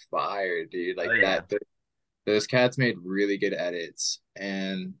 ones were fire, dude. Oh Like yeah. those cats made really good edits.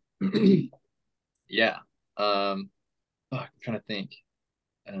 And yeah. Um fuck, I'm trying to think.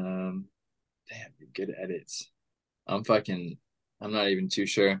 Um damn, good edits. I'm fucking I'm not even too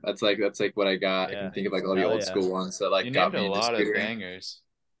sure. That's like what I got. I can Yeah. think of like all the Hell old yeah. school ones that You like got named a me into lot of scootering. bangers.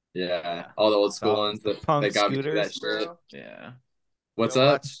 Yeah, Yeah. all the old school Solid. ones The that punk got me through that scooters, shit. bro. Yeah. What's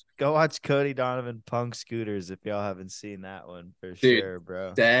up? Go watch Cody Donovan Punk Scooters if y'all haven't seen that one for Dude, sure,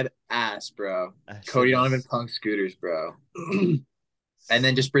 bro. dead ass, bro. That shit Cody Donovan is punk scooters, bro. And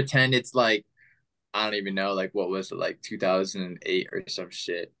then just pretend it's like I don't even know, like, what was it, like 2008 or some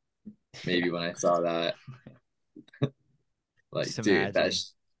shit, maybe Yeah. when I saw that. Like, Just dude, imagine.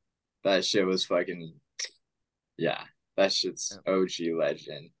 that shit was fucking, yeah, that shit's OG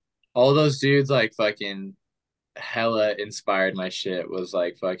legend. All those dudes, like, fucking hella inspired my shit. Was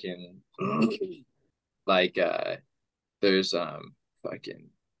like fucking like there's fucking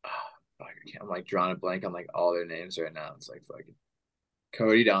fuck, I'm like drawing a blank on like all their names right now. It's like fucking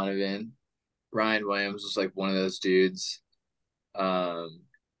Cody Donovan, Ryan Williams was like one of those dudes. Um,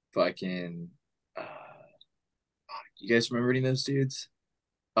 fucking you guys remember any of those dudes?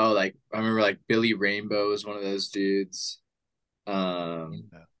 Oh, like I remember like Billy Rainbow was one of those dudes.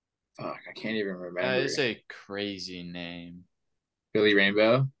 Um, fuck, I can't even That remember. is a crazy name. Billy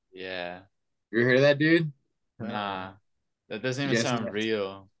Rainbow. Yeah. You ever heard of that dude? Nah. That doesn't You even guys? sound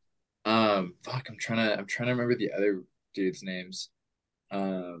real. Fuck, I'm trying to remember the other dudes' names.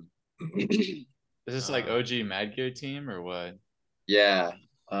 Um, Is this like OG Mad Gear team or what? yeah,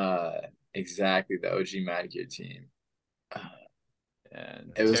 uh, exactly the OG Mad Gear team. Uh,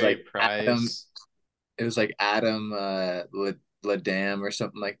 And it was Terry like Adam. Price. It was like Adam Ladam or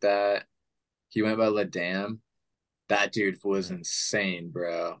something like that. He went by Ladam. That dude was insane,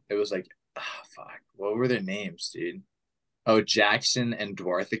 bro. It was like, fuck, what were their names, dude? Oh, Jackson and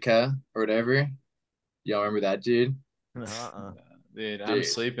Dwarthica or whatever. Y'all remember that dude? Dude, I'm Dude.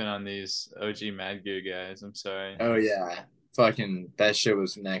 sleeping on these OG Mad Gear guys. I'm sorry. Oh yeah. Fucking that shit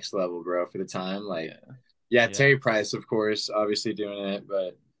was next level, bro, for the time. Like, Yeah. yeah, Terry Price, of course, obviously doing it,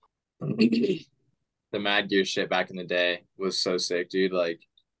 but the Mad Gear shit back in the day was so sick, dude. Like,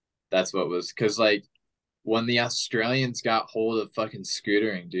 that's what was because like when the Australians got hold of fucking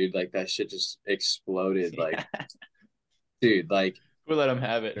scootering, dude, like that shit just exploded. Like, Yeah. dude, like We'll let them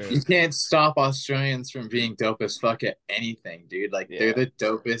have it. you can't stop Australians from being dope as fuck at anything, dude. Like they're Yeah. the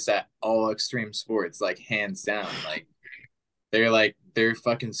dopest at all extreme sports, like hands down. Like they're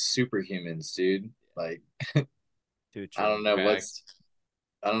fucking superhumans, dude. Like Too I don't true. know Cracked.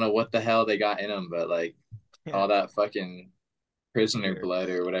 I don't know what the hell they got in them, but like all that fucking prisoner blood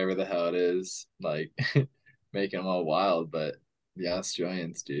or whatever the hell it is, like making them all wild. But the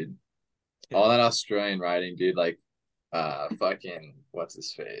Australians, dude, all that Australian riding, dude, like fucking what's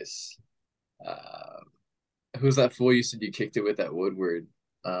his face? Who's that fool you said you kicked it with at Woodward?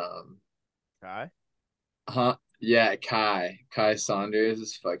 Kai? Huh? Yeah, Kai Saunders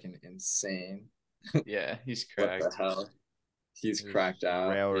is fucking insane. Yeah, he's What the cracked. hell? He's Just cracked out.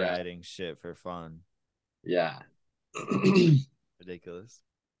 rail Yeah. riding shit for fun. Yeah. Ridiculous.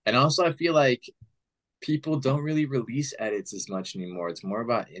 And also I feel like people don't really release edits as much anymore. It's more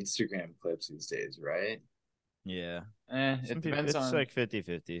about Instagram clips these days, right? Yeah. It depends It's on. like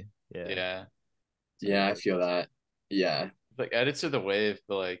 50-50. Yeah. Yeah. Yeah, I feel that. Yeah. Like edits are the wave,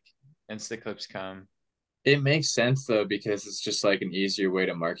 but like Insta clips come. It makes sense though, because it's just like an easier way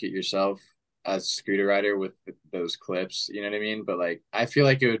to market yourself as a scooter rider with those clips, you know what I mean? But like I feel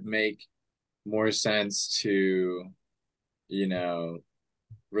like it would make more sense to, you know,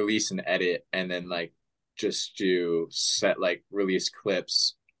 release an edit and then like just do set like release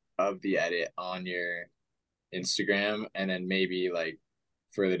clips of the edit on your Instagram and then maybe like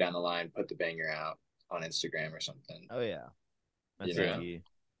further down the line put the banger out on Instagram or something. Oh yeah. That's You the know. key.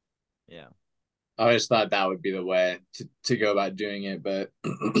 Yeah. I just thought that would be the way to go about doing it, but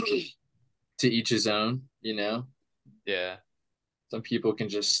to each his own, you know. Yeah. Some people can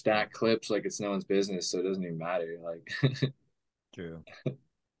just stack clips like it's no one's business, so it doesn't even matter. Like True.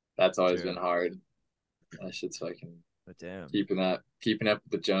 that's always been hard. That shit's fucking But damn. keeping up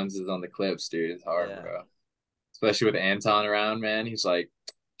with the Joneses on the clips, dude. It's hard, Yeah. bro. Especially with Anton around, man. He's like,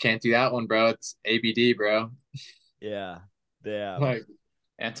 can't do that one, bro. It's ABD, bro. Yeah. Yeah. Like,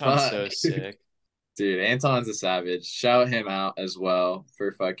 Anton's fuck. so sick. Dude, Anton's a savage. Shout him out as well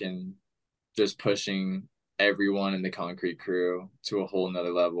for fucking just pushing everyone in the concrete crew to a whole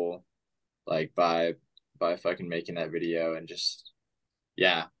nother level, like by fucking making that video and just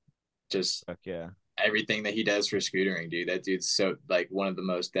yeah, just Fuck yeah. everything that he does for scootering, dude. That dude's so like one of the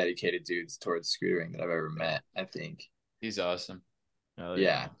most dedicated dudes towards scootering that I've ever met, I think. He's awesome. Oh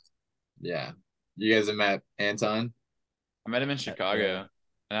Yeah. Yeah. You guys have met Anton? I met him in Chicago,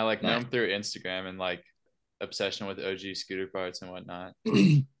 and I like know Nice. him through Instagram and like obsession with OG scooter parts and whatnot.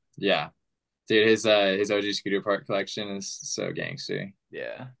 Yeah. Dude, his OG scooter part collection is so gangster.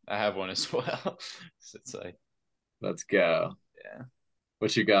 Yeah, I have one as well. So it's like, Let's go. yeah,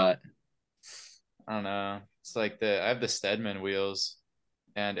 What you got? I don't know. It's like I have the Stedman wheels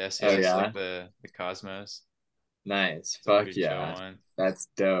and SES, Oh yeah. like the Cosmos. Nice. It's a Fuck pretty chill yeah. one. That's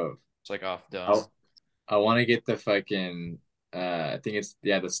dope. It's like off Oh, dome. I want to get the fucking I think it's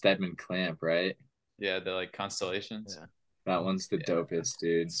the Stedman clamp, right? Yeah, the like constellations. Yeah. That one's the dopest,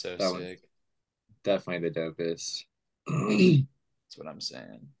 dude. So that sick. One's definitely the dopest. That's what I'm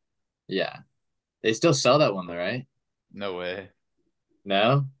saying. Yeah. They still sell that one though, right? No way.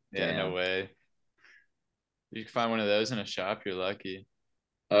 No? Yeah, Damn. no way. You can find one of those in a shop, you're lucky.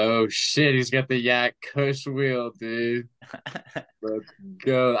 Oh shit, he's got the Yak Kush wheel, dude. Let's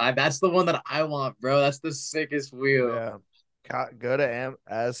go. That's the one that I want, bro. That's the sickest wheel. Yeah. Go to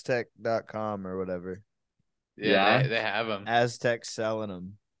Aztec.com or whatever. Yeah, they have them. Aztec selling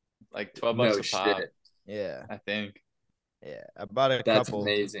them. Like $12 a pop. Shit. Yeah. I think. Yeah. I bought a That's couple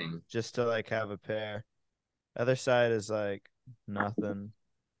amazing. just to like have a pair. Other side is like nothing.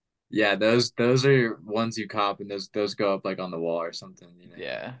 Yeah, those are ones you cop and those go up like on the wall or something, you know.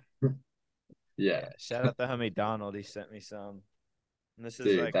 Yeah. Yeah. Shout out to homie Donald. He sent me some. And this is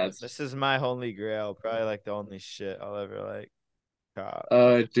Dude, this is my holy grail. Probably like the only shit I'll ever like cop.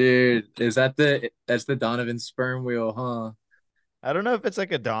 Dude, that's the Donovan sperm wheel, huh? I don't know if it's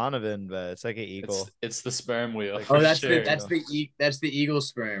like a Donovan, but it's like an eagle. It's the sperm wheel. Like, for that's sure. that's the eagle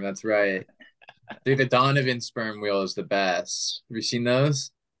sperm. That's right. Dude, the Donovan sperm wheel is the best. Have you seen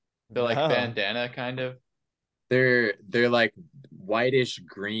those? They're like bandana kind of. They're like whitish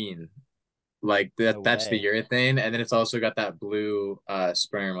green. Like that's the urethane, and then it's also got that blue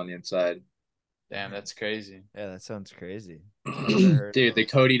sperm on the inside. Damn, that's crazy. Yeah, that sounds crazy. Dude, the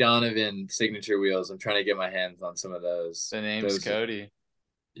Cody Donovan signature wheels. I'm trying to get my hands on some of those. The name's Cody.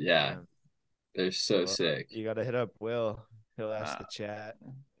 Yeah. They're so sick. You gotta hit up Will. He'll ask the chat.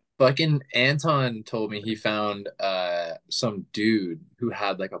 Fucking Anton told me he found some dude who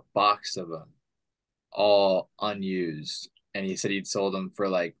had like a box of them all unused, and he said he'd sold them for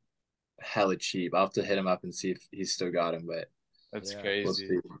like hella cheap. I'll have to hit him up and see if he's still got him, but that's crazy. We'll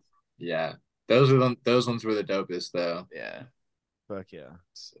see. Yeah. Those ones were the dopest though. Yeah. Fuck yeah.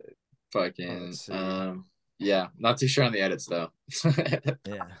 Fucking yeah, not too sure on the edits though.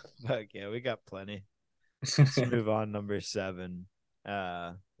 Yeah. Fuck yeah, we got plenty. Let's move on. Number 7.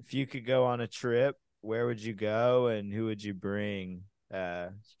 If you could go on a trip, where would you go and who would you bring?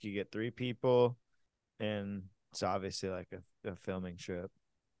 You could get 3 people, and it's obviously like a filming trip.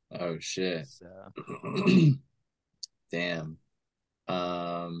 Oh shit. So. Damn.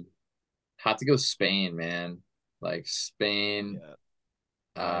 Have to go Spain, man. Like Spain,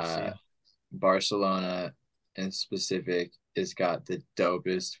 Barcelona in specific has got the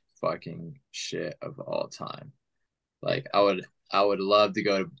dopest fucking shit of all time. Like I would love to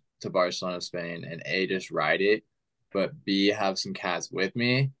go to Barcelona, Spain, and A, just ride it, but B, have some cats with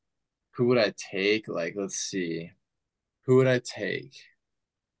me. Who would I take? Like, let's see. Who would I take?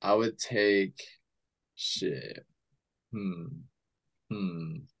 I would take shit.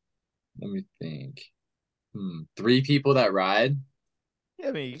 Let me think. 3 people that ride. Yeah,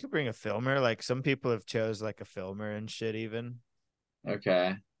 I mean, you could bring a filmer. Like some people have chose like a filmer and shit even.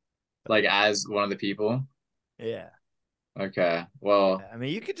 Okay. Like as one of the people? Yeah. Okay. Well, I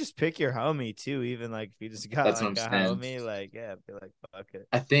mean, you could just pick your homie too, even like if you just got like a homie, like be like fuck it.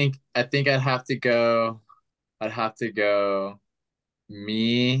 I think I'd have to go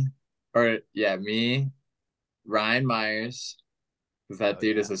me Ryan Myers. Because that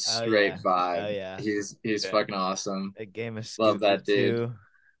dude is a straight vibe. Oh yeah. He's fucking awesome. A game of Love that dude. Too.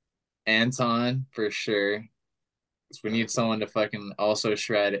 Anton for sure. We need someone to fucking also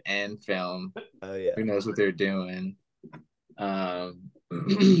shred and film. Oh yeah. Who knows what they're doing? I'd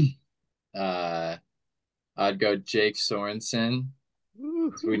go Jake Sorensen.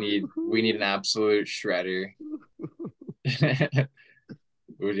 We need an absolute shredder.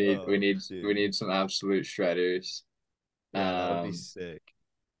 we need some absolute shredders. Yeah, that would be sick.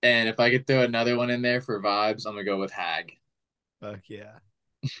 And if I could throw another one in there for vibes, I'm gonna go with Hag. Fuck yeah.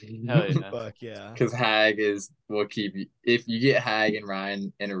 Hell yeah. Fuck yeah. Because Hag will keep you. If you get Hag and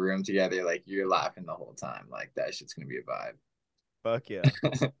Ryan in a room together, like you're laughing the whole time. Like that shit's gonna be a vibe. Fuck yeah.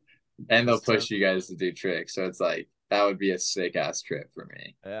 And they'll push you guys to do tricks. So it's like that would be a sick ass trip for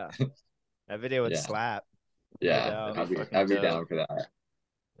me. Yeah. That video would slap. Yeah, I'd be down for that.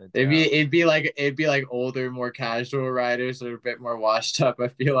 It'd be like older, more casual riders that are a bit more washed up, I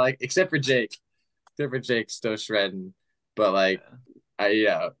feel like. Except for Jake. Still shredding. But like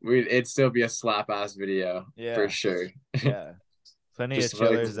it'd still be a slap ass video for sure. Yeah. Plenty of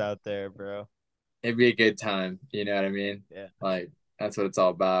chillers out there, bro. It'd be a good time, you know what I mean? Yeah. Like that's what it's all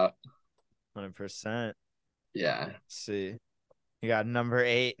about. 100%. Yeah. Let's see. You got number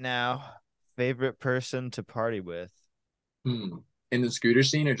 8 now. Favorite person to party with? In the scooter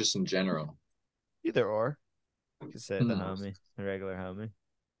scene or just in general? Either or. You could say the homie, the regular homie.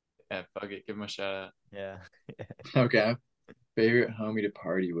 Yeah, fuck it. Give him a shout out. Yeah. Okay. Favorite homie to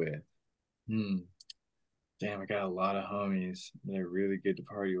party with? Damn, I got a lot of homies. They're really good to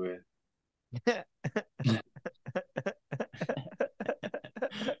party with.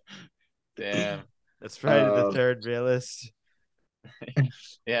 Damn. That's probably the third realist.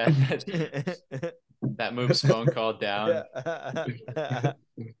 Yeah. That moves phone call down. Got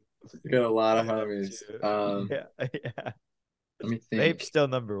a lot of homies. Yeah. Let me think. Vape's still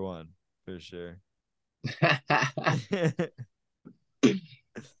number one for sure.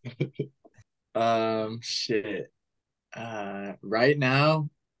 Shit. Right now,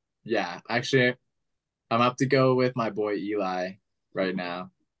 yeah, actually, I'm up to go with my boy Eli right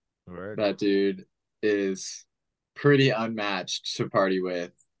now. Word. That dude is pretty unmatched to party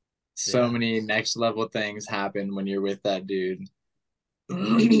with. So many next level things happen when you're with that dude.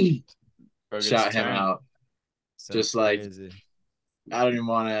 Shout him out. Just like crazy. I don't even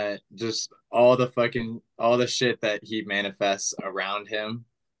want to just all the shit that he manifests around him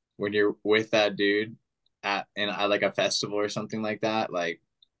when you're with that dude at like a festival or something like that, like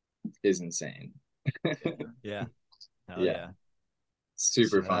is insane. Yeah. Hell Yeah. yeah.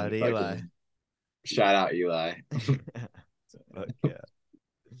 Super Shout fun. out Eli. Shout out Eli. Fuck yeah.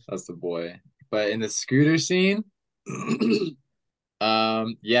 That's the boy. But in the scooter scene, yeah,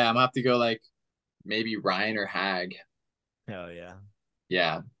 I'm gonna have to go like maybe Ryan or Hag. Hell yeah.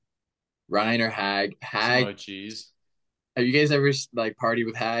 Yeah. Ryan or Hag. Some OGs. Have you guys ever like partied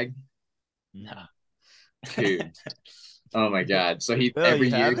with Hag? No. Dude. Oh my god. So every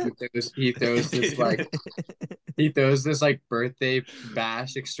year he throws this like birthday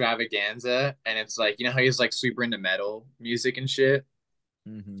bash extravaganza, and it's like, you know how he's like super into metal music and shit.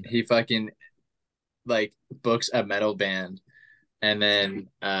 He fucking like books a metal band, and then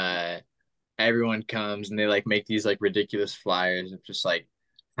everyone comes and they like make these like ridiculous flyers of just like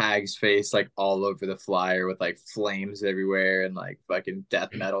Hag's face like all over the flyer with like flames everywhere and like fucking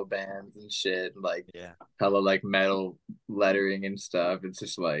death metal bands and shit, and, like hella like metal lettering and stuff. It's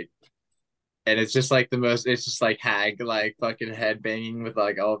just like, and it's just like it's just like Hag like fucking head banging with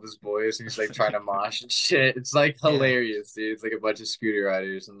like all of his boys, and he's like trying to mosh and shit. It's like hilarious, dude. It's like a bunch of scooter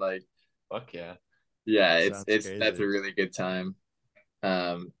riders and like, fuck yeah. Yeah, that's a really good time.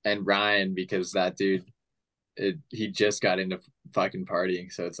 And Ryan, because that dude, he just got into fucking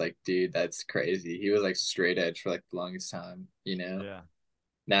partying, so it's like, dude, that's crazy. He was like straight edge for like the longest time, you know. Yeah.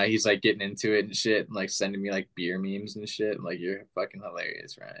 Now he's like getting into it and shit, and like sending me like beer memes and shit. I'm like, you're fucking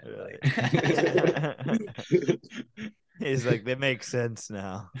hilarious, Ryan. Really? He's like, they make sense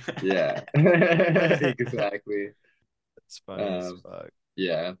now. Yeah, exactly. It's funny as fuck.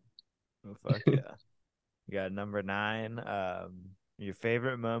 Yeah. Oh, fuck yeah. You got number 9. Your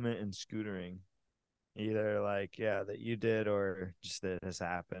favorite moment in scootering, either like that you did or just that has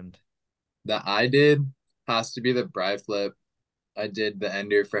happened. That I did has to be the Bri flip. I did the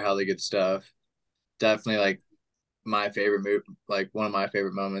ender for hella good stuff. Definitely like my favorite move, like one of my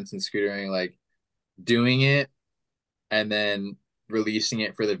favorite moments in scootering, like doing it and then releasing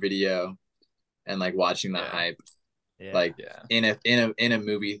it for the video and like watching the hype. Like in a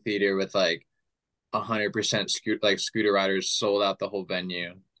movie theater with like 100% scooter riders sold out the whole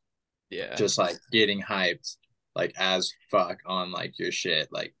venue. Yeah. Just like getting hyped like as fuck on like your shit.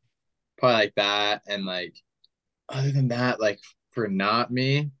 Like probably like that. And like other than that, like for not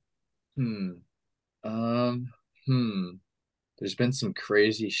me, there's been some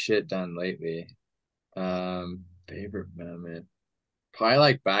crazy shit done lately. Favorite moment. Probably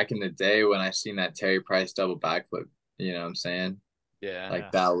like back in the day when I seen that Terry Price double backflip, you know what I'm saying? Yeah.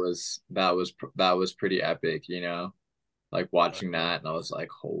 Like that was pretty epic, you know? Like watching that, and I was like,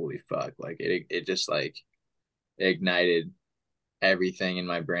 holy fuck. Like it just like ignited everything in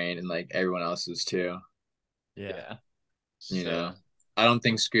my brain and like everyone else's too. Yeah. You know. I don't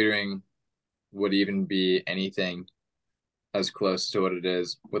think scootering would even be anything as close to what it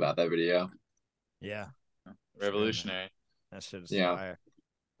is without that video. Yeah. Revolutionary. That shit is fire.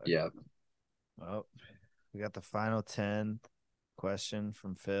 Yeah. Well, we got the final 10 question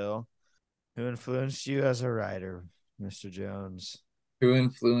from Phil. Who influenced you as a rider, Mr. Jones? Who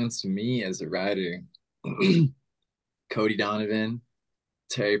influenced me as a rider? Cody Donovan,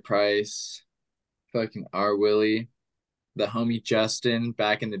 Terry Price, fucking R. Willie, the homie Justin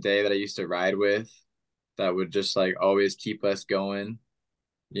back in the day that I used to ride with, that would just like always keep us going,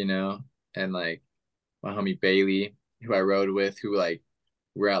 you know, and like my homie Bailey, who I rode with, who like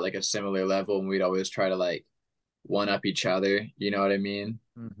we're at like a similar level, and we'd always try to like one up each other, you know what I mean?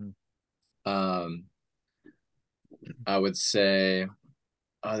 I would say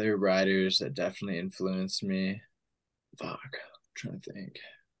other riders that definitely influenced me. Fuck, I'm trying to think.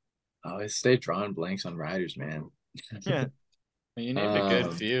 I always stay drawing blanks on riders, man. Yeah. You named a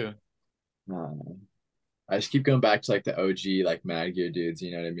good few. I just keep going back to like the OG like Mad Gear dudes.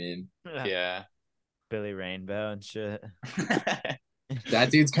 You know what I mean? Yeah. Billy Rainbow and shit.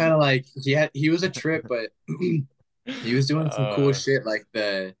 That dude's kind of like he was a trip, but he was doing some cool shit. Like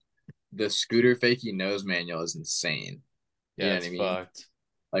the scooter fakie nose manual is insane. You Yeah, know it's what I mean? fucked.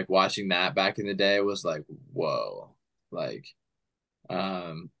 Like watching that back in the day was like, whoa. Like,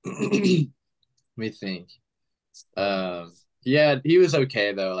 let me think. Yeah, he was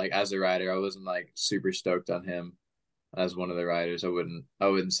okay though. Like as a rider, I wasn't like super stoked on him as one of the riders. I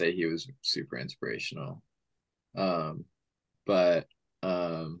wouldn't say he was super inspirational. But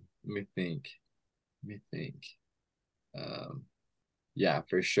let me think. Let me think. Um, yeah,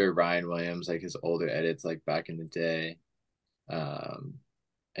 for sure Ryan Williams, like his older edits like back in the day. Um,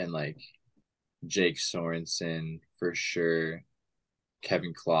 and like Jake Sorensen for sure.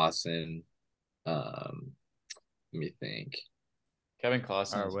 Kevin Clausen. Um, let me think. Kevin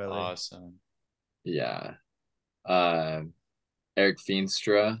Clausen is awesome. Yeah. Eric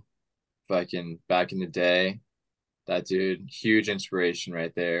Feenstra, fucking back in the day. That dude, huge inspiration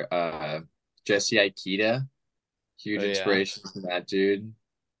right there. Jesse Aikita, huge inspiration from that dude.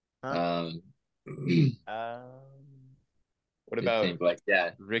 Huh? What about think like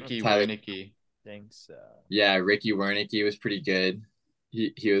Ricky Tyler, Wernicke? Think so. Yeah, Ricky Wernicke was pretty good.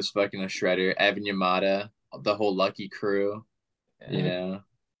 He was fucking a shredder. Evan Yamada, the whole Lucky crew, you know.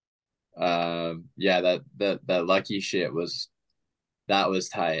 Yeah, that Lucky shit was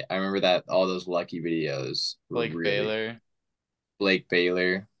tight. I remember that all those Lucky videos were Blake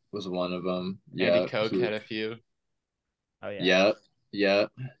Baylor was one of them. Andy Koch had a few. Oh yeah.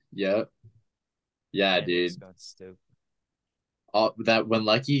 Yep. Yeah, Andy's dude. going stupid. All that when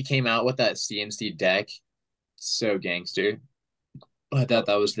Lucky came out with that CNC deck, so gangster. I thought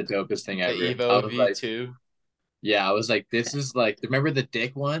that was the dopest thing ever. The Evo V2. Yeah, I was like, this is like, remember the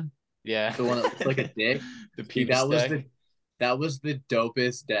dick one? Yeah. The one that looks like a dick? The penis deck. That was the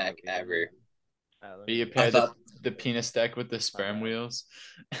dopest deck ever. You paired the penis deck with the sperm wheels.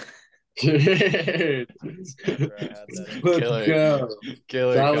 Dude. Let's go.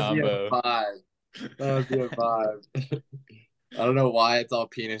 Killer combo. That would be a vibe. I don't know why it's all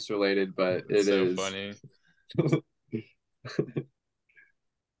penis related, but it's so funny.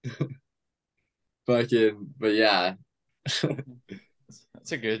 Fucking, but yeah. That's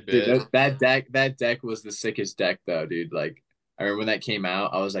a good bit. Dude, that deck was the sickest deck though, dude. Like I remember when that came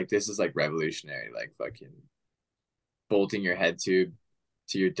out, I was like, this is like revolutionary. Like fucking bolting your head tube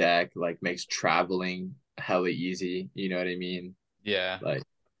to your deck like makes traveling hella easy. You know what I mean? Yeah. Like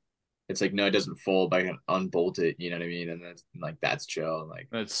it's like no, it doesn't fold, but I can unbolt it, you know what I mean? And that's chill. Like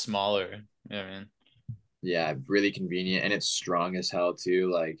it's smaller. Yeah, man. Yeah, really convenient, and it's strong as hell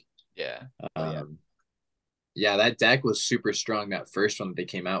too. Like yeah. Yeah, that deck was super strong, that first one that they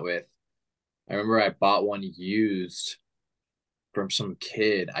came out with. I remember I bought one used from some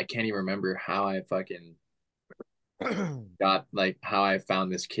kid. I can't even remember how I fucking got like how I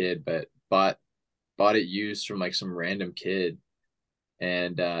found this kid, but bought it used from like some random kid.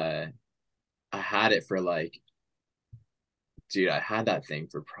 And I had it for like dude, I had that thing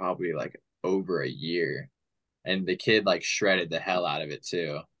for probably like over a year. And the kid like shredded the hell out of it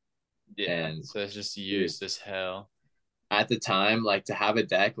too. Yeah, and so it's just used as hell. At the time, like to have a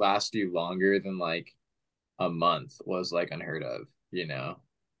deck last you longer than like a month was like unheard of, you know?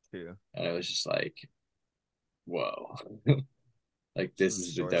 True. And it was just like, whoa. Like this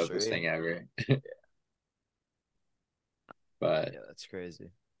is the dopest thing ever. But yeah, that's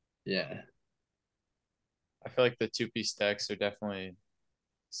crazy. Yeah. I feel like the 2-piece decks are definitely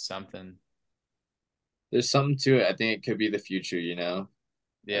something. There's something to it. I think it could be the future, you know?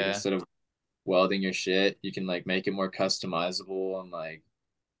 Yeah. Like instead of welding your shit, you can like make it more customizable and like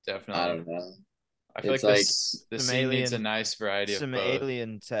definitely. I don't know. I feel it's like the scene needs a nice variety of both. Some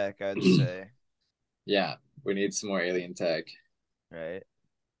alien tech, I'd say. Yeah, we need some more alien tech. Right.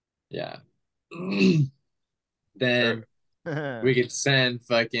 Yeah. Then we could send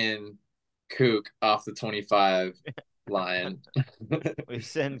fucking Kook off the 25 line. We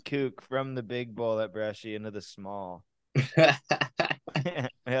send Kook from the big bowl at Brushy into the small. We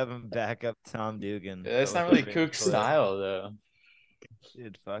have him back up Tom Dugan. Yeah, that's not really Kook's style, though.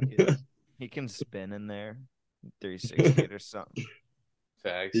 Dude, fuck it. He can spin in there, 360 or something.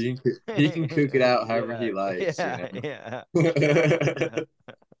 Facts. He can Kook it out however he likes. Yeah, you know?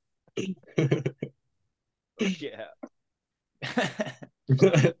 Yeah.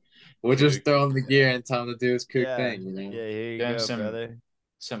 We'll just throw him the gear and tell him to do his Kook thing, you know? Yeah, here you go, brother.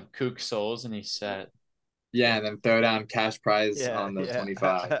 Some Kook souls and he's set. Yeah, and then throw down cash prize on the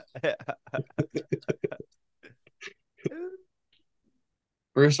 25.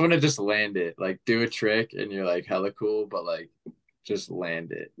 First one to just land it, like do a trick and you're like hella cool, but like just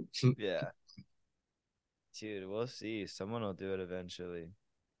land it. Yeah. Dude, we'll see. Someone will do it eventually.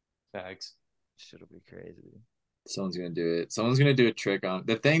 Facts. Shit'll be crazy. Someone's gonna do it. Someone's gonna do a trick on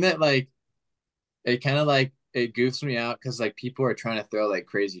the thing that like it kind of like it goofs me out because like people are trying to throw like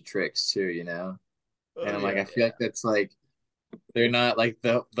crazy tricks too, you know? And Oh I'm like, yeah. I feel like that's like they're not like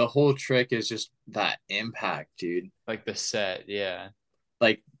the whole trick is just that impact, dude. Like the set, yeah.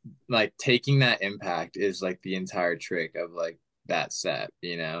 Like taking that impact is like the entire trick of like that set,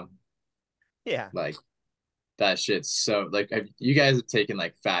 you know? Yeah. Like that shit's so like you guys have taken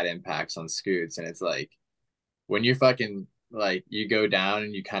like fat impacts on scoots and it's like when you're fucking like you go down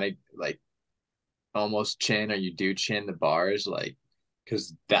and you kind of like almost chin or you do chin the bars like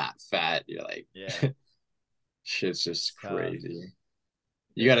because that fat you're like Yeah. shit's just Tough. crazy.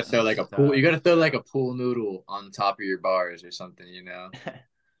 You Yeah, gotta throw like a pool. You tough. gotta throw like a pool noodle on top of your bars or something, you know?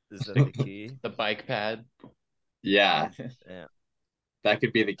 Is that the key? The bike pad. Yeah, Yeah. that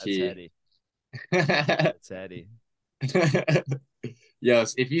could be the That's key. heady. That's heady.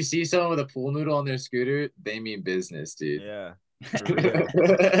 Yes, if you see someone with a pool noodle on their scooter, they mean business, dude. Yeah. For real. For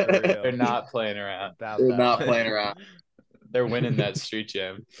real. They're not playing around. About They're that not life. playing around. They're winning that street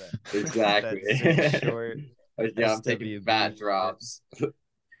jam. Exactly. That sick short Like, yeah, I'm taking fat SWB. drops.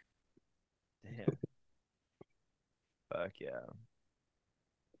 Damn. Fuck yeah.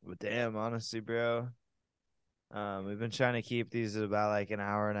 Well, damn, honestly, bro. We've been trying to keep these at about like an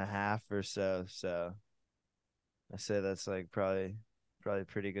hour and a half or so. So I say that's like probably a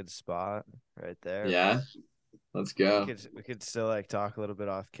pretty good spot right there. Yeah, let's go. We could still like talk a little bit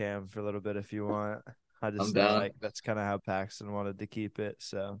off cam for a little bit if you want. I I'm just know down. like that's kind of how Paxton wanted to keep it.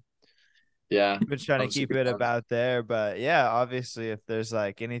 So Yeah, we've been trying to I'm keep super it down. about there. But yeah, obviously if there's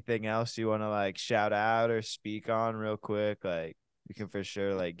like anything else you want to like shout out or speak on real quick, like we can for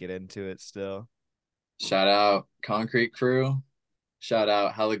sure like get into it still. Shout out Concrete Crew. Shout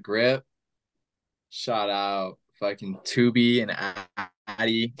out Hella Grip. Shout out fucking Tubi and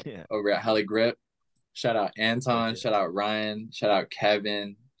Addy Yeah. over at Hella Grip. Shout out Fuck Anton. yeah. Shout out Ryan. Shout out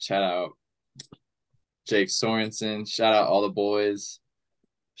Kevin. Shout out Jake Sorensen. Shout out all the boys.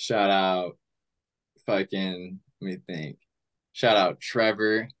 Shout out fucking, let me think. Shout out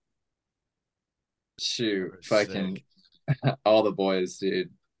Trevor. Shoot, fucking Sick. all the boys, dude.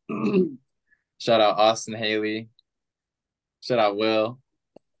 Shout out Austin Haley. Shout out Will.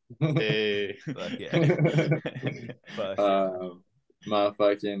 Hey. Fuck yeah. Fuck yeah. My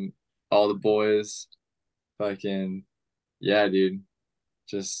fucking all the boys. Fucking yeah, dude.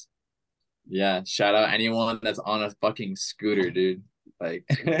 Just yeah. Shout out anyone that's on a fucking scooter, dude. Like,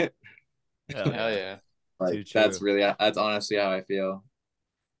 Hell Hell yeah. yeah. like Too true. that's honestly how I feel.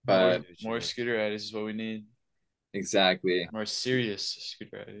 But More scooter riders is what we need. exactly. More serious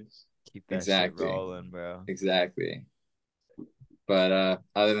scooter riders. Keep that Exactly. shit rolling, bro. Exactly. But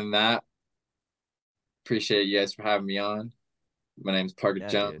other than that, appreciate you guys for having me on. My name's Parker Yeah,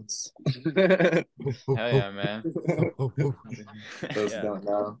 Jones. Hell yeah, man. Those Yeah. don't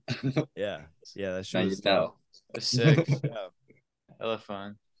know. Yeah. Yeah, that Now shit you was know. dope. That's sick. Yeah. Hella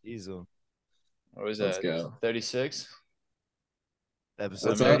fun. Easel. What was Let's that? go. 36? Episode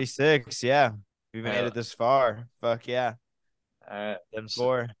What's up? 36. Yeah. We made it this far. Fuck yeah. All right.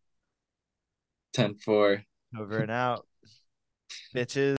 10-4. 10-4. Over and out. Bitches.